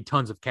 and I made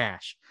tons of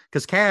cash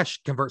because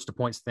cash converts to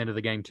points at the end of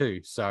the game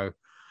too. So,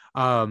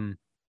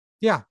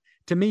 yeah,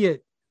 to me,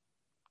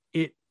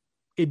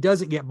 it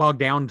doesn't get bogged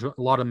down to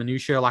a lot of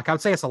minutia. Like I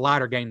would say it's a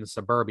lighter game than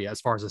Suburbia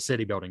as far as the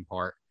city building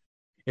part.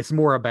 It's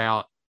more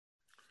about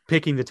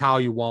picking the tile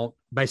you want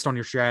based on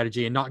your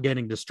strategy and not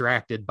getting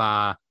distracted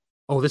by,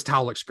 oh, this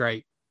tile looks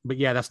great, but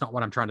yeah, that's not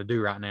what I'm trying to do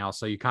right now.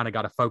 So you kind of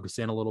got to focus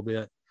in a little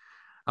bit.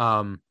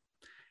 I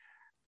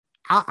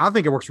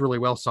think it works really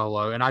well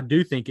solo, and I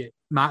do think it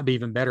might be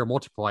even better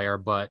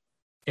multiplayer, but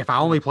if I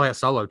only play it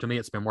solo, to me,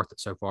 it's been worth it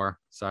so far.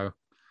 So,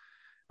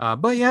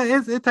 but yeah,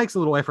 it takes a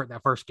little effort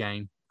that first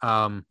game.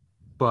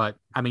 But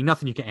I mean,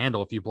 nothing you can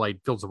handle if you played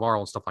Fields of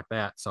Arle and stuff like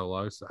that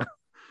solo. So,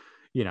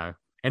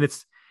 and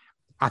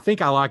I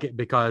think I like it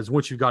because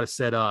once you've got it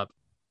set up,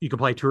 you can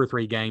play 2 or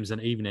 3 games in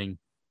an evening.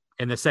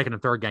 And the second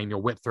and third game,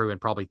 you'll whip through in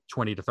probably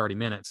 20 to 30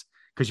 minutes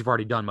because you've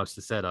already done most of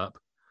the setup.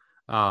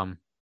 But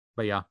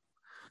yeah,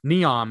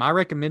 Neon, I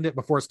recommend it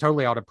before it's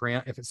totally out of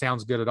print if it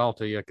sounds good at all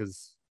to you,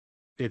 because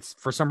it's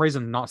for some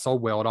reason not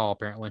sold well at all,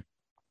 apparently.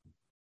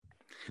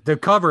 The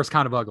cover is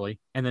kind of ugly,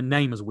 and the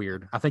name is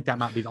weird. I think that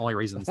might be the only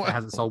reason it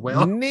hasn't sold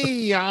well.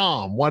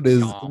 Neon. What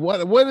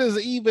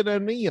is even a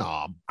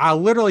neon? I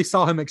literally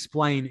saw him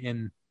explain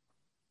and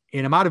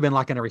it might have been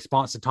like in a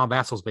response to Tom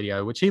Vassel's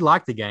video, which he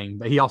liked the game,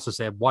 but he also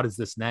said, "What is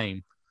this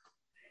name?"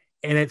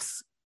 And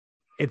it's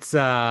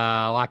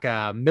like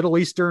a Middle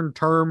Eastern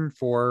term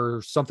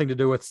for something to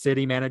do with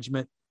city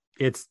management.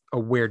 It's a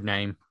weird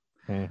name.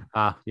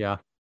 Yeah.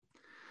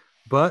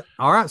 But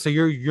all right, so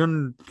you're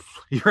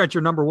at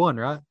your number 1,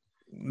 right?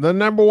 The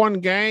number 1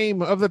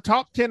 game of the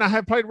top 10 I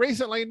have played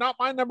recently, not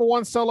my number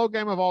 1 solo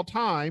game of all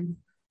time.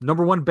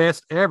 Number 1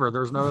 best ever.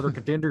 There's no other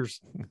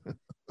contenders.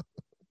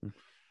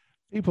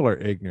 People are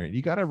ignorant.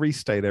 You got to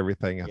restate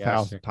everything a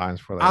thousand times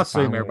for that. I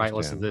assume everybody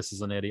listening to this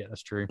is an idiot.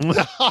 That's true.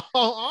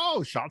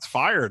 Oh, shots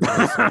fired.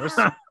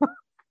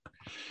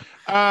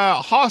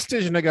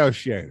 Hostage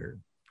Negotiator.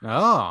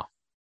 Oh,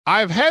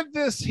 I've had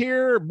this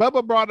here.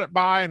 Bubba brought it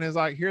by and is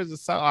like, here's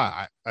a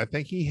I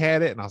think he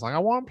had it. And I was like, I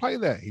want to play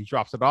that. He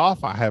drops it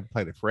off. I haven't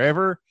played it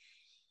forever.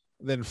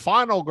 Then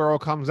Final Girl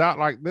comes out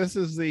like, this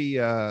is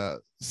the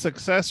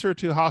successor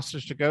to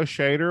Hostage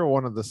Negotiator,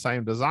 one of the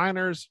same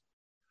designers.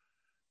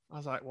 I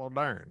was like, well,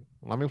 darn,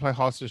 let me play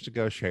Hostage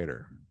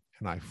Negotiator.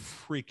 And I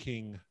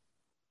freaking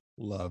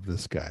love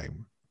this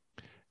game.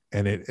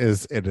 And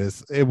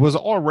it was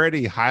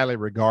already highly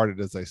regarded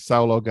as a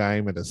solo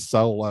game. It is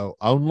solo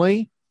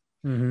only.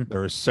 mm-hmm.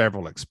 There are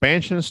several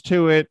expansions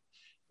to it.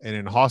 And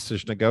in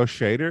Hostage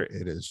Negotiator,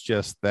 it is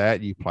just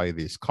that you play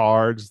these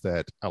cards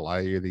that allow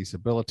you these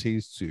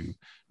abilities to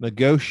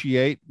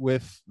negotiate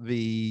with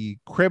the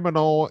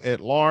criminal at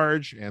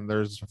large. And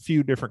there's a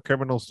few different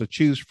criminals to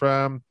choose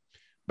from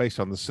based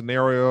on the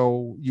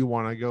scenario you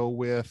want to go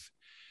with.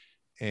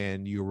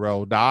 And you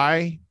roll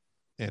die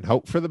and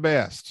hope for the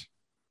best.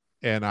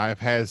 And I've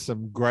had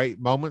some great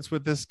moments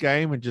with this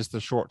game in just the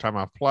short time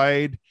I've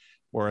played,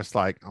 where it's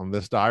like, on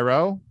this die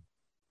roll,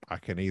 I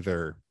can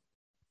either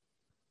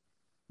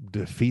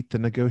defeat the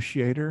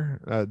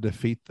negotiator,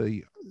 defeat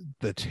the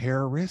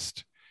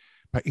terrorist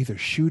by either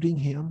shooting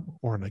him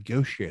or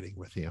negotiating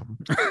with him,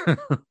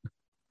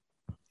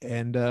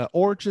 and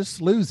or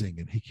just losing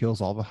and he kills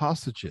all the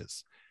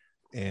hostages.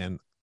 And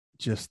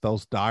just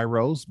those die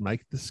rolls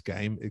make this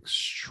game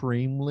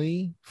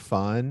extremely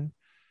fun.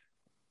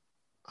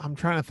 I'm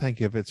trying to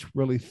think if it's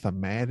really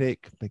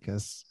thematic,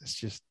 because it's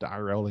just die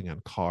rolling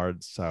on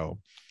cards. So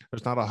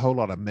there's not a whole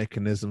lot of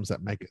mechanisms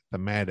that make it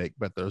thematic,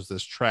 but there's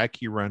this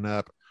track you run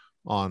up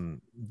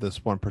on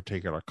this one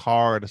particular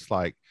card. It's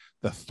like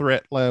the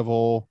threat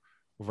level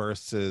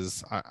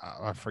versus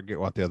I forget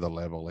what the other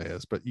level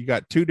is, but you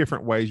got 2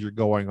 different ways you're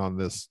going on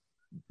this,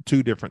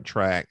 2 different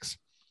tracks.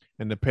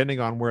 And depending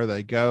on where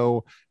they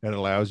go, it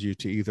allows you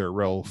to either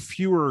roll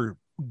fewer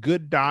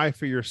good die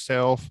for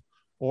yourself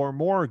or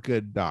more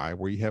good die,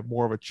 where you have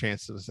more of a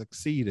chance of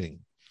succeeding.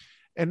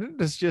 And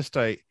it is just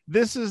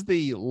this is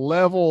the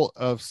level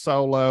of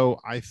solo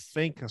I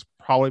think is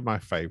probably my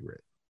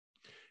favorite.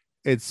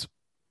 It's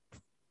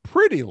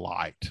pretty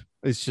light.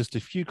 It's just a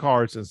few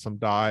cards and some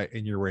die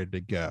and you're ready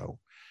to go.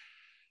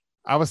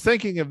 I was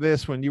thinking of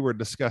this when you were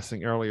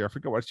discussing earlier. I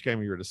forget which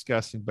game you were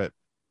discussing, but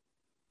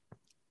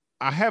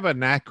I have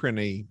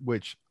Anachrony,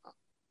 which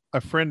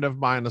a friend of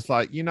mine is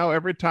like,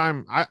 every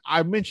time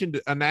I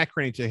mentioned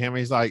Anachrony to him,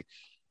 he's like,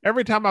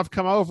 every time I've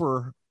come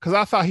over, because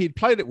I thought he'd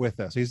played it with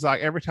us. He's like,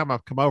 every time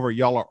I've come over,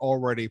 y'all are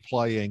already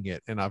playing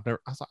it. And I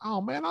was like,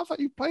 oh man, I thought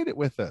you played it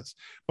with us.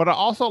 But I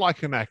also like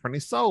Anachrony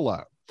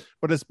solo,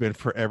 but it's been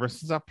forever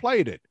since I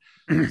played it.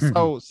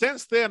 So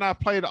since then, I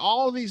played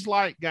all of these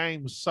light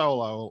games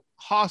solo: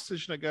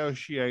 Hostage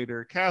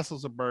Negotiator,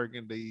 Castles of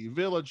Burgundy,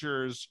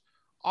 Villagers.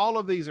 All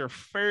of these are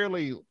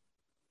fairly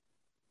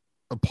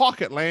a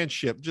pocket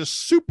landship,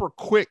 just super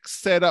quick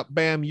setup.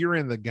 Bam, you're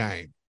in the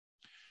game.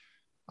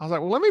 I was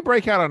like, well, let me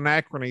break out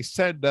Anachrony,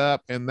 set it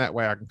up, and that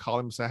way I can call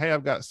him and say, hey,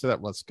 I've got it set up.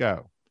 Let's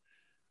go.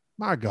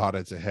 My God,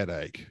 it's a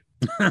headache.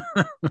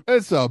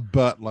 It's a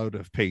buttload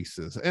of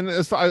pieces. And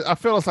I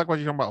feel it's like what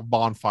you're talking about,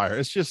 Bonfire.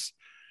 It's just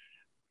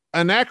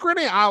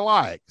Anachrony I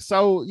like.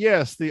 So,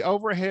 yes, the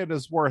overhead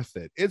is worth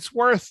it. It's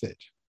worth it,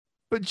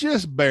 but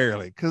just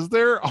barely, because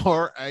there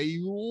are a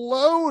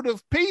load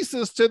of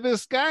pieces to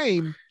this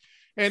game.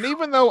 And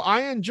even though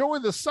I enjoy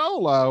the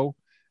solo,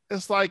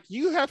 it's like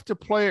you have to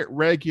play it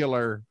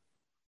regular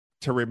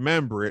to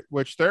remember it,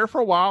 which there for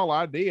a while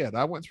I did.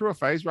 I went through a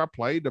phase where I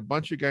played a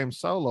bunch of games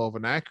solo of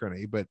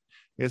Anachrony, but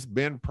it's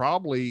been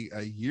probably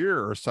a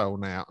year or so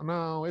now.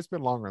 No, it's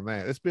been longer than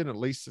that. It's been at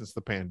least since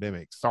the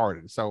pandemic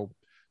started. So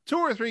 2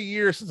 or 3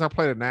 years since I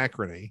played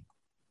Anachrony,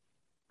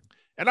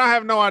 and I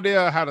have no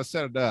idea how to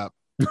set it up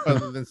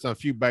other than some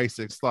few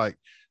basics. Like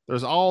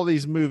there's all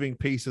these moving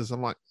pieces.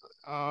 I'm like,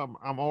 I'm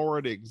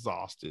already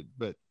exhausted,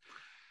 but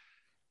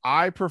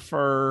I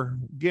prefer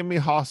give me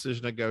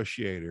Hostage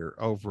Negotiator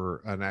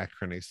over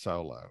Anachrony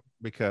solo,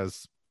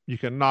 because you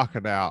can knock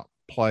it out,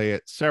 play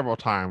it several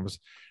times.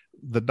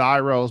 The die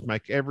rolls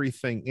make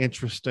everything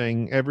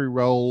interesting. Every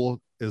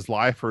roll is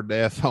life or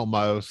death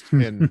almost.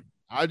 And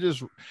I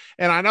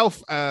know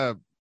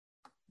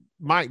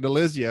Mike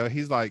DeLizio,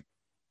 he's like,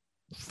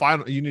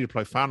 you need to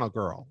play Final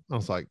Girl. I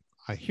was like,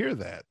 I hear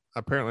that.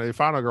 Apparently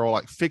Final Girl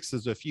like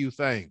fixes a few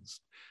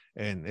things,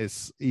 and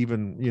it's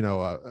even,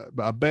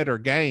 a better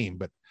game,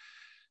 but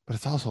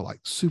it's also like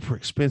super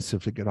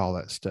expensive to get all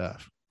that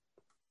stuff.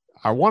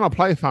 I want to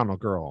play Final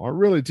Girl. I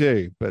really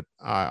do, but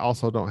I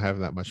also don't have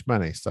that much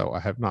money, so I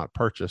have not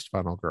purchased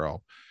Final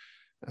Girl.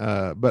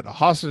 But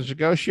Hostage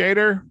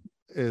Negotiator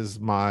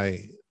is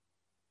my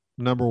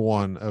number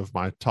one of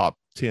my top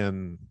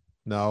 10.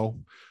 No,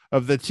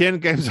 of the 10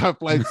 games I've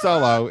played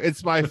solo,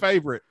 it's my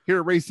favorite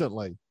here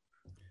recently.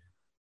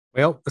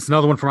 Well, it's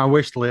another one for my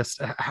wish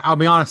list. I'll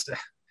be honest,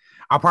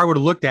 I probably would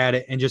have looked at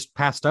it and just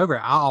passed over it.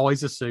 I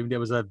always assumed it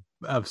was a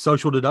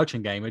social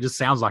deduction game. It just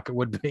sounds like it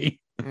would be.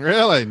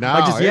 Really? No.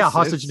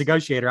 Hostage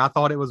Negotiator. I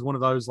thought it was one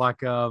of those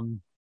like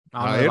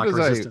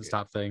resistance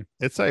type thing.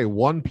 It's a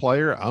one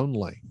player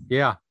only.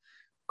 Yeah.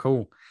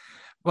 Cool.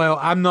 Well,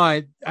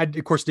 I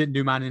of course didn't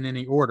do mine in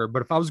any order,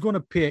 but if I was going to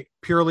pick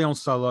purely on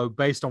solo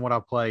based on what I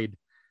played,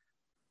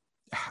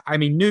 I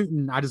mean,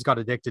 Newton, I just got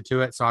addicted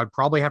to it, so I'd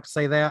probably have to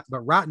say that.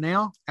 But right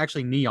now,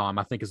 actually, Neon,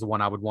 I think, is the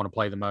one I would want to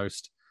play the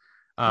most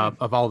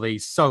of all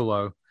these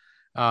solo.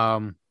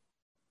 And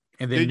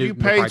then did Newton you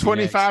pay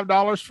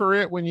 $25 for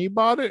it when you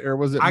bought it, or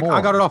was it more?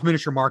 I got it off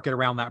Miniature Market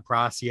around that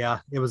price. Yeah,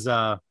 it was.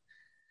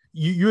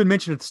 You had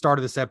mentioned at the start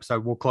of this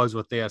episode. We'll close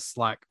with this.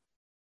 Like,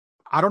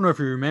 I don't know if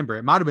you remember.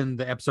 It might have been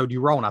the episode you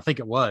were on. I think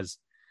it was,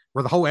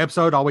 where the whole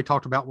episode all we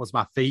talked about was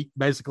my feet,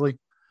 basically,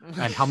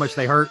 and how much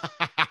they hurt.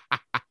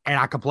 And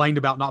I complained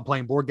about not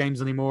playing board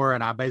games anymore,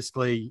 and I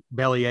basically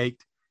belly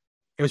ached.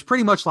 It was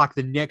pretty much like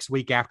the next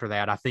week after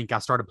that, I think I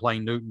started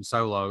playing Newton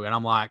solo, and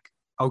I'm like,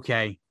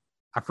 okay,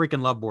 I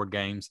freaking love board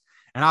games.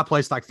 And I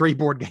placed like 3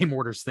 board game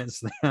orders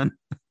since then.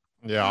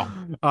 Yeah.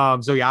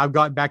 So yeah, I've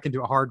gotten back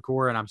into it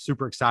hardcore, and I'm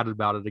super excited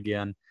about it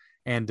again.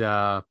 And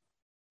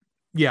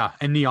yeah,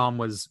 and Neon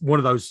was one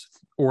of those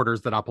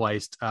orders that I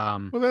placed.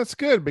 Well, that's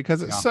good,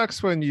 because it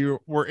sucks when you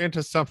were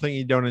into something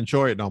you don't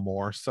enjoy it no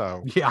more.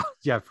 So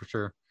yeah, for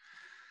sure.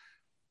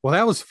 Well,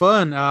 that was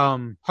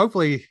fun.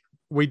 Hopefully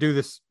we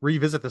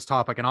revisit this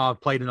topic, and I'll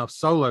have played enough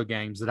solo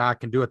games that I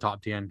can do a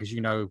top 10, because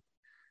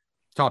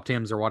top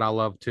 10s are what I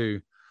love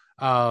too.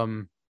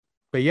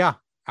 But yeah,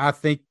 I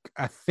think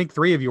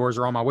 3 of yours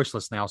are on my wish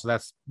list now, so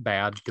that's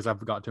bad because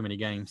I've got too many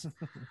games.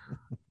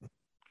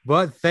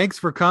 But thanks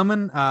for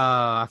coming.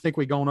 I think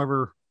we've gone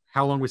over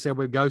how long we said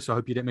we'd go, so I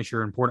hope you didn't miss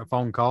your important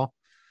phone call.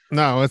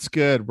 No, it's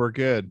good. We're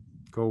good.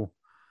 Cool.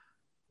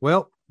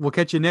 Well, we'll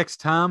catch you next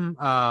time.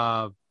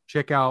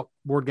 Check out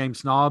Board Game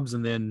Snobs,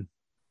 and then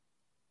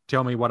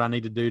tell me what I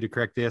need to do to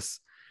correct this.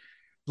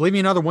 Leave me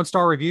another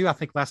 1-star review. I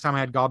think last time I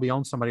had Gobby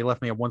on, somebody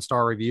left me a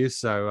 1-star review.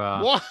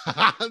 So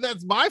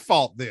that's my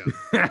fault then.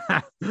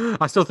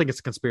 I still think it's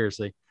a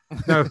conspiracy.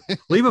 No,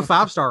 leave a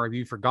 5-star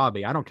review for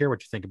Gobby. I don't care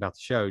what you think about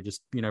the show.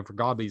 Just, for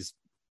Gobby's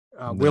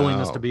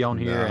willingness to be on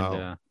here.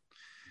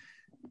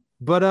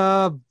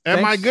 No. And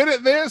am I good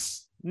at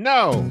this?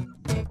 No,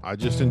 I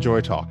just enjoy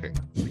talking.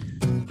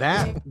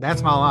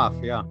 That's my life.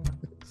 Yeah.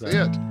 That's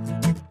it.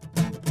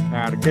 All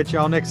right, I'll catch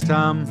y'all next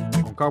time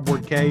on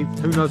Cardboard Cave.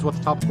 Who knows what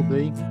the topic will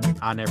be?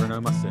 I never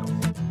know myself.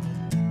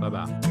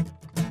 Bye-bye.